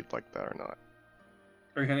don't know if you'd like that or not.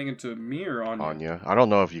 Are you handing it to me or Anya? Anya, I don't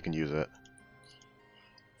know if you can use it.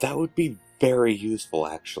 That would be very useful,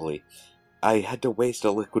 actually. I had to waste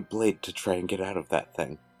a liquid blade to try and get out of that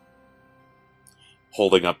thing.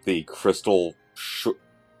 Holding up the crystal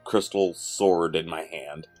sword in my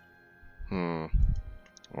hand.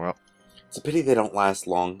 Well, It's a pity they don't last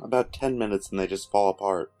long. About 10 minutes and they just fall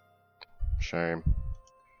apart. shame.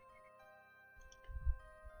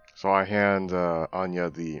 So I hand Anya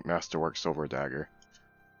the Masterwork Silver Dagger.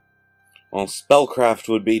 Well, spellcraft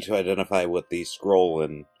would be to identify what the scroll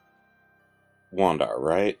and wand are,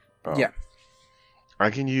 right? Oh. Yeah. I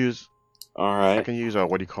can use, Alright.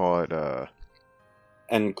 what do you call it,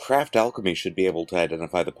 And craft alchemy should be able to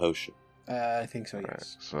identify the potion. I think so, Right,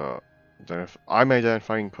 yes. so I'm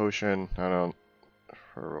identifying potion.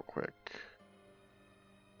 Real quick.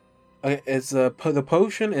 Okay, it's the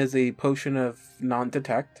potion is a potion of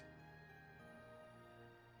non-detect.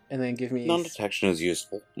 And then give me Non-detection is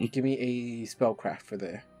useful. give me a spellcraft for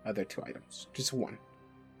the other two items. Just one.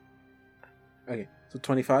 Okay, so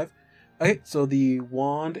 25. Okay, so the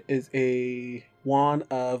wand is a wand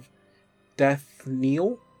of Death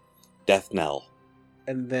Knell, Death Knell.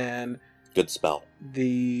 and then Good spell.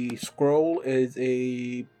 the scroll is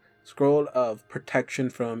a scroll of protection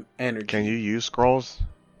from energy. Can you use scrolls?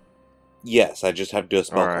 Yes, I just have to do a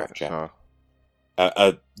spellcraft Alright, check.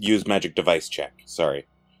 so Use magic device check. Sorry.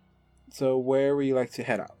 So where would you like to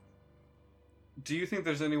head out? Do you think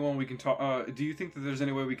there's anyone we can talk? Do you think that there's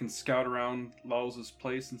any way we can scout around Laos'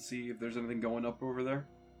 place and see if there's anything going up over there?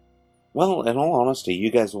 Well, in all honesty,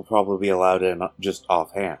 you guys will probably be allowed in just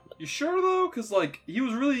offhand. You sure though? Cause like he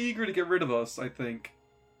was really eager to get rid of us. I think.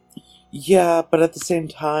 Yeah, but at the same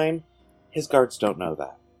time, his guards don't know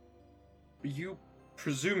that. You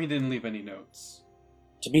presume he didn't leave any notes.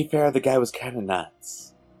 To be fair, the guy was kind of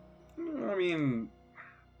nuts. I mean,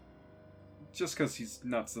 just because he's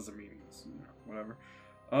nuts doesn't mean he's whatever.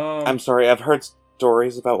 I'm sorry, I've heard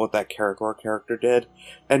stories about what that Karagor character did,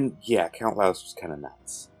 and yeah, Count Laos was kind of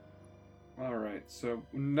nuts. Alright, so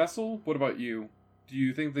Nestle, what about you? Do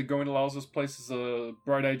you think that going to Laos' place is a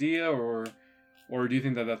bright idea, or do you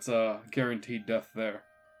think that that's a guaranteed death there?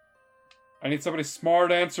 I need somebody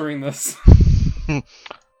smart answering this.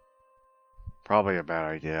 probably a bad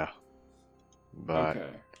idea. But Okay.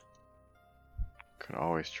 could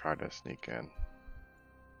always try to sneak in.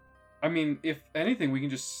 I mean, if anything, we can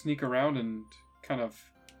just sneak around and kind of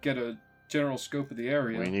get a general scope of the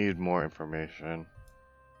area. We need more information.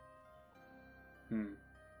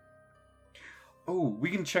 Oh, we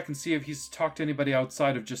can check and see if he's talked to anybody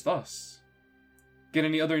outside of just us. Get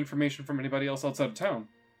any other information from anybody else outside of town.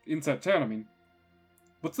 Inside town, I mean.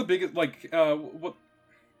 What's the biggest, what...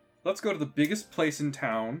 Let's go to the biggest place in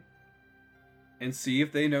town and see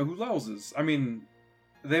if they know who Laos is. I mean,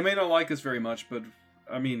 they may not like us very much, but,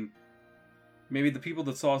 I mean, maybe the people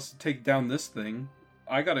that saw us take down this thing,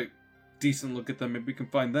 I got a decent look at them, maybe we can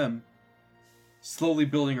find them. Slowly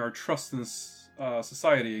building our trust in this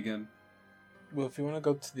society again. Well, if you want to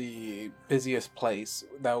go to the busiest place,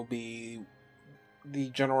 that would be the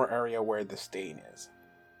general area where the stain is.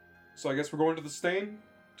 So I guess we're going to the Stain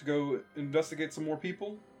to go investigate some more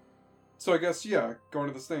people. So I guess, yeah, going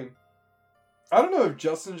to the Stain. I don't know if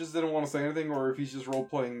Justin just didn't want to say anything or if he's just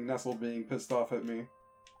role-playing Nestle being pissed off at me.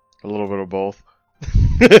 A little bit of both.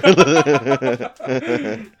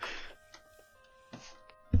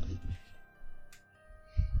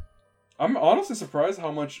 I'm honestly surprised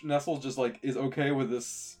how much Nestle just, is okay with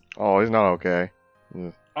this. Oh, he's not okay.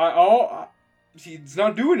 He's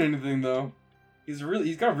not doing anything, though. He's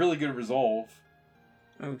got really good resolve.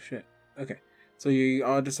 Oh shit. Okay. So you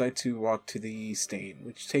all decide to walk to the stain,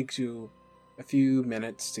 which takes you a few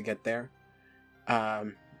minutes to get there.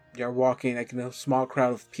 You're walking like in a small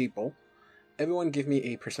crowd of people. Everyone give me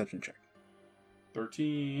a perception check.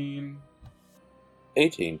 13.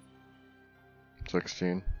 18.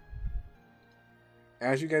 16.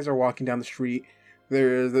 As you guys are walking down the street,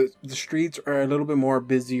 the streets are a little bit more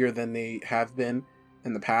busier than they have been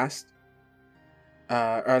in the past.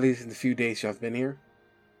 Or at least in the few days you have been here.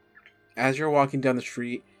 As you're walking down the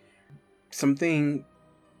street, something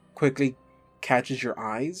quickly catches your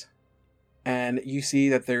eyes, and you see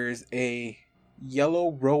that there's a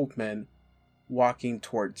yellow robed men walking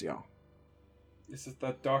towards y'all. Is it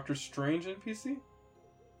that Doctor Strange NPC?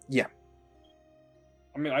 Yeah.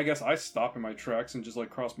 I mean, I guess I stop in my tracks and just like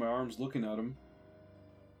cross my arms looking at him.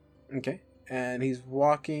 Okay. And he's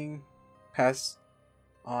walking past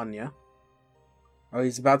Anya. Oh,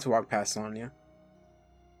 he's about to walk past Anya.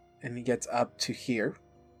 And he gets up to here.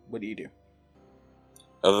 What do you do?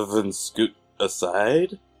 Other than scoot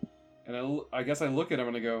aside? And I guess I look at him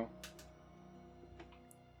and I go,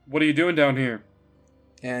 "What are you doing down here?"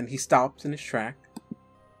 And he stops in his track.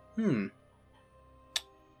 And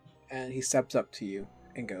he steps up to you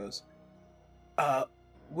and goes,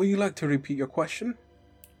 would you like to repeat your question?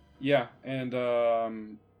 Yeah, and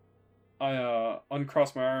I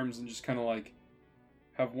uncross my arms and just kind of like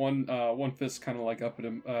have one fist kind of like up at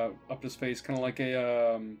him, up his face, kind of like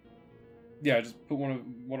a yeah. I just put one of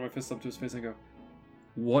my fists up to his face and go,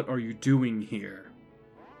 "What are you doing here?"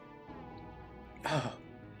 Oh,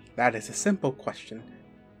 that is a simple question.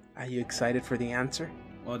 Are you excited for the answer?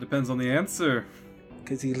 Well, it depends on the answer.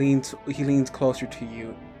 Because he leans closer to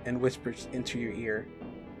you and whispers into your ear,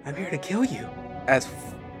 "I'm here to kill you." As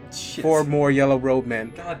Shit. 4 more yellow robe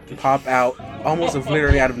men God. pop out, almost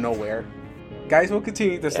literally out of nowhere. Guys, we'll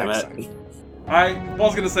continue this Damn next it. time. I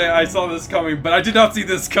was gonna say I saw this coming, but I did not see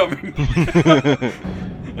this coming.